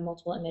created a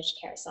multiple image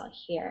carousel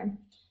here.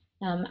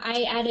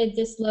 I added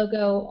this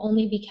logo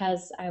only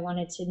because I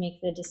wanted to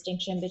make the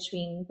distinction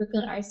between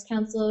Brooklyn Arts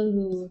Council,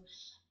 who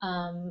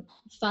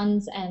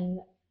funds and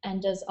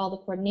does all the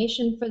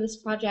coordination for this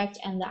project,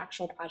 and the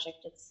actual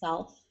project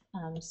itself.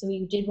 So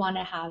we did want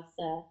to have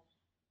the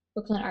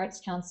Brooklyn Arts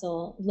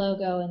Council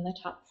logo in the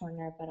top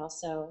corner, but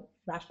also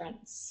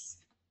reference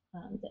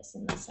this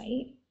in the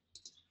site.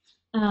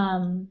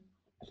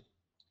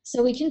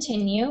 So we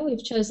continue.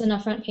 We've chosen a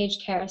front page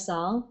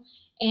carousel.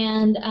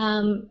 And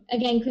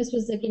again, Chris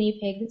was the guinea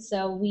pig,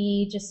 so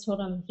we just told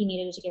him he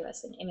needed to give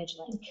us an image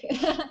link.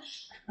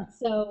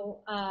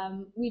 So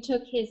we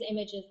took his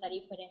images that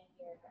he put in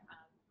here from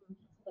his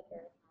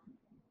Flickr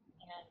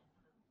and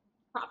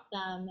cropped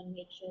them and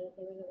made sure that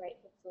they were the right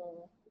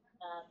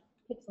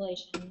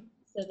pixelation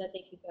so that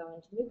they could go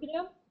into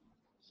Mukurtu.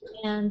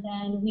 And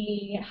then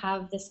we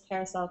have this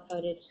carousel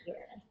coded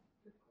here.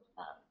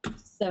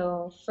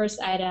 So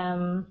first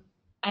item,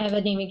 I have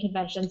a naming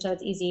convention, so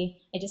it's easy.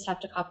 I just have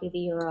to copy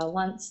the URL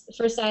once. The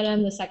first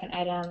item, the second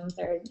item,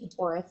 third, and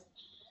fourth.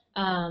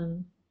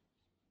 And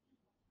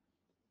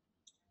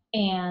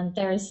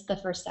there's the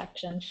first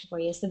section for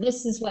you. So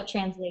this is what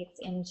translates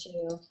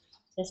into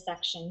this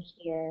section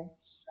here.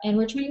 And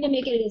we're trying to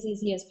make it as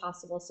easy as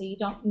possible, so you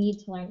don't need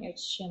to learn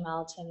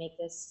HTML to make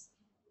this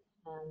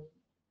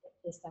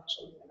this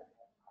section.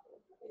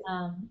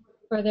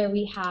 Further,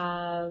 we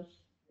have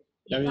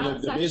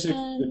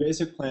the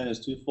basic plan is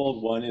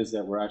twofold. One is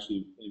that we're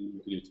actually in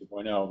Mukurtu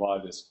 2.0. A lot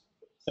of this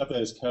stuff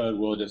that is code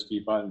will just be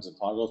buttons and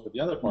toggles. But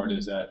the other part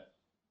is that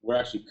we're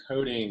actually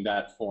coding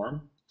that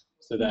form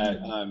so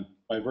that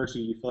by virtue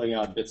of you filling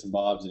out bits and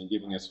bobs and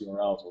giving us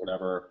URLs or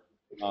whatever,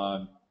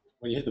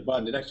 when you hit the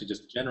button, it actually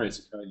just generates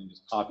the code and you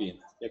just copy and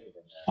stick it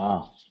in there.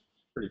 Oh,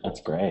 pretty cool.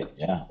 That's great.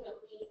 Yeah.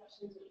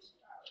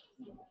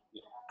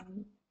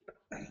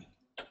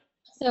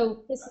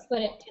 So this is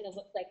what it kind of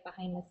looks like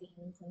behind the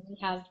scenes, and we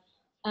have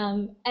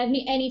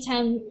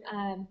anytime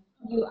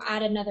you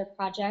add another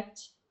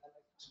project.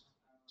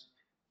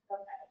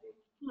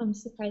 I'm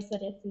surprised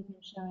that it's even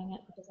showing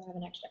it because I have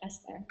an extra S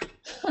there.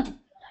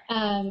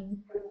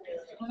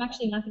 I'm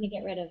actually not going to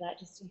get rid of that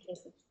just in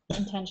case it's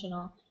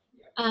intentional.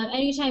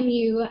 Anytime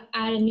you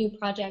add a new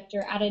project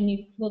or add a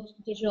new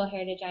digital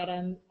heritage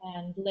item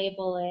and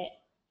label it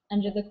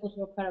under the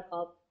Cultural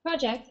Protocol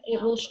project,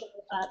 it will show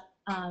up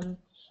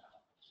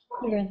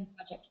here in the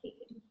project feed.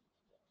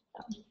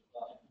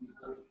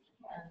 So,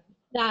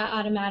 that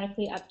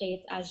automatically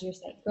updates as your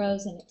site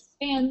grows and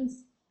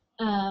expands.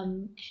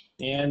 And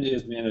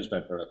is managed by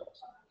protocols.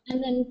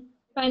 And then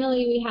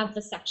finally, we have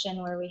the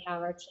section where we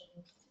have our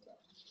teams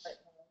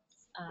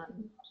partners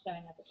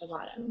showing up at the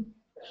bottom.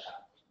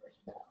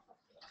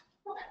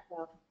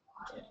 So,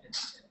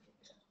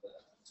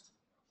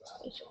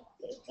 I should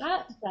save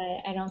that,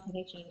 but I don't think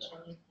I changed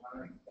anything.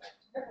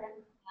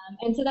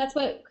 And so that's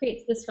what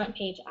creates this front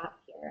page app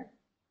here.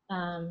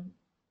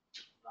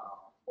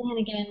 And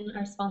again,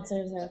 our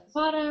sponsors are at the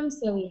bottom,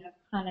 so we have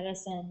Con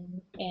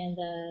Edison and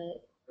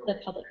the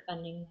public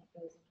funding that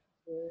goes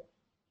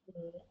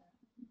into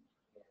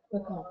the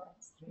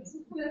conference.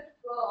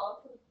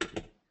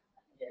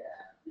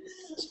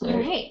 All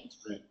right.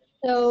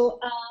 So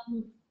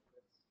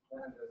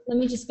let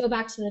me just go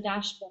back to the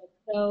dashboard.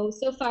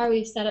 So far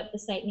we've set up the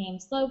site name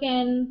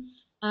slogan.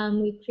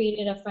 We've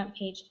created a front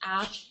page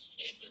app.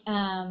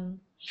 And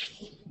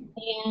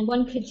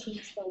one could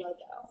change the logo.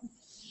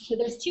 So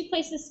there's two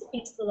places to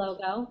change the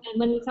logo. And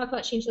when we talk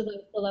about change the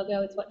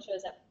logo, it's what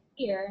shows up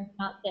here,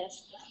 not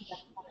this. This is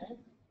that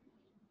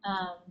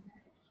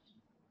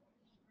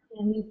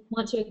and we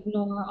want to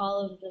ignore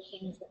all of the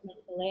things that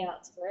make the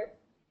layouts work.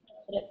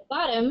 But at the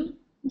bottom,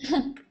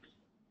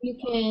 you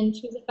can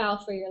choose a file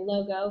for your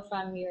logo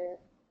from your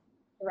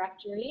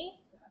directory.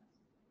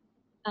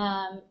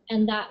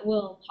 And that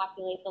will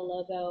populate the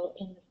logo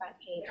in the front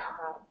page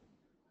about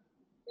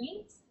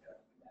screens.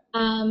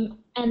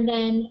 And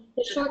then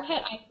the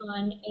shortcut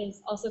icon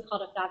is also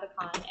called a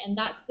favicon, and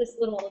that's this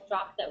little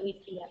drop that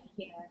we see up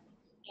here.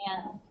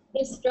 And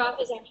this drop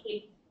is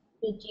actually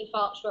the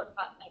default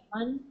shortcut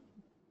icon.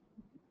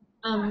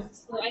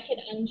 So I could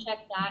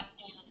uncheck that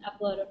and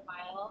upload a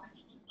file.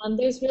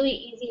 There's really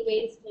easy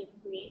ways to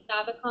create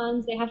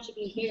favicons. They have to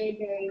be very,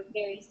 very,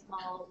 very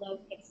small, low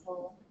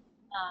pixel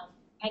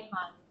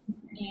icons.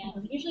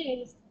 And usually I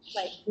just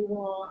like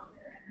Google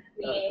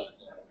create,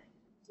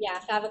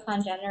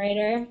 favicon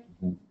generator.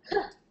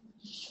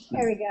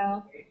 There we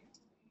go.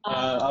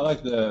 I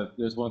like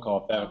there's one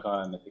called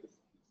favicon, I think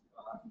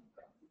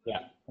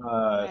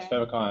it's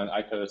favicon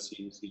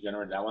ICOC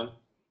generator, that one.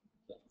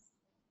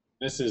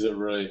 This is a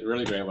really,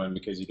 really great one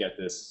because you get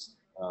this,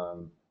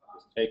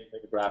 just take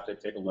a graphic,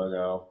 take a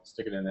logo,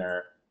 stick it in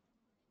there.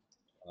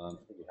 I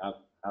think you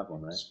have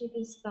one, right?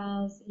 Choose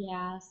files,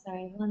 yeah,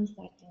 sorry, 1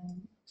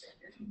 second.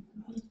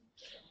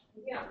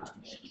 Yeah.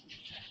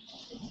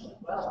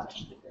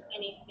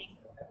 Anything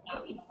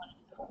that we don't want to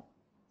know.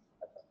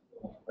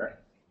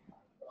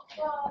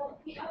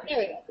 There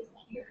we go.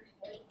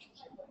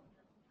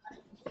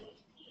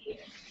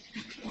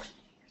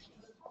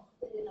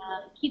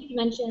 Keep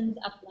dimensions,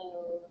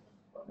 upload.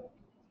 All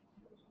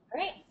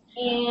right,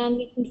 and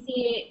we can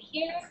see it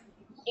here,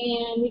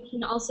 and we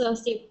can also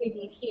see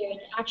preview here, and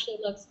it actually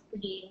looks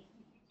pretty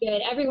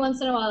good. Every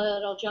once in a while,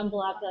 it'll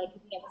jumble up, like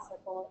if you have a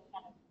circle, it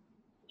kind of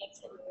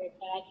makes it weird,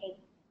 but I could,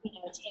 you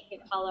know, take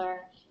a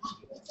color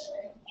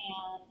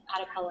and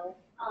add a color.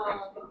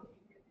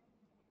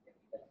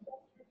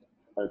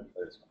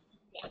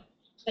 Yeah,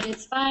 but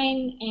it's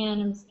fine,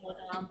 and I'm just going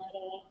to download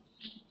it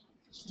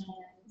and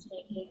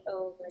take it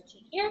over to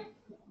here.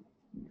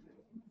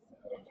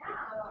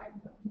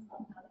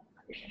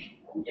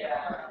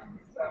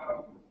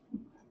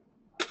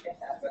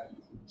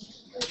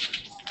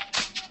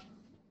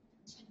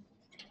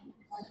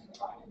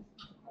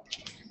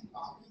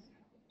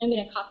 I'm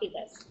going to copy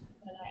this so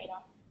that I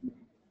don't.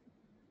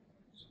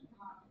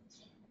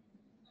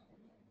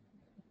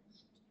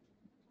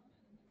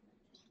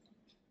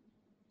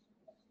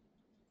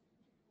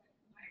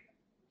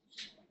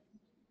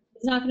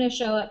 It's not going to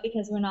show up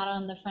because we're not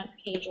on the front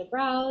page or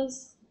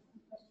browse.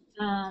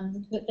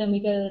 But then we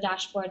go to the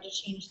dashboard to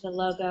change the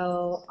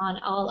logo on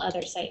all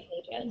other site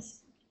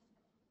pages.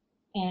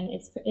 And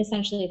it's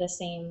essentially the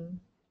same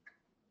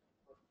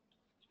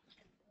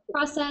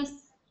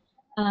process.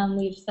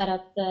 We've set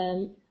up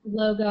the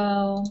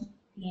logo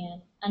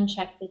and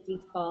unchecked the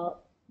default.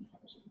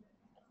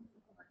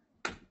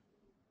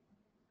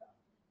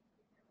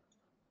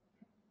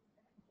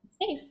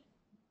 Save.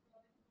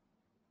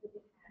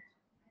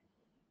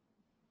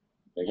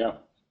 There you go.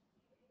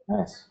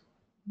 Nice.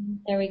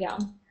 There we go.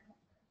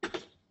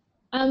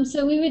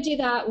 So we would do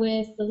that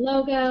with the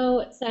logo,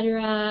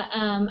 etc.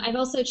 I've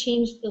also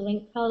changed the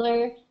link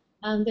color.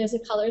 There's a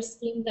color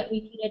scheme that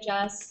we can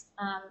adjust.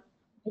 I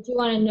do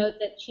want to note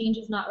that change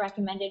is not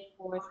recommended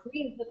for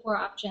 3 of the 4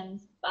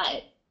 options,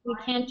 but we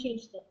can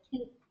change the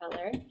tint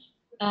color.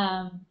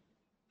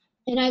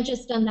 And I've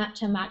just done that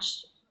to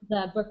match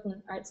the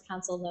Brooklyn Arts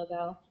Council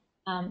logo,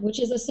 which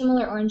is a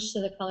similar orange to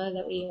the color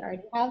that we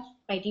already have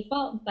by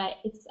default, but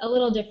it's a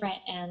little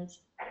different, and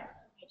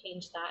I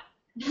changed that.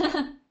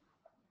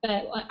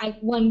 But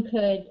one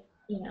could,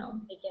 you know,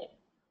 make it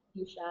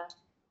fuchsia.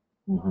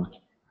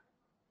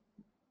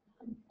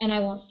 And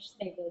I won't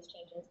save those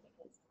changes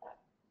because that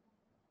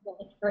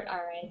will hurt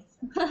our eyes.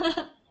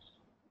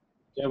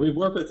 Yeah, we've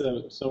worked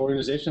with some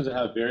organizations that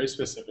have very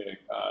specific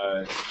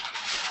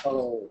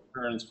color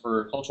patterns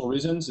for cultural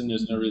reasons, and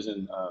there's no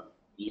reason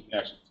you can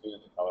actually tune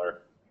the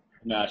color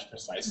to match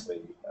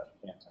precisely the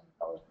Pantone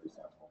color, for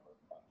example,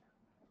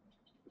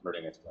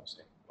 converting it to those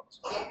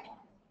same.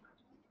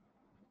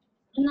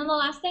 And then the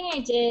last thing I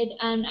did,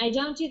 and I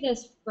don't do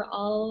this for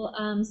all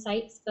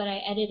sites, but I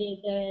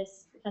edited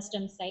this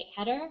custom site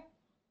header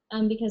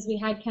because we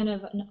had kind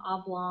of an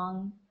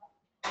oblong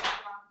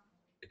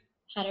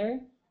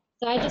header.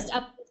 So I just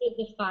uploaded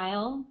the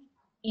file,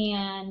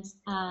 and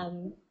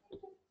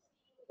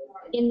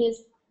in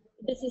this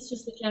is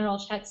just a general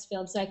text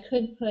field, so I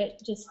could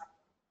put just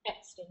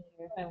text in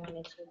here if I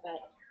wanted to,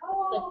 but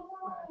click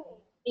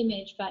the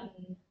image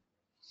button,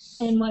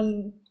 and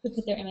one could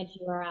put their image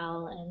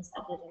URL and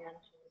set the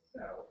dimensions.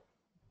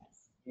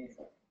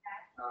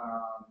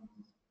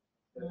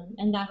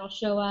 And that'll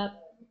show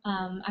up.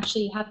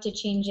 Actually, you have to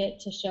change it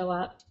to show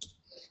up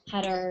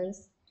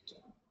headers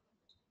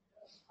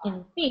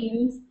in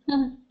themes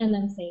and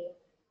then save.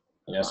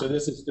 Yeah, so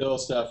this is still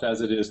stuff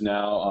as it is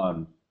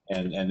now,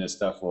 and this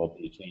stuff will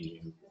be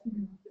changing.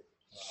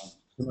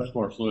 Much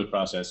more fluid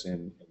process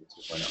in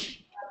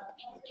 2.0.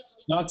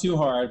 Not too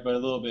hard, but a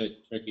little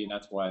bit tricky, and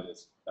that's why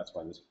this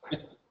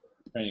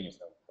training is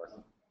so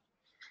important.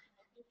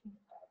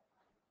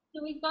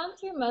 So we've gone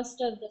through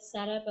most of the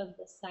setup of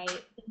the site.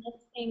 The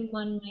next thing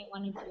one might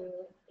want to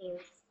do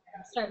is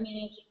start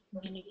managing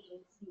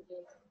communities,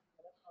 users, and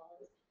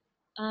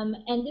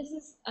protocols. And this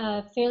is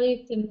a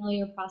fairly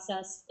familiar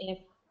process if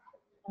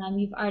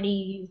you've already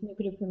used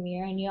Mukurtu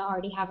Premier and you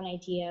already have an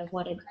idea of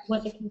what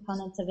the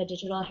components of a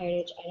digital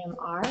heritage item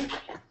are.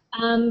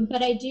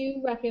 But I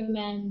do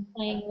recommend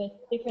playing with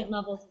different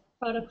levels of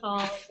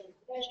protocols and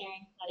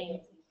sharing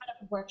settings and kind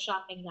of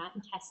workshopping that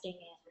and testing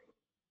it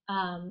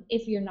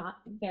if you're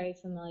not very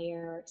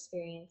familiar or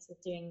experienced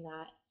with doing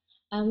that.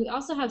 We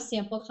also have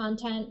sample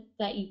content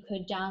that you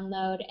could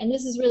download, and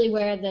this is really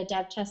where the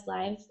Dev Test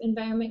Live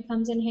environment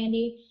comes in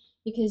handy,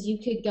 because you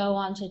could go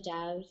onto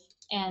Dev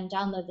and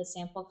download the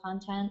sample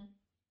content,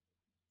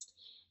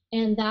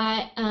 and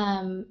that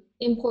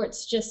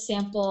imports just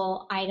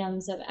sample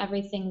items of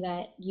everything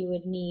that you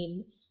would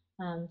need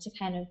to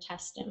kind of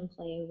test and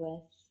play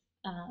with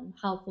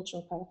how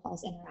cultural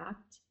protocols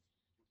interact.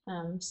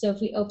 So if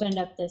we opened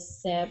up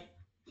this zip,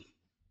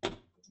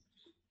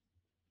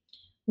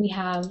 we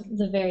have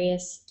the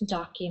various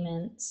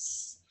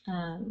documents.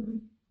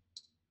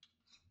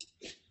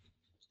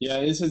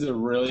 Yeah, this is a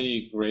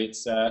really great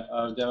set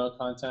of demo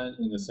content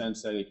in the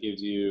sense that it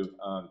gives you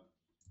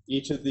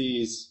each of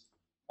these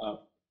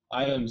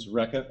items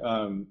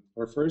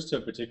refers to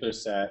a particular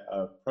set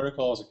of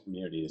protocols and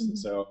communities. And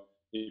so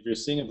if you're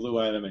seeing a blue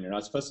item and you're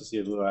not supposed to see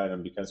a blue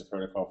item because the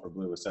protocol for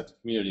blue was set to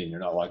community and you're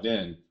not logged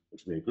in,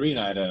 which would be a green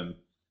item,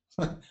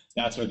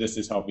 that's what this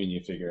is helping you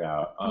figure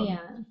out. Yeah.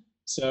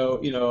 So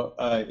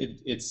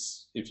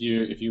it's if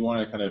you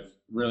want to kind of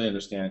really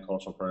understand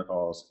cultural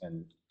protocols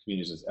and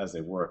communities as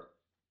they work,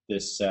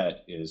 this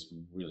set is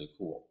really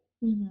cool.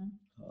 Mm-hmm.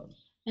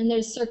 And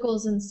there's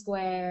circles and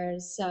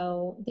squares,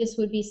 so this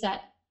would be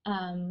set.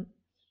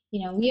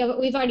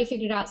 We've already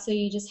figured out. So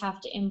you just have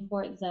to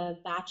import the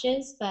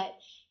batches, but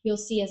you'll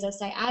see as a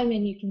site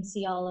admin, you can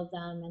see all of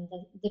them. And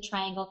the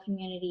triangle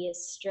community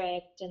is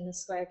strict, and the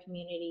square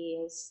community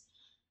is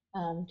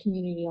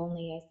community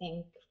only, I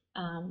think.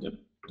 Yep.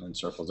 And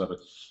circles of it.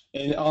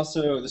 And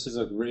also, this is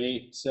a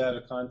great set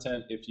of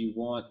content if you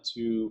want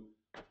to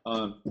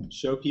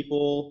show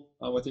people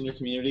within your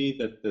community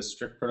that the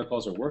strict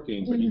protocols are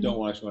working, but you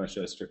don't actually want to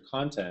show strict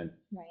content.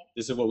 Right.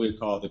 This is what we would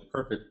call the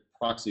perfect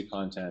proxy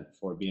content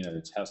for being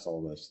able to test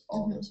all those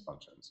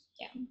functions.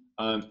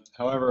 Yeah.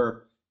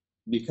 However,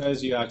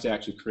 because you have to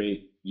actually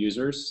create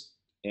users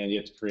and you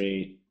have to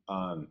create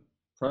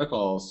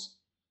protocols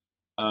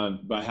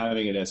by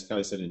having it, as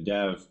Kelly said, in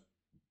dev,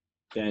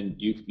 then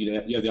you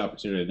have the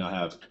opportunity to not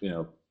have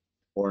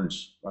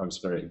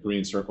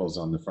green circles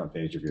on the front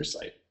page of your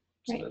site.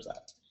 So there's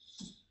that.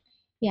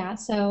 Yeah.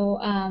 So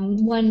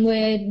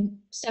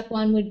step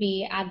one would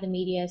be add the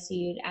media. So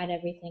you'd add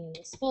everything in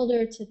this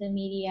folder to the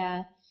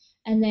media,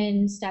 and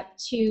then step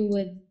two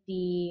would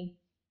be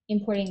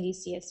importing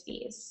these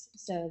CSVs.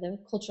 So the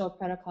cultural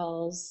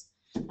protocols.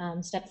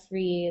 Step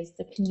three is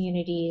the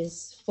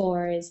communities.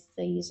 4 is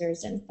the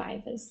users, and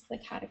 5 is the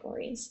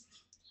categories.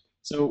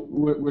 So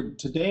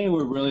today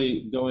we're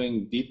really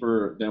going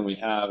deeper than we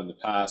have in the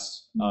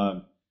past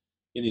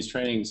in these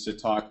trainings to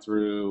talk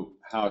through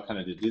how kind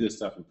of to do this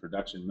stuff in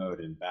production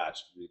mode in batch,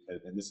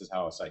 and this is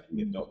how a site can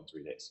get built in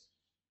 3 days.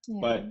 Yeah.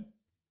 But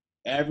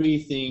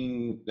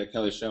everything that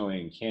Kelly's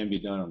showing can be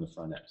done on the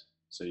front end.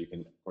 So you can,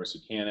 of course, you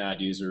can add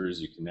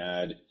users. You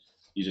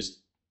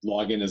just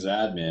log in as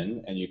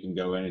admin, and you can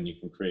go in and you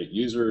can create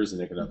users, and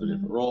they can have their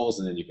different roles,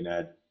 and then you can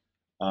add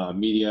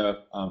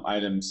media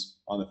items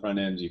on the front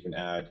end. You can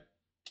add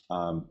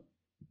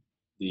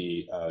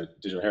the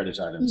digital heritage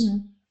items.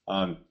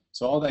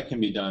 So all that can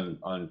be done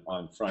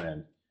on front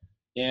end.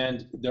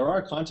 And there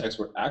are contexts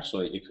where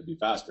actually it could be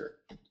faster.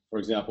 For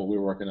example, we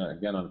were working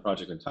again on a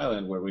project in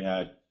Thailand where we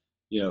had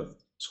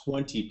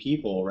 20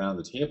 people around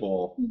the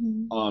table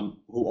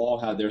who all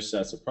had their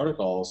sets of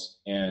protocols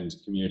and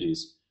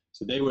communities.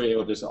 So they were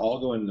able to just all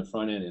go in the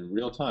front end in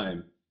real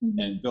time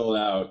and build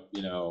out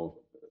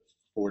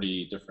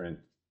 40 different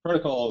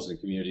protocols and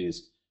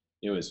communities.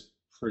 It was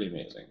pretty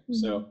amazing.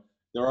 So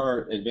there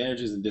are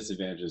advantages and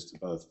disadvantages to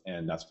both,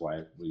 and that's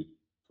why we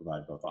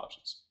provide both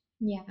options.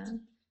 Yeah.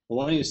 Well,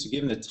 why don't you,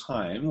 given the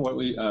time, what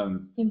we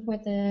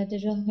import the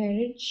digital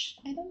heritage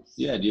items?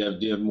 Yeah. Do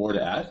you have more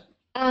to add?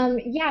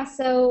 Yeah.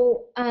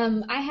 So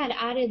I had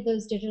added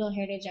those digital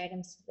heritage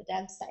items to the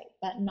dev site,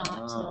 but not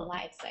to the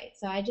live site.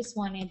 So I just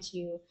wanted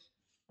to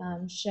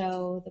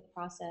show the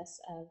process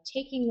of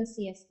taking the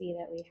CSV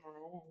that we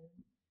had,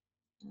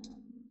 and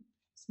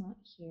it's not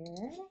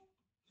here.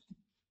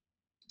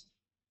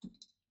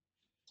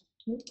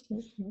 Nope.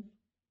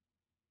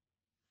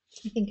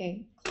 I think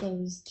I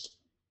closed.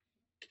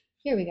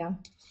 Here we go.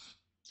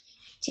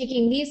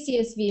 Taking these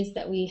CSVs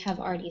that we have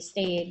already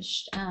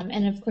staged,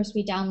 and of course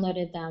we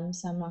downloaded them,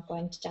 so I'm not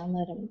going to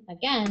download them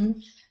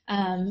again,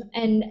 and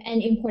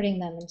importing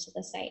them into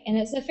the site. And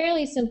it's a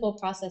fairly simple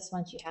process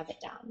once you have it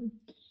down.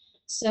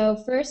 So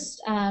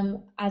first,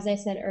 as I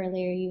said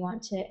earlier, you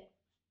want to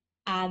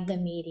add the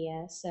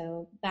media.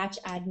 So batch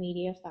add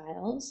media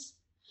files.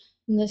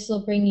 And this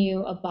will bring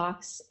you a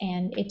box,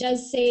 and it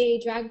does say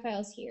drag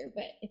files here,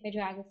 but if I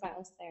drag the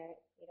files there,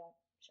 they don't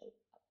show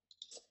up.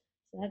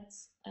 So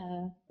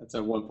that's a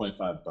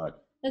 1.5 bug.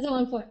 That's a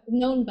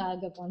known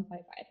bug of 1.5.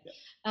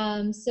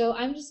 Yeah. So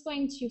I'm just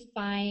going to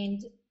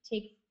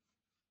take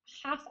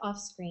half off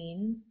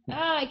screen.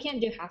 I can't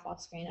do half off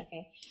screen.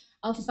 Okay,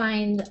 I'll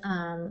find.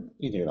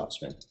 You can take it off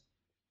screen.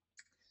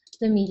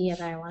 The media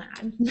that I want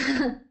to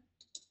add.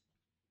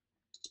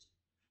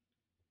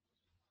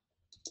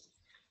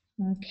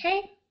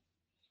 Okay,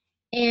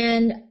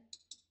 and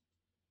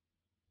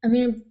I'm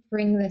going to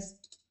bring this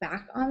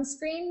back on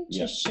screen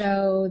to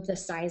show the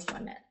size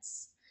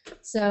limits.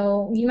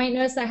 So you might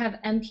notice I have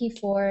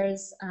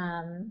MP4s.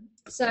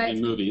 And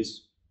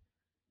movies.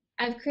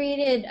 I've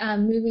created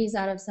movies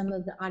out of some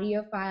of the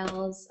audio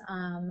files.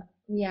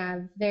 We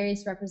have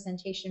various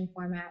representation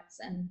formats,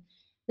 and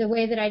the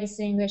way that I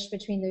distinguish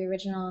between the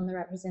original and the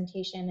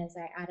representation is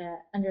I add a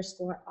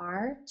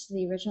 _R to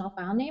the original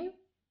file name.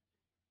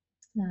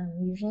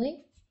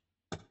 Usually,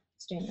 I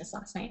was doing this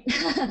last night,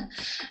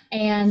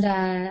 and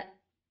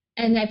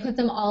I put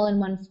them all in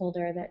one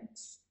folder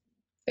that's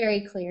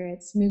very clear.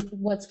 It's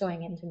what's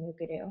going into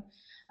Mukurtu,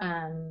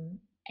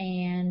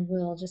 and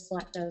we'll just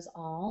select those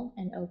all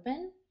and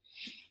open.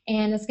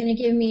 And it's going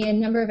to give me a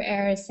number of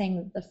errors saying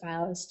that the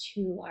file is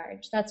too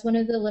large. That's one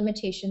of the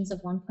limitations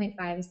of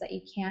 1.5 is that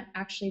you can't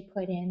actually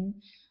put in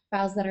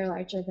files that are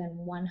larger than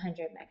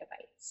 100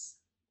 megabytes.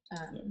 So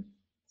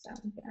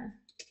I'm gonna.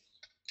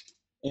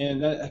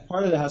 And that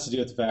part of it has to do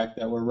with the fact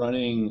that we're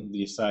running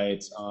these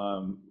sites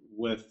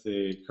with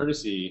the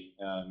courtesy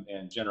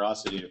and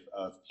generosity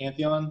of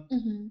Pantheon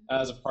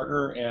as a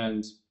partner.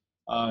 And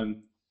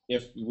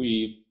if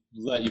we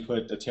let you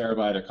put a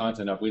terabyte of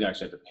content up, we'd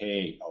actually have to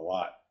pay a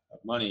lot of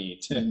money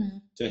to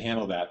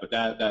handle that. But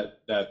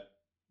that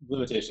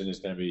limitation is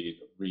going to be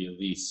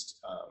released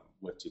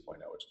with 2.0,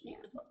 which will be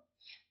really fun.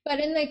 But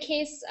in the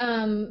case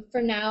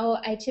for now,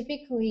 I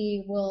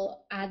typically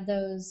will add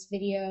those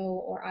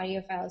video or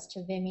audio files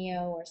to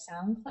Vimeo or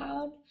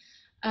SoundCloud.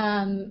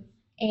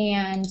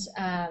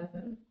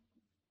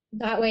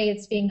 That way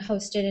it's being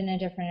hosted in a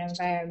different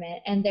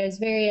environment. And there's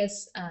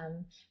various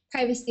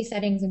privacy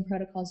settings and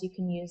protocols you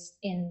can use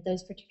in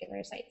those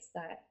particular sites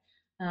that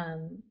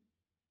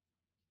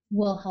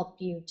will help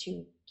you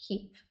to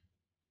keep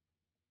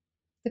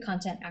the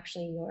content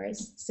actually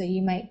yours. So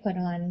you might put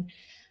on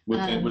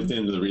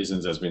within the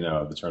reasons, as we know,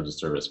 of the terms of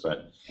service.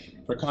 But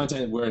for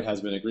content where it has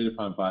been agreed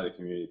upon by the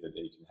community that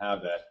they can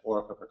have that,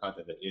 or for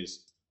content that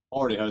is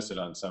already hosted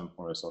on some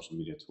form of social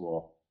media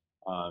tool,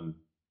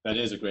 that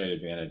is a great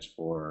advantage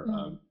for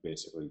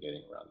basically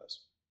getting around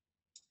this.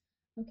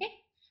 Okay,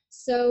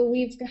 so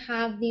we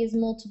have these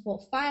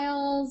multiple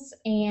files,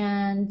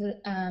 and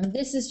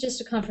this is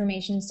just a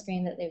confirmation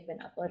screen that they've been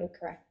uploaded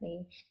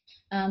correctly.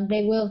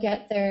 They will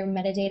get their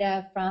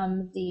metadata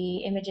from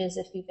the images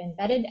if you've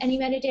embedded any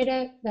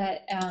metadata,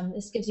 but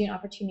this gives you an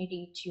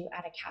opportunity to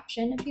add a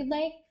caption if you'd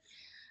like.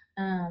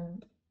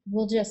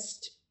 We'll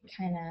just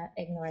kind of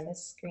ignore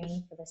this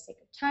screen for the sake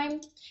of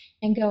time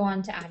and go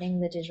on to adding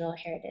the digital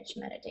heritage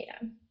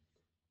metadata.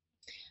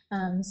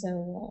 So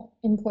we'll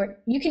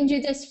import, you can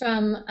do this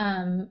from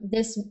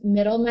this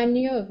middle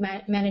menu of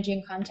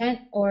managing content,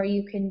 or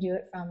you can do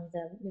it from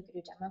the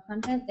Mukurtu demo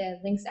content. The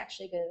links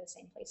actually go to the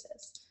same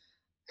places.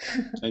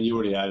 And you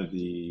already added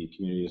the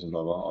communities and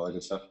blah, blah, all that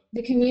good stuff?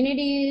 The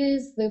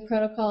communities, the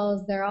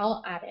protocols, they're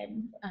all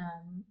added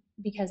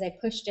because I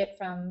pushed it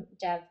from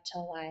dev to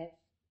live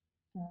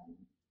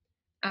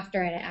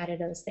after I added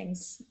those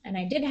things. And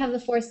I did have the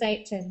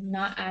foresight to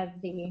not add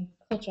the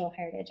cultural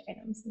heritage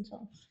items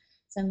until.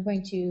 So I'm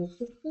going to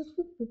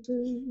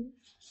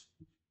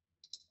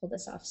pull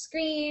this off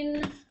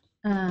screen.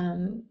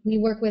 We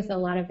work with a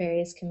lot of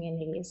various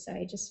communities, so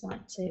I just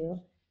want to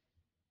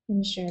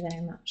ensure that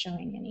I'm not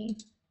showing any.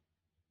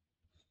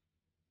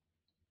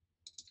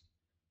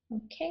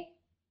 Okay.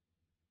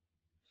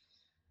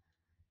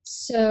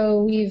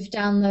 So we've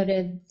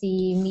downloaded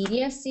the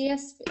media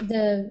CSV,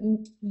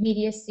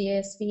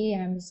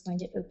 and I'm just going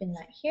to open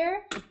that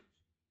here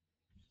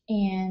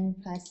and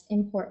press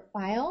import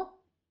file.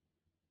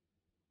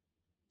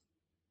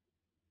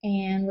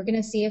 And we're going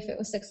to see if it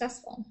was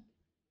successful.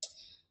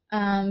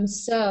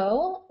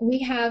 So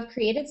we have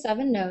created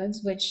 7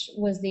 nodes, which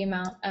was the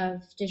amount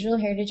of digital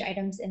heritage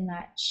items in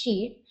that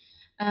sheet.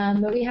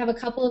 But we have a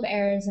couple of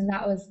errors, and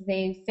that was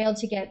they failed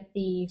to get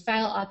the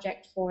file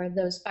object for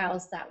those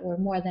files that were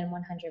more than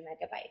 100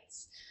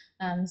 megabytes.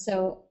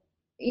 So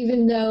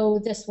even though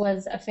this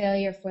was a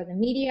failure for the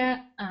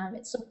media,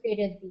 it still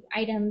created the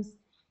items.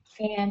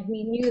 And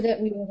we knew that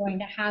we were going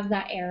to have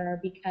that error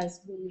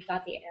because we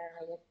got the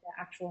error with the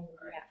actual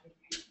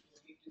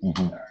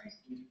media.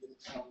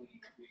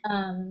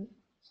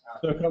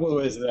 So a couple of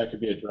ways that could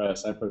be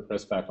addressed. I put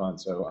Chris back on.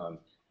 So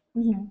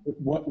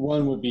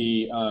one would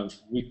be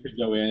we could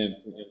go in and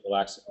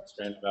relax the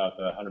constraint about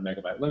the 100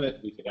 megabyte limit.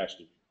 We could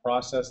actually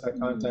process that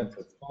content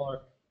so it's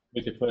smaller.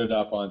 We could put it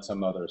up on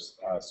some other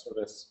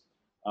service.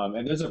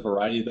 And there's a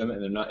variety of them,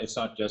 and it's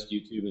not just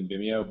YouTube and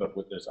Vimeo, but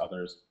there's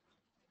others.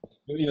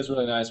 Vimeo is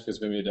really nice because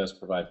Vimeo does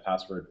provide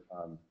password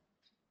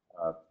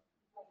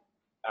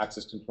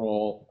access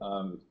control,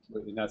 and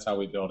that's how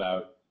we build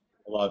out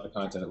a lot of the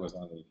content that was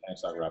on the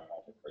Housekeeping project,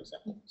 for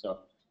example. So a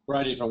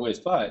variety of different ways,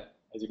 but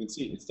as you can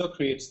see, it still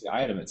creates the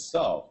item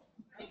itself,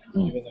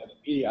 even though the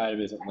media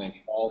item isn't linked,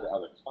 all the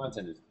other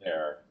content is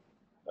there.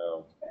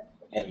 So,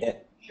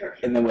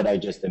 and then would I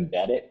just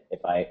embed it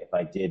if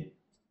I did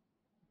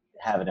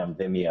have it on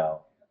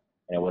Vimeo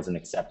and it wasn't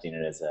accepting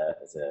it as a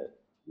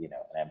an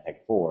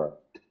MPEG-4?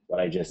 Would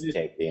I just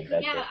take the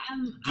embed? Yeah.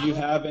 Do you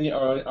have any?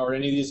 Are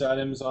any of these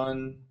items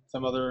on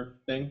some other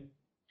thing?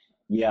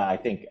 Yeah, I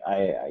think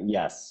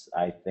yes.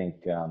 I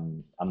think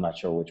I'm not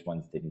sure which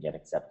ones didn't get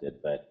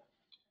accepted, but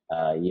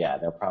yeah,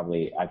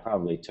 I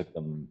probably took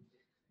them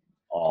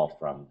all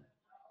from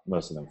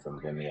most of them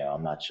from Vimeo.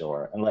 I'm not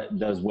sure. And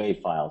those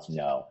WAV files,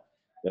 no,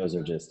 those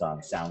are just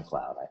on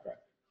SoundCloud, I think.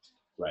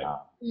 Right.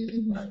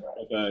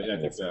 I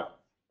think so.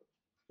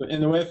 But in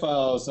the WAV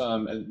files,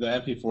 the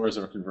MP4s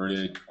that were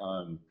converted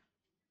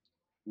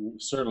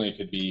certainly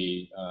could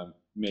be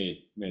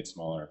made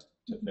smaller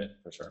to fit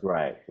for sure.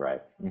 Right.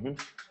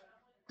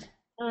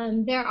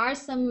 There are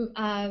some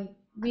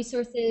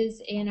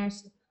resources in our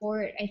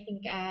support, I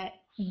think, at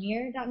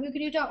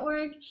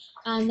premiere.mukurtu.org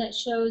that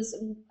shows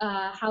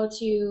how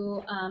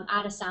to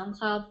add a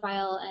SoundCloud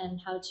file and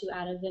how to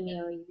add a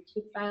Vimeo or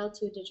YouTube file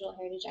to a digital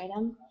heritage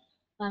item.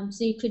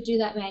 So you could do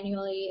that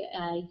manually.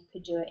 You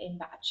could do it in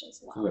batch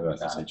as well.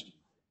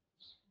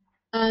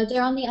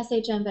 They're on the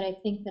SHM, but I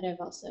think that I've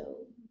also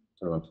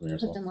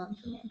put them on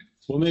Premiere.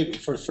 We'll make,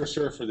 for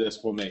sure for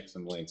this, we'll make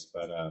some links,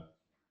 but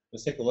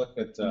let's take a look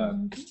at.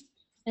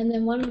 And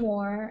then one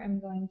more, I'm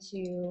going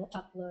to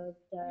upload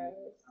the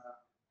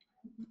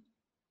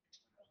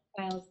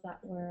files that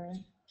were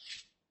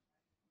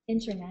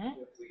internet.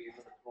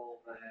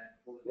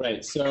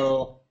 Right,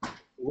 so the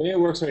way it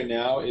works right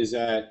now is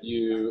that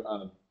you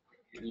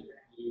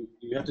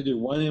have to do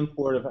one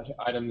import of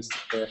items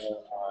where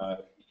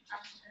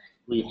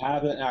you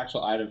have an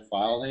actual item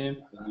file name,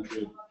 and you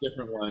do a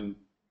different one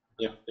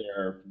if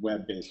they're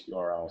web-based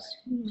URLs.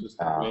 Just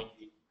the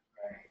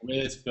way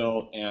it's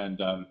built,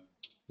 and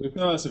we've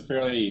got some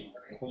fairly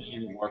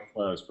clean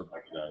workflows for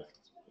both of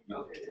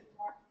those.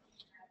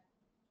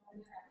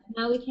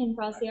 Now we can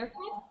browse the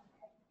archive,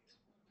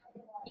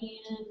 and we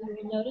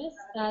will notice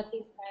that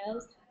these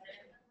files,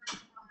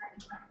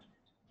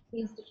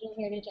 these digital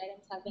heritage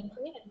items have been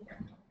created.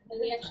 So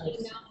we actually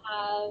now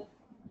have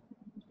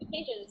 2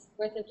 pages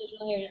worth of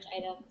digital heritage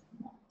items,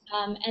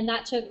 and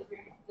that took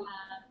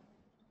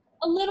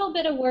a little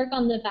bit of work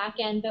on the back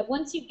end, but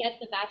once you get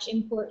the batch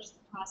import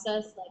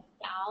process like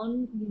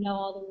down, you know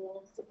all the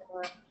rules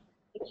for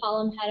the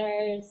column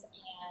headers,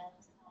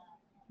 and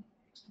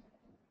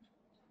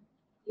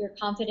you're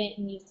confident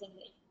in using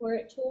the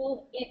import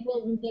tool, it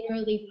will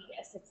literally be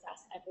a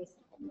success every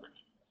single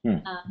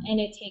time. And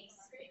it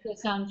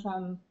goes down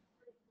from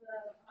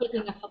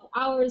taking a couple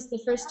hours the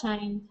first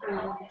time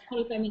to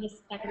 25 minutes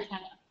the second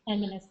time, 10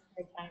 minutes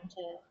the third time,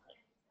 to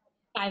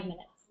like 5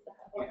 minutes.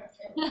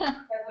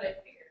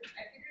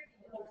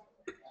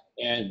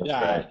 And we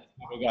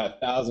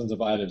got thousands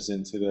of items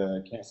into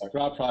the Canstock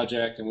Raw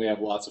project, and we have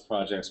lots of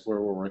projects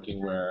where we're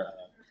working where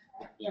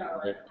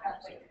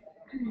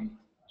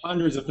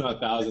hundreds, if not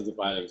thousands, of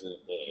items in a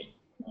day.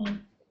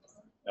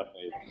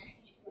 Definitely.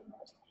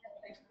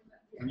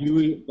 Can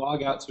you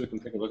log out so we can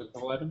take a look at a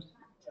couple items?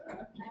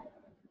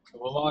 So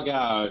we'll log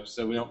out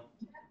so we don't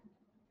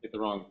hit the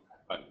wrong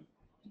button.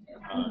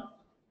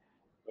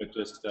 But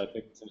just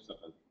think of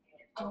something.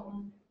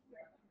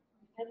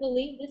 I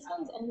believe this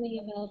one's only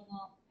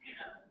available.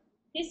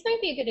 This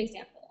might be a good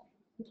example.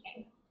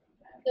 Okay.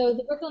 So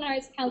the Brooklyn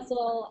Arts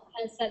Council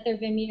has set their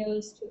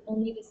Vimeos to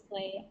only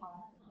display on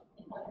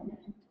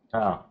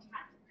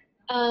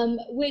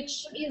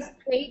which is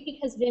great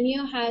because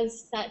Vimeo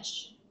has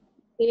such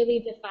clearly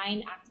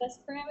defined access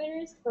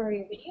parameters for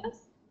your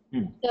videos.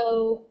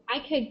 So I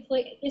could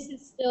click, this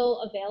is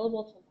still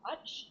available to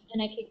watch,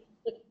 and I could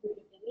click through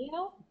to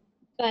Vimeo,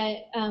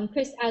 but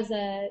Chris, as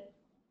a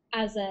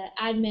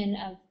admin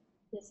of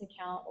this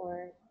account,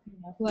 or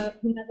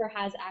whomever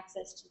has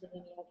access to the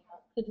Vimeo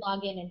account, could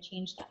log in and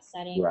change that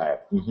setting. Right.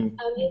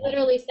 It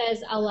literally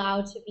says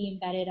allow to be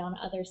embedded on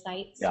other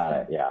sites. Got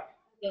it. Yeah.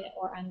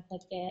 Or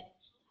unclick it.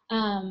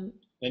 And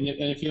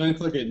if you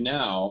unclick it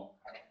now,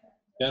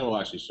 then it will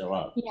actually show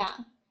up.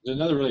 Yeah. There's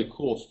another really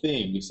cool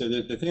thing. So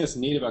the thing that's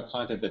neat about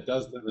content that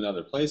does live in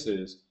other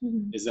places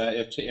is that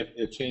if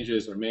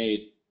changes are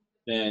made,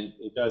 then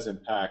it does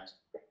impact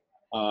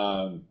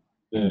the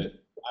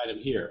item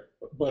here.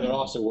 But it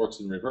also works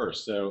in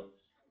reverse. So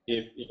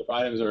if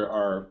items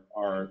are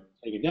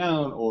taken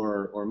down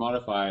or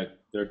modified,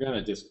 they're going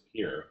to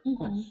disappear.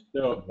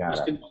 So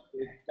which can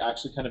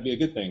actually kind of be a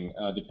good thing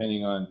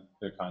depending on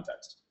the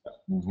context.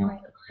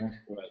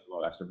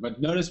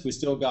 But notice we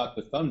still got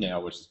the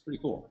thumbnail, which is pretty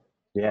cool.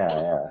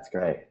 Yeah, that's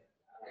great.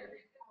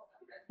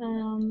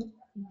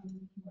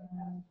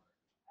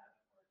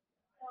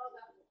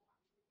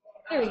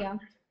 There we go.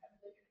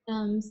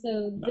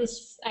 So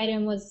this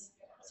item was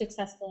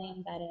successfully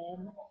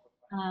embedded.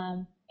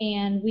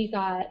 And we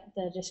got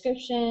the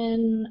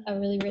description, a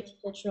really rich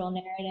cultural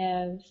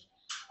narrative.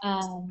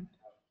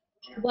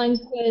 One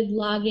could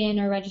log in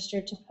or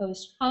register to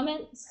post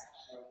comments.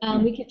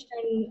 We could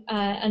turn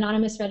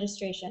anonymous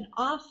registration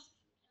off.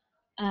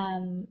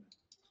 And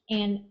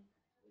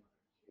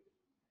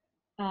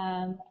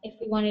if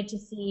we wanted to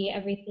see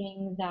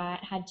everything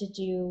that had to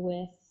do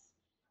with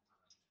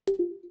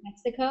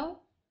Mexico,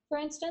 for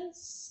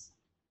instance,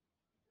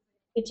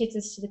 it takes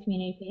us to the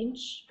community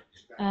page.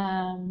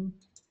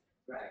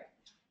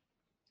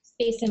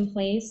 Space in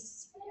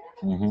place.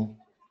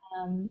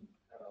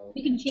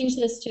 We can change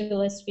this to a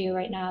list view.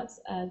 Right now it's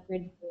a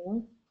grid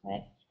view,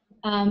 but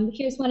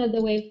here's one of the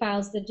WAV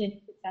files that did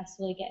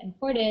successfully get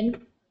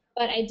imported,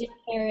 but I did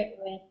pair it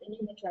with an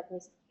image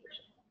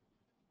representation.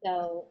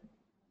 So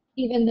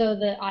even though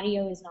the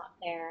audio is not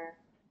there,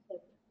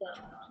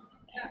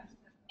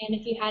 and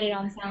if you had it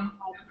on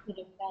SoundCloud, you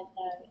could embed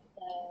the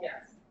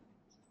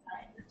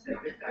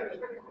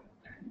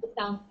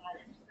SoundCloud.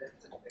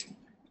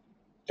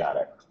 Got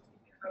it.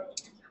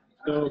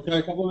 So we've got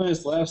a couple of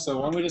minutes left, so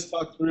why don't we just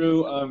talk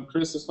through,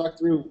 Chris, let's talk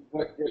through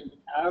what you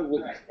have,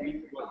 where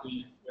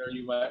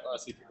you might want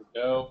to see people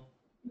go,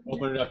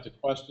 open it up to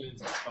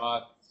questions and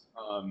thoughts,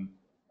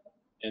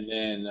 and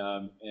then,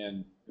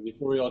 and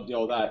before we all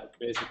deal with that,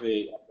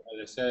 basically, as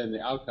I said in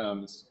the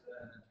outcomes,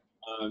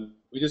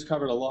 we just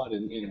covered a lot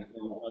in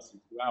less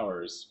than 2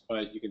 hours,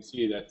 but you can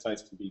see that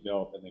sites can be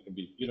built and they can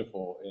be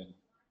beautiful in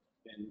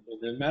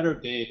in a matter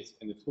of days,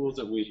 and the tools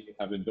that we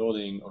have been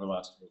building over the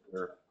last year,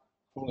 we're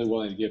totally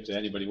willing to give to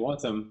anybody who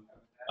wants them.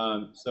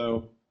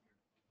 So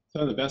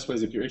some of the best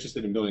ways, if you're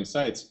interested in building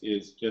sites,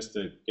 is just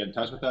to get in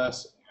touch with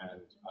us,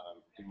 and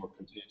we'll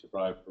continue to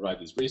provide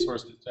these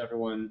resources to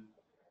everyone.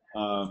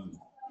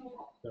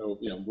 So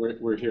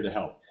we're here to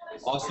help.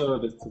 Also,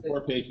 the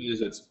support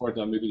pages at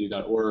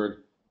support.mukurtu.org,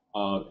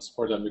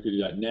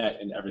 support.mukurtu.net,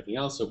 and everything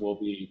else. So we'll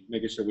be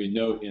making sure we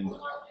note in the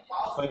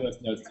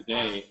playlist notes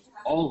today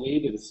all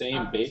lead to the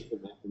same base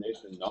of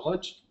information and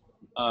knowledge,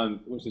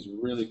 which is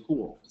really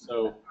cool.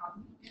 So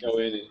go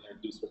in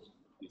and do sort of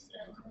these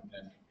things.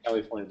 And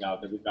Kelly pointed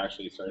out that we've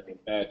actually started to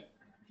embed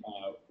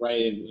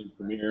right in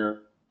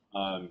Premiere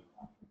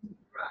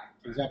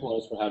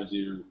examples for how to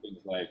do things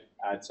like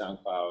add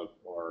SoundCloud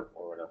or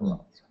whatever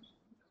else.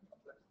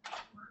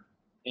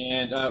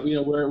 And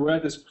we're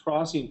at this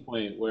crossing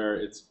point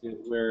where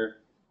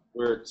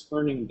we're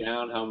turning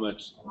down how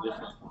much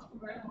different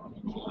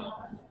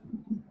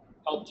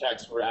help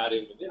text we're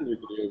adding within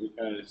Mukurtu,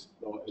 because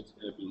it's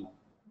going to be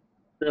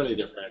fairly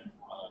different.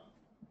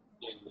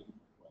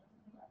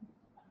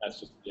 That's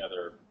just the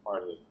other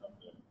part of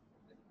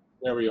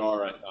where we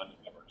are on the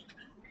network.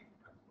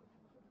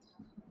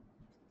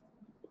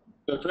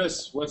 So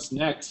Chris, what's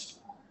next?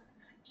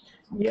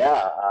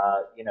 Yeah,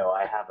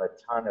 I have a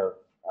ton of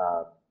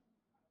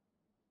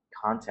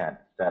content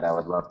that I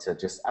would love to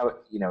I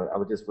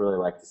would just really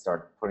like to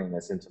start putting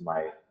this into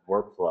my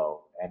workflow.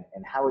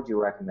 And how would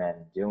you recommend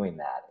doing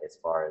that as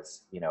far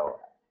as,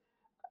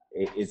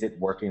 is it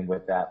working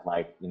with that,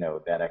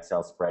 that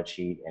Excel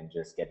spreadsheet and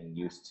just getting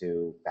used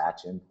to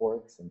batch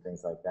imports and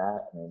things like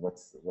that? I mean,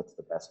 what's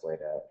the best way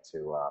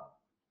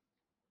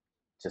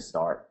to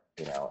start,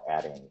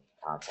 adding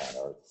content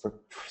or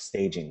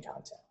staging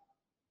content?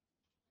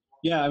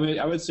 Yeah, I mean,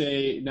 I would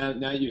say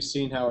now you've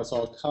seen how it's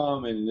all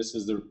come, and this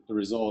is the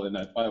result. And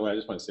by the way, I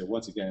just want to say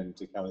once again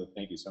to Kelly,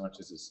 thank you so much.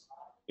 It's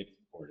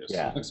gorgeous.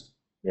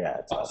 Yeah,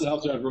 it's awesome. It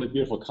also have really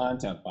beautiful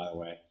content, by the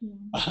way.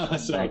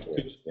 So thank you.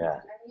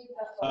 Yeah.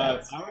 I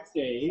would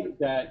say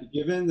that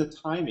given the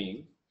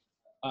timing,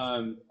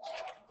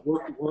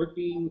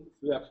 working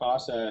through that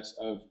process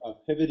of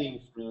pivoting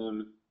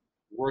from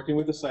working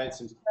with the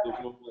sites into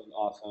digital and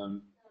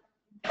awesome,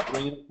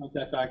 bringing the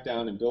content back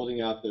down and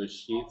building out those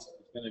sheets,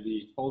 going to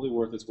be totally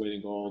worth its weight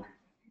in gold,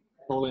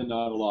 totally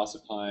not a loss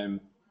of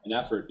time and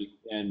effort,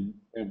 and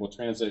will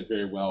translate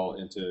very well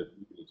into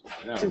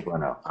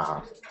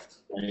 2.0.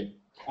 Right?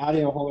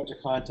 Adding a whole bunch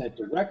of content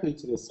directly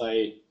to the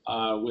site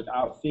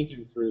without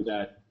thinking through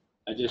that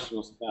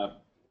additional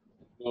step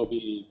will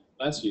be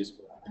less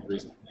useful.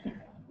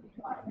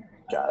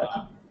 Got it.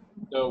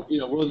 So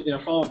we'll in a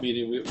follow-up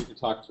meeting we can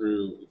talk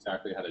through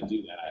exactly how to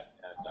do that.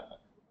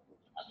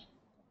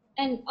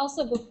 And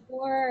also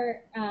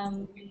before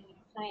we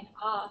sign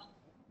off,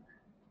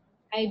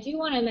 I do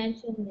want to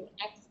mention the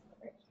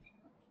export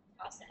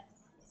process.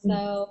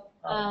 So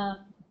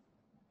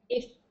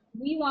if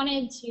we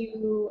wanted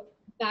to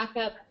back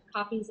up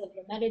copies of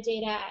the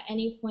metadata at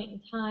any point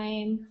in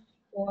time,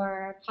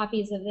 or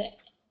copies of the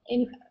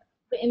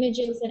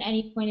images at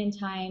any point in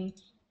time,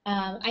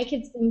 I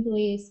could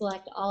simply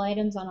select all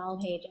items on all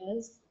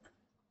pages,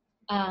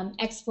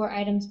 export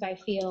items by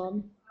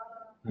field.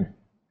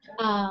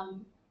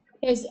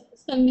 There's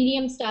some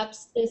medium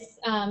steps. This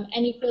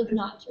any fields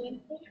not to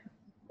include.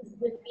 This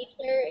is a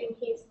feature in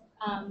case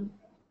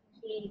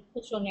the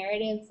cultural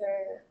narratives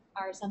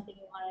are something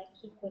you want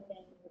to keep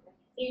within your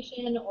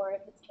organization, or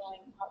if it's going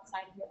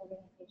outside of your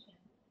organization,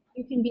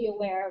 you can be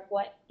aware of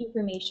what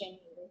information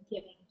you're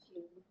giving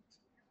to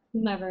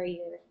whomever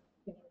you're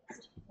giving this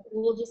to.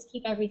 We'll just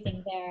keep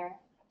everything there.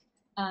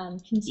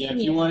 Yeah,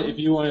 if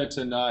you wanted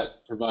to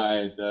not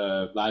provide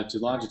the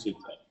latitude longitude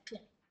type.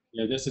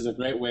 This is a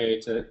great way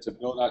to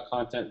build out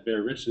content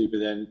very richly, but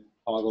then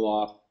toggle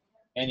off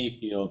any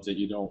fields that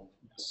you don't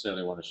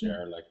necessarily want to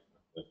share, like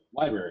the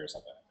library or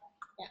something.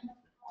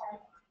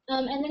 Yeah.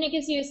 And then it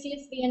gives you a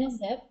CSV and a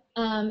zip.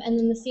 And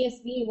then the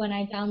CSV, when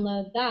I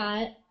download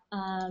that,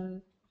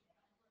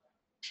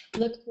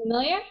 looks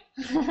familiar?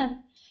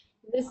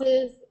 This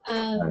is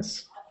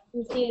Nice.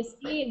 the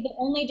CSV. The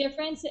only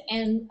difference,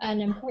 and an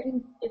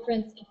important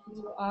difference if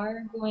you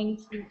are going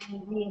to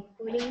be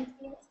re-importing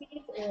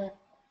CSVs or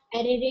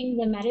editing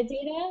the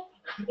metadata,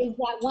 is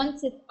that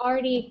once it's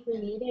already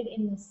created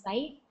in the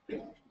site,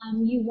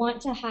 you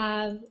want to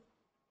have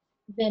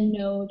the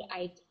node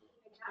ID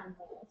on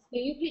there. So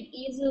you could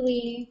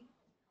easily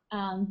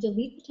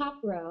delete the top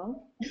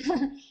row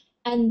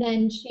and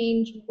then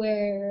change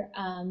where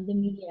the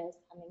media is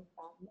coming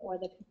from, or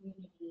the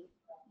community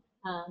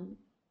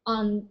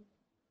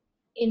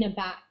in a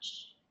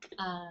batch,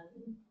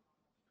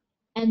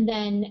 and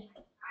then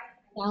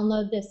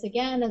download this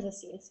again as a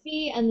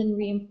CSV and then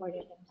re-import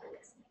it into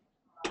this.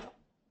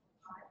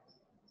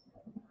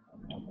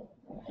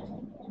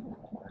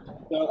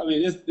 So I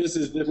mean, this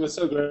is what's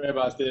so great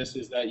about this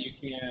is that you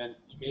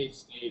may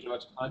stage a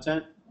bunch of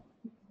content.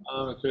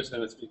 Chris,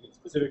 I'm speaking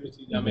specifically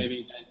to you now.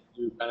 Maybe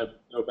you kind of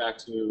go back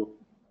to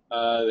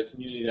the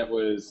community that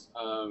was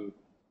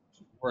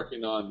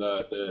working on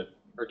the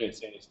Hurricane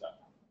Sandy stuff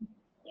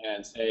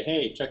and say,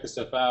 hey, check this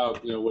stuff out.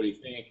 What do you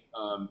think?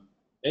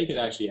 They could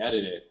actually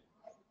edit it.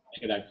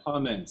 They could add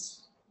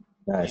comments.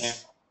 Nice. And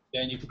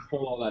then you can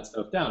pull all that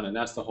stuff down, and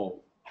that's the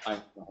whole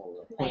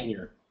point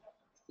here.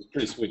 It's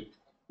pretty sweet.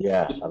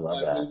 Yeah, I love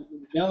that. When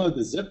you download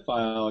the zip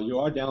file, you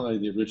are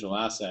downloading the original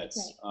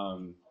assets,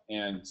 Right.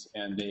 and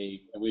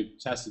we've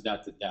tested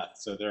that to death.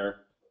 So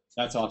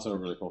that's also a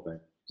really cool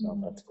thing. So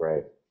that's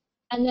great.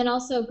 And then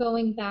also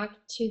going back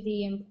to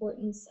the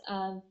importance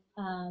of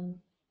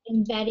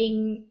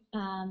embedding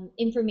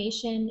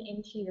information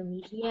into your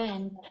media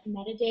and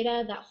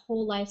metadata, that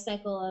whole life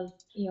cycle of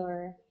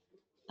your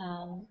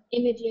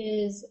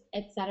images,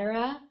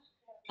 etc.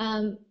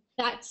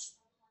 That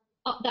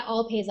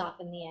all pays off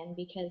in the end,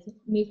 because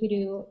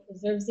Mukurtu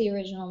preserves the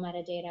original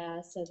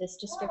metadata. So this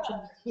description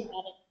is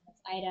embedded in this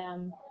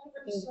item,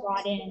 is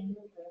brought in,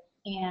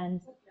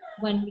 and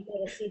when we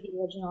go to see the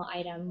original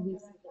item, we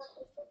see this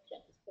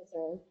description is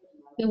preserved.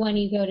 So when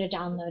you go to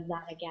download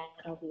that again,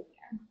 it'll be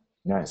there.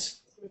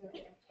 Nice.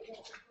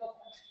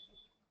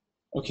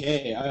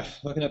 Okay,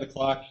 looking at the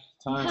clock,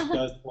 time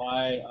does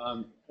fly.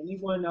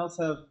 Anyone else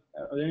are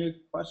there any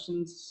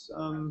questions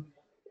from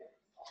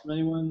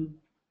anyone?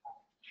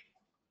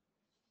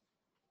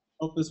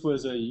 Hope this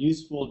was a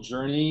useful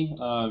journey,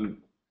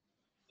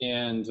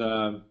 and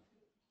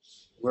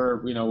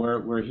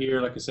we're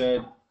here. Like I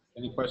said,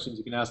 any questions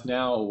you can ask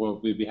now, or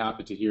we'd be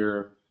happy to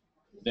hear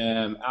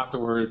them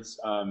afterwards.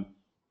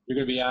 You're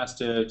going to be asked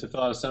to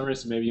fill out a summary,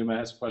 so maybe you might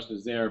have some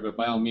questions there. But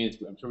by all means,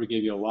 I'm sure we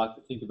gave you a lot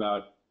to think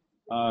about.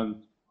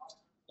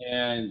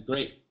 And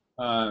great,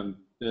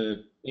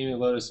 the Amy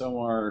Lotus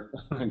Omar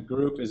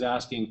group is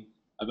asking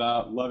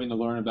about loving to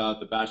learn about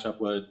the batch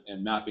upload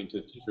and mapping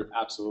to the future.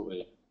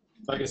 Absolutely.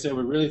 Like I said,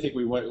 we really think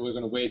we're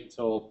going to wait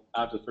until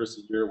after the first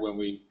year when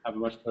we have a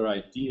much clearer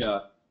idea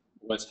of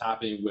what's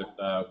happening with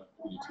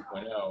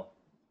 2.0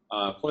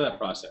 for that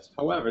process.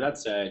 However, that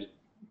said,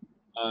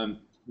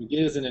 we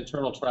did as an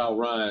internal trial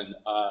run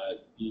our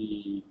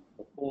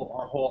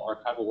whole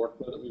archival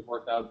workflow that we've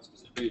worked out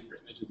specifically for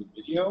images and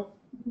video,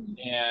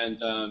 and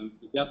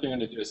we're definitely going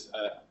to do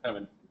kind of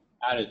an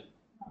added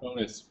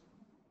bonus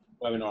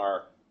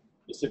webinar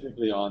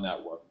specifically on that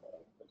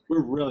workflow.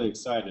 We're really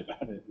excited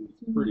about it.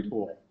 It's pretty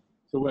cool.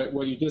 So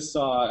what you just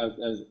saw,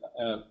 as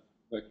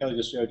what Kelly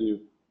just showed you,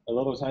 a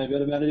little tiny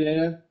bit of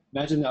metadata.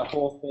 Imagine that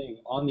whole thing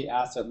on the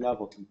asset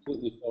level,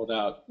 completely filled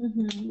out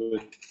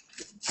with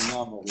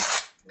phenomenal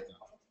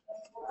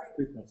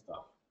pretty cool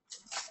stuff.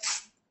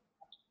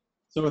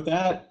 So with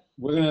that,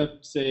 we're going to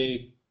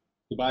say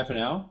goodbye for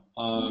now.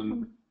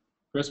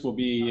 Chris will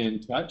be in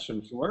touch,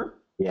 I'm sure.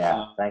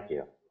 Yeah, thank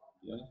you.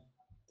 Yeah.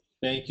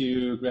 Thank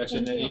you,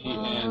 Gretchen,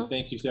 and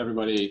thank you to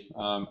everybody.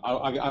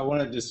 I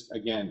want to just,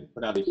 again,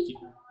 put out a huge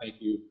thank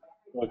you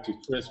to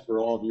Chris for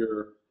all of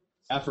your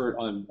effort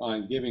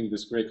on giving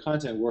this great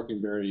content, working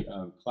very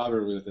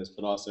collaboratively with us,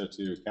 but also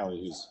to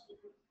Kelly, who's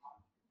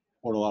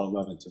poured a lot of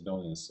love into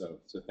building this. So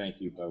thank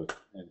you both.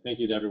 And thank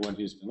you to everyone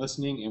who's been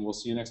listening, and we'll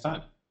see you next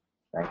time.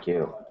 Thank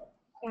you.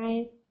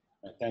 Guys.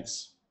 All right,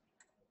 thanks.